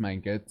 ich will jetzt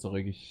mein Geld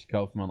zurück, ich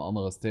kaufe mir ein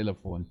anderes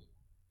Telefon.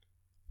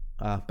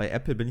 Bei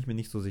Apple bin ich mir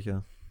nicht so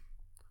sicher.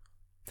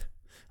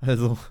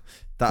 Also,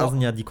 da sind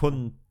ja For die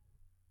Kunden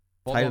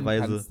Fordern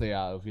teilweise, kannst du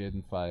ja auf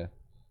jeden Fall.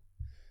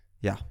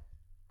 ja.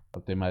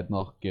 Ob dem halt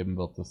nachgeben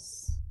wird,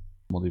 ist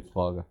immer die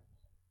Frage.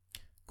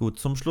 Gut,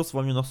 zum Schluss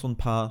wollen wir noch so ein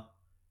paar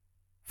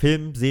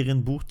Film-,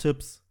 Serien-,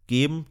 Buchtipps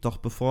geben. Doch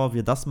bevor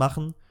wir das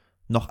machen,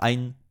 noch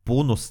ein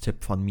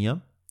Bonustipp von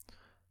mir.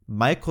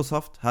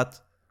 Microsoft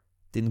hat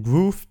den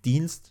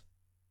Groove-Dienst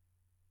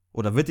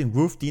oder wird den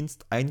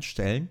Groove-Dienst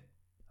einstellen,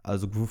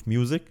 also Groove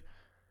Music.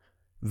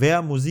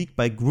 Wer Musik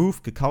bei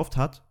Groove gekauft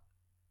hat,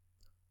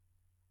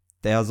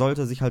 der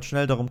sollte sich halt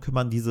schnell darum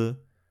kümmern,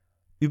 diese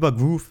über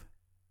Groove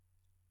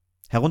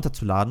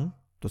herunterzuladen.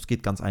 Das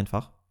geht ganz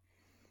einfach.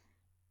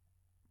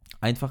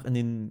 Einfach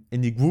in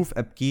die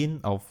Groove-App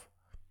gehen, auf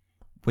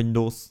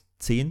Windows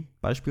 10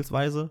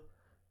 beispielsweise,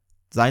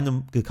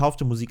 seine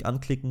gekaufte Musik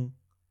anklicken,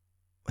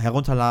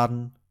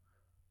 herunterladen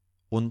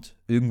und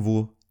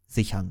irgendwo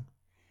sichern.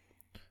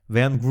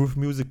 Wer einen Groove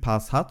Music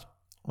Pass hat,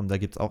 und da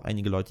gibt es auch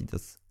einige Leute, die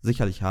das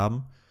sicherlich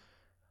haben,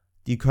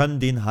 die können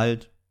den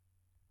halt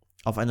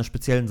auf einer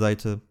speziellen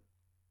Seite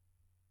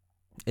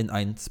in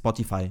einen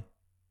Spotify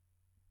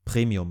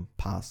Premium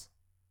Pass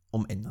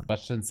umändern.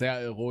 Was schon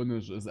sehr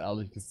ironisch ist,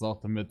 ehrlich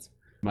gesagt, damit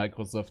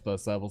Microsoft da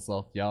selber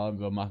sagt, ja,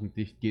 wir machen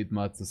dicht, geht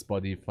mal zu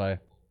Spotify.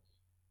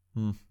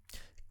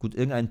 Gut,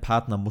 irgendeinen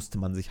Partner musste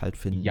man sich halt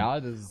finden. Ja,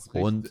 das ist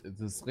Und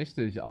das ist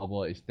richtig,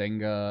 aber ich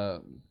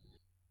denke,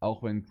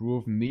 auch wenn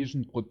Groove ein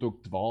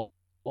Nischenprodukt war,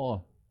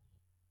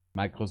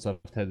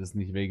 Microsoft hätte es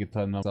nicht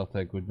wehgetan, man sagt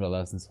halt, gut, wir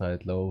lassen es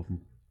halt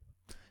laufen.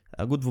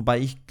 ja gut, wobei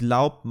ich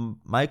glaube,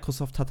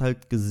 Microsoft hat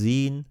halt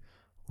gesehen,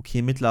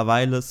 okay,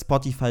 mittlerweile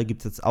Spotify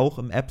gibt es jetzt auch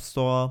im App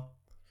Store.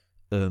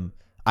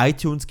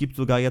 iTunes gibt es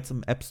sogar jetzt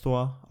im App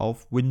Store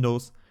auf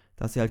Windows,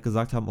 dass sie halt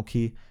gesagt haben,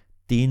 okay,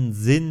 den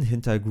Sinn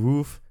hinter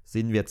Groove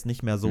sehen wir jetzt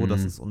nicht mehr so,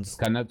 dass es Das uns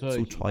kann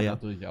zu teuer.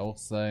 natürlich auch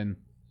sein.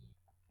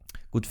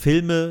 Gut,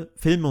 Filme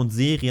und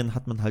Serien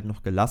hat man halt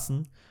noch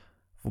gelassen,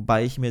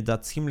 wobei ich mir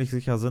da ziemlich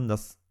sicher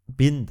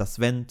bin, dass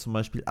wenn zum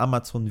Beispiel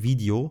Amazon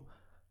Video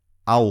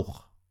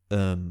auch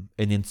in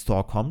den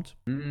Store kommt,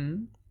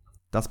 Mhm.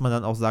 dass man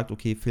dann auch sagt,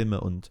 okay, Filme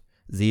und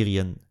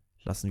Serien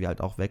lassen wir halt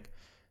auch weg.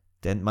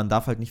 Denn man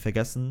darf halt nicht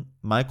vergessen,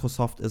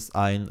 Microsoft ist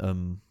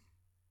ein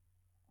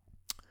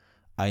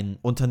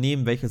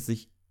Unternehmen, welches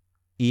sich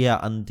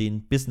eher an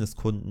den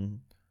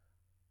Businesskunden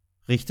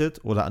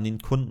richtet oder an den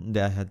Kunden,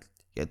 der halt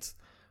jetzt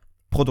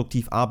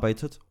produktiv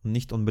arbeitet und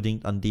nicht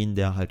unbedingt an den,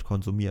 der halt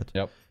konsumiert.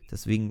 Ja.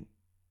 Deswegen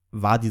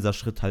war dieser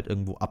Schritt halt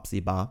irgendwo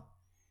absehbar.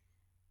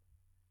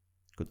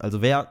 Gut,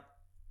 also wer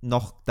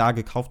noch da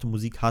gekaufte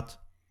Musik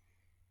hat,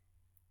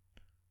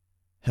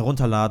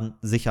 herunterladen,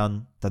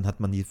 sichern, dann hat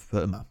man die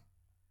für immer.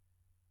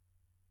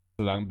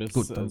 Solange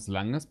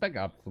das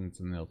Backup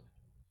funktioniert.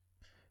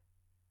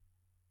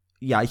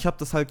 Ja, ich habe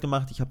das halt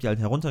gemacht, ich habe die halt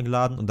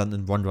heruntergeladen und dann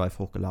in OneDrive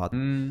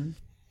hochgeladen. Mhm.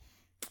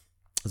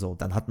 So,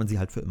 dann hat man sie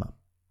halt für immer.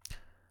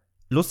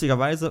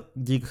 Lustigerweise,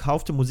 die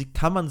gekaufte Musik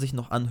kann man sich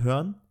noch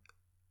anhören,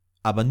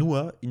 aber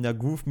nur in der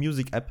Groove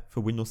Music App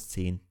für Windows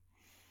 10.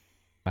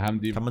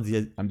 Haben die Kann man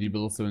sie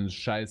wieder so ein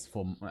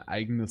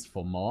eigenes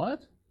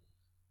Format?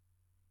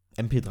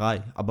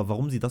 MP3, aber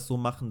warum sie das so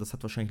machen, das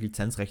hat wahrscheinlich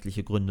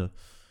lizenzrechtliche Gründe.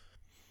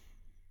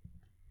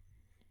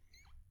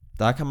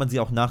 Da kann man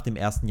sie auch nach dem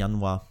 1.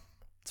 Januar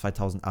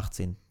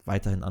 2018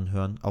 weiterhin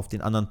anhören. Auf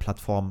den anderen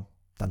Plattformen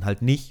dann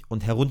halt nicht.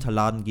 Und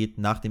herunterladen geht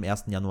nach dem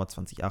 1. Januar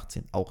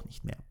 2018 auch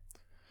nicht mehr.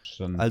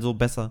 Schon. Also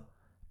besser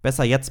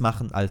jetzt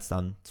machen, als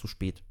dann zu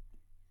spät.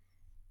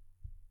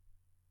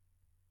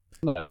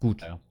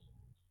 Gut. Ja.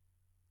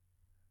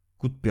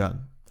 Gut,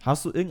 Björn.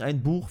 Hast du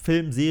irgendein Buch,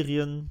 Film,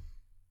 Serien,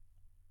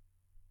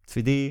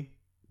 CD,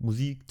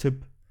 Musik,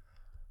 Tipp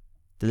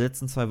der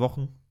letzten 2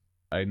 Wochen?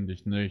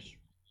 Eigentlich nicht.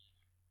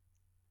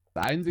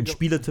 Der einzige Ein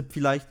Spieletipp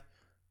vielleicht?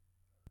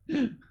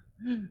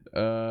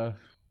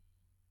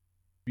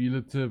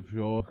 Spieletipp,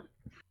 ja.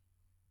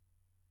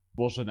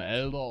 War schon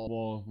älter,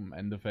 aber im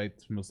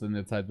Endeffekt, wir sind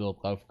jetzt halt wieder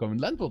drauf gekommen.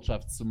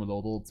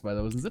 Landwirtschaftssimulator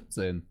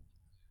 2017.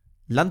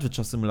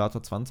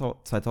 Landwirtschaftssimulator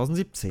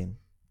 2017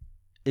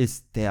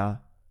 ist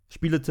der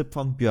Spieletipp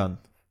von Björn.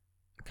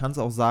 Kannst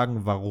du auch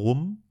sagen,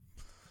 warum?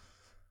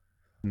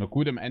 Na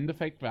gut, im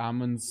Endeffekt, wir haben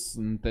uns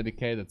einen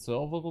Dedicated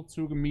Server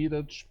dazu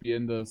gemietet,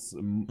 spielen das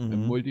im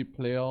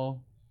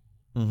Multiplayer.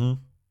 Mhm.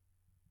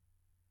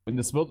 Und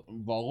es wird,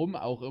 warum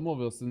auch immer,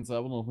 wir sind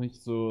selber noch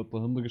nicht so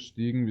dahinter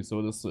gestiegen,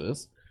 wieso das so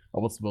ist,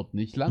 aber es wird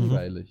nicht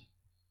langweilig.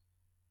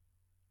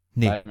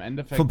 Nee. Weil im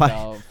Endeffekt Vorbei.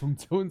 der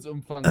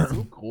Funktionsumfang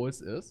so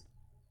groß ist.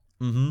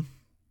 Mhm.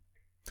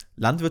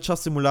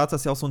 Landwirtschaftssimulator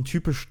ist ja auch so ein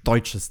typisch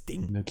deutsches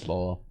Ding. Na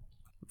klar.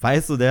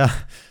 Weißt du, der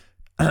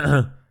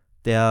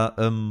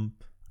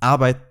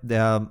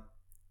Arbeiter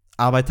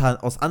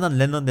aus anderen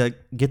Ländern, der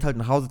geht halt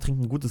nach Hause,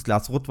 trinkt ein gutes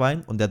Glas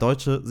Rotwein und der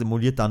Deutsche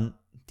simuliert dann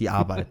die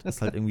Arbeit.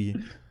 Ist halt irgendwie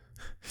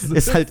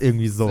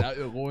so. Sehr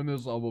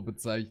ironisch, aber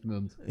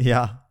bezeichnend.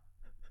 Ja.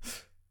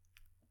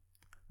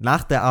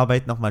 Nach der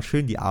Arbeit nochmal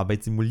schön die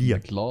Arbeit Na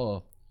simulieren.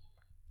 klar.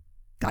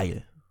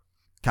 Geil.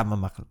 Kann man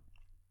machen.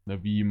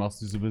 Na wie,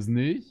 machst du sowas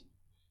nicht?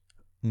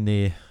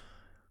 Nee.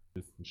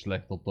 Bist ein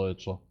schlechter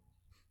Deutscher.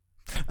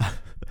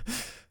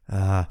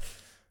 Wir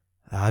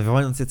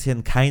wollen uns jetzt hier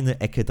in keine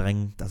Ecke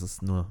drängen. Das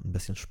ist nur ein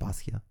bisschen Spaß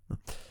hier.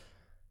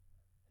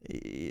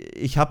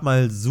 Ich habe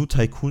mal Zoo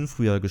Tycoon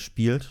früher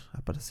gespielt,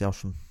 aber das ist ja auch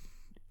schon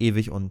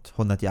ewig und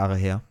 100 Jahre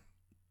her.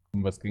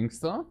 Um was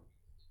ging's da?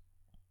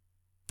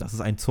 Das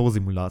ist ein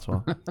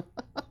Zoo-Simulator.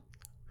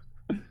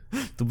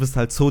 Du bist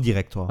halt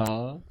Zoodirektor.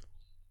 Ah.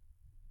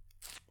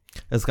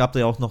 Es gab da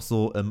ja auch noch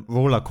so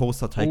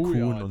Rollercoaster Tycoon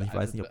ja, und ich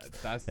weiß nicht,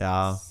 ob das,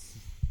 ja.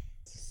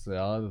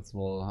 das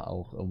war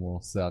auch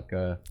immer sehr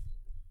geil.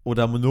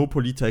 Oder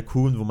Monopoly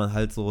Tycoon, wo man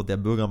halt so der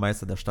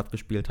Bürgermeister der Stadt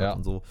gespielt hat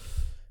und so.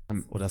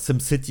 Oder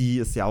SimCity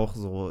ist ja auch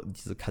so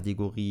diese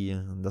Kategorie.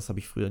 Das habe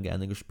ich früher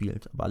gerne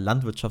gespielt. Aber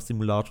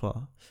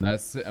Landwirtschaftssimulator.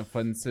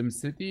 Von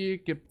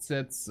SimCity gibt's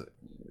jetzt,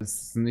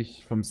 ist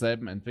nicht vom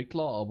selben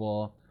Entwickler,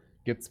 aber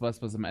gibt's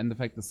was im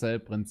Endeffekt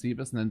dasselbe Prinzip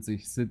ist, nennt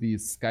sich City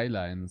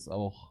Skyline. Ist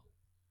auch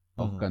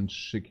ganz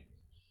schick.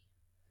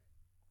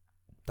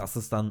 Das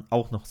ist dann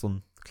auch noch so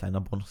ein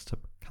kleiner Bonustipp.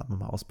 Kann man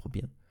mal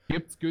ausprobieren.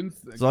 Gibt's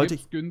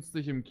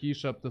günstig im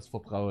Keyshop des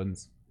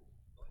Vertrauens.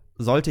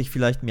 Sollte ich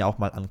vielleicht mir auch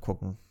mal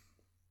angucken.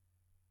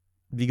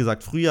 Wie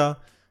gesagt, früher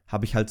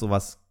habe ich halt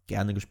sowas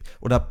gerne gespielt.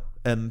 Oder,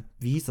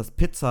 wie hieß das?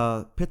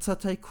 Pizza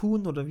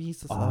Tycoon? Oder wie hieß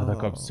das? Da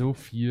gab's so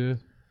viel.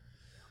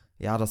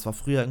 Ja, das war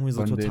früher irgendwie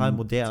so Von total den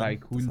modern. Das hat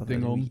halt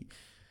Tycoon-Dingern. irgendwie,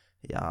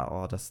 ja,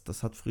 oh, das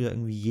hat früher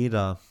irgendwie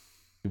jeder.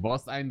 Du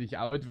warst eigentlich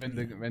out,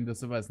 wenn du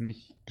sowas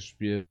nicht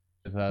gespielt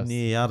hast.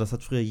 Nee, ja, das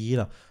hat früher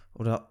jeder.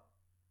 Oder,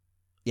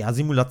 ja,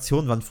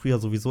 Simulationen waren früher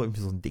sowieso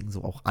irgendwie so ein Ding,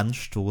 so auch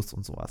Anstoß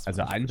und sowas.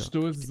 Also fand ich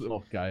früher Anstoß ist richtig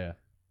auch geil.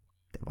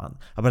 der Wahnsinn.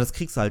 Aber das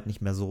kriegst du halt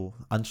nicht mehr so.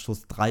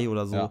 Anstoß 3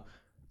 oder so. Ja.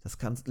 Das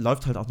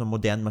läuft halt auf einer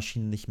modernen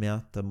Maschine nicht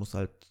mehr. Da muss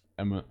halt,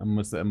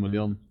 Musst du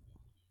emulieren.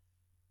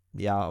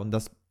 ja, und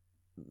das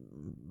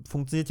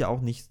funktioniert ja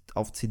auch nicht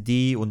auf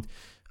CD und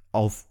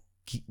auf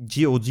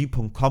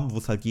GOG.com, wo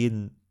es halt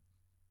jeden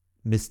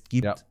Mist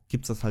gibt, Ja.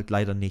 gibt es das halt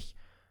leider nicht.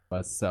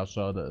 Was sehr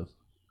schade ist.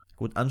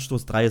 Gut,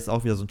 Anstoß 3 ist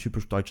auch wieder so ein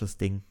typisch deutsches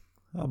Ding.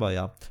 Aber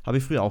ja, habe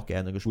ich früher auch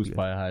gerne gespielt.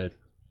 Fußball halt.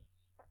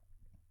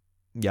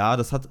 Ja,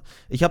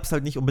 ich habe es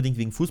halt nicht unbedingt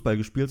wegen Fußball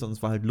gespielt, sondern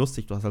es war halt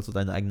lustig. Du hast halt so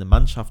deine eigene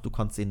Mannschaft, du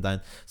konntest denen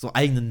deinen so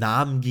eigenen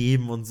Namen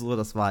geben und so.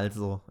 Das war halt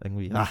so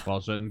irgendwie, ach,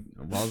 War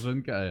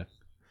schon geil.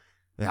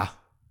 ja,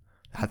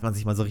 da hat man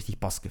sich mal so richtig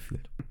Boss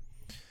gefühlt.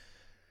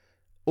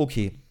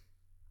 Okay,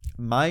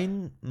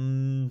 mein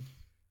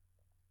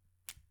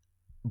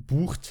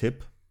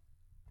Buchtipp,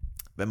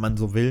 wenn man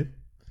so will,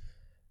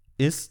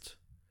 ist,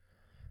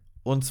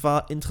 und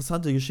zwar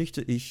interessante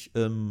Geschichte, ich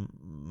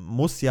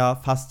muss ja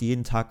fast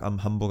jeden Tag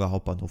am Hamburger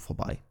Hauptbahnhof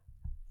vorbei.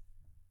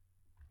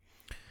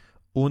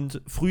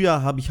 Und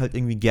früher habe ich halt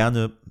irgendwie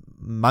gerne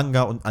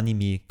Manga und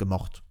Anime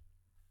gemocht.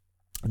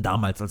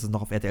 Damals, als es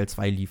noch auf RTL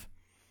 2 lief.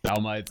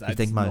 Damals, als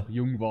denk du mal- noch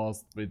jung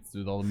warst, willst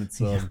du damit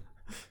sagen.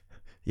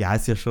 Ja,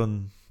 ist ja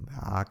schon,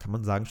 ja, kann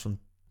man sagen, schon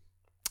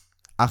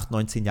 8,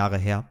 19 Jahre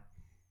her.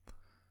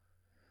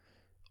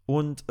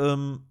 Und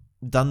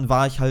dann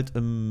war ich halt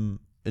in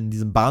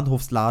diesem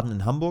Bahnhofsladen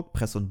in Hamburg,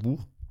 Presse und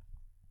Buch.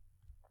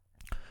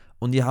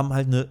 Und die haben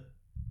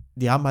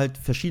halt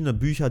verschiedene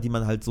Bücher, die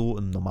man halt so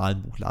im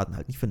normalen Buchladen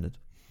halt nicht findet.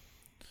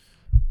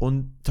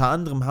 Und unter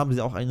anderem haben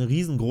sie auch eine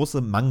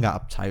riesengroße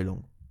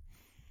Manga-Abteilung.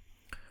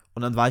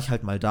 Und dann war ich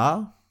halt mal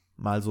da,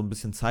 mal so ein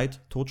bisschen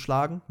Zeit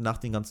totschlagen, nach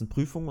den ganzen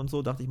Prüfungen und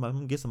so, dachte ich mal,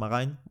 gehst du mal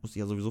rein, musst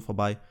ja sowieso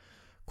vorbei,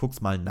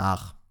 guck's mal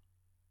nach.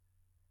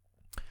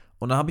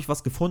 Und dann habe ich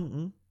was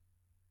gefunden,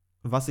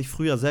 was ich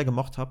früher sehr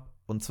gemocht habe,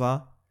 und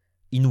zwar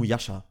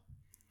Inuyasha.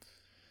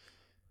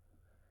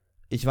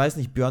 Ich weiß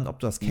nicht, Björn, ob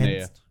du das Nee,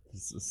 kennst.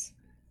 das ist.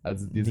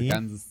 Also diese Nee.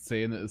 ganze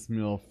Szene ist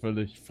mir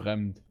völlig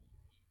fremd.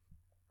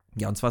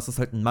 Ja, und zwar ist das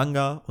halt ein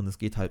Manga und es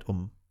geht halt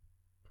um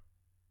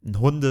einen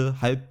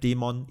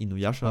Hunde-Halbdämon,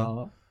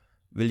 Inuyasha.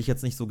 Will ich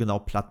jetzt nicht so genau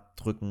platt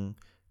drücken.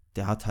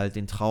 Der hat halt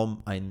den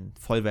Traum, ein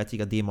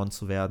vollwertiger Dämon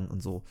zu werden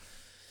und so.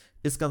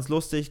 Ist ganz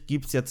lustig,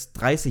 gibt's jetzt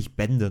 30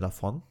 Bände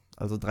davon.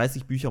 Also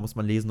 30 Bücher muss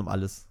man lesen, um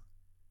alles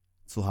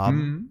zu haben.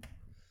 Mhm.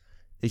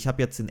 Ich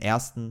habe jetzt den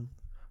ersten.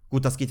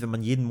 Gut, das geht, wenn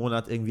man jeden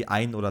Monat irgendwie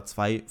 1 oder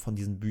 2 von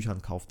diesen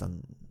Büchern kauft,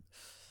 dann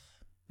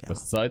ja,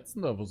 Was zahlst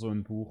du denn da für so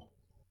ein Buch?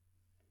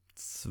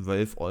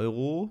 12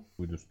 Euro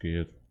Gut, das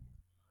geht.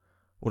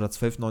 oder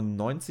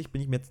 12,99,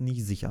 bin ich mir jetzt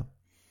nicht sicher.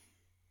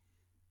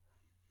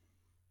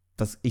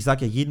 Ich sag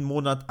ja jeden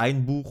Monat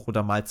ein Buch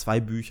oder mal 2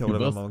 Bücher Du oder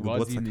wenn wirst man quasi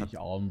Geburtstag nicht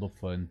hat. arm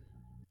davon.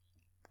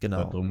 Genau.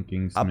 Darum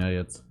ging es Ab- mir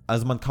jetzt.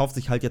 Also man kauft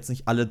sich halt jetzt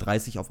nicht alle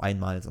 30 auf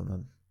einmal,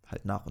 sondern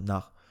halt nach und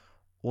nach.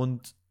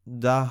 Und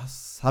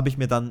das habe ich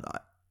mir dann,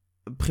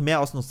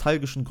 primär aus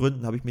nostalgischen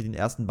Gründen, habe ich mir den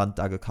ersten Band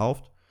da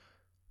gekauft.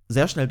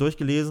 Sehr schnell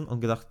durchgelesen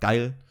und gedacht,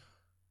 geil.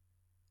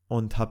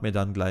 Und habe mir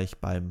dann gleich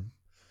beim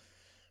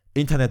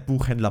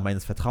Internetbuchhändler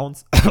meines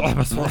Vertrauens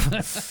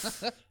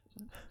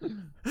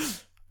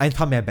ein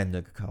paar mehr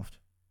Bände gekauft.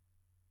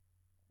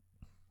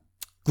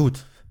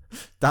 Gut,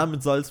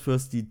 damit soll es für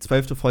die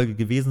 12. Folge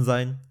gewesen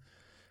sein.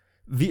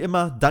 Wie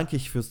immer danke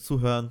ich fürs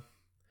Zuhören.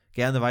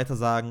 Gerne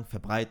weitersagen,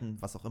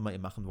 verbreiten, was auch immer ihr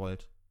machen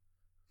wollt.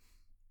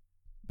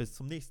 Bis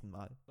zum nächsten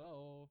Mal.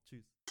 Ciao.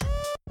 Tschüss.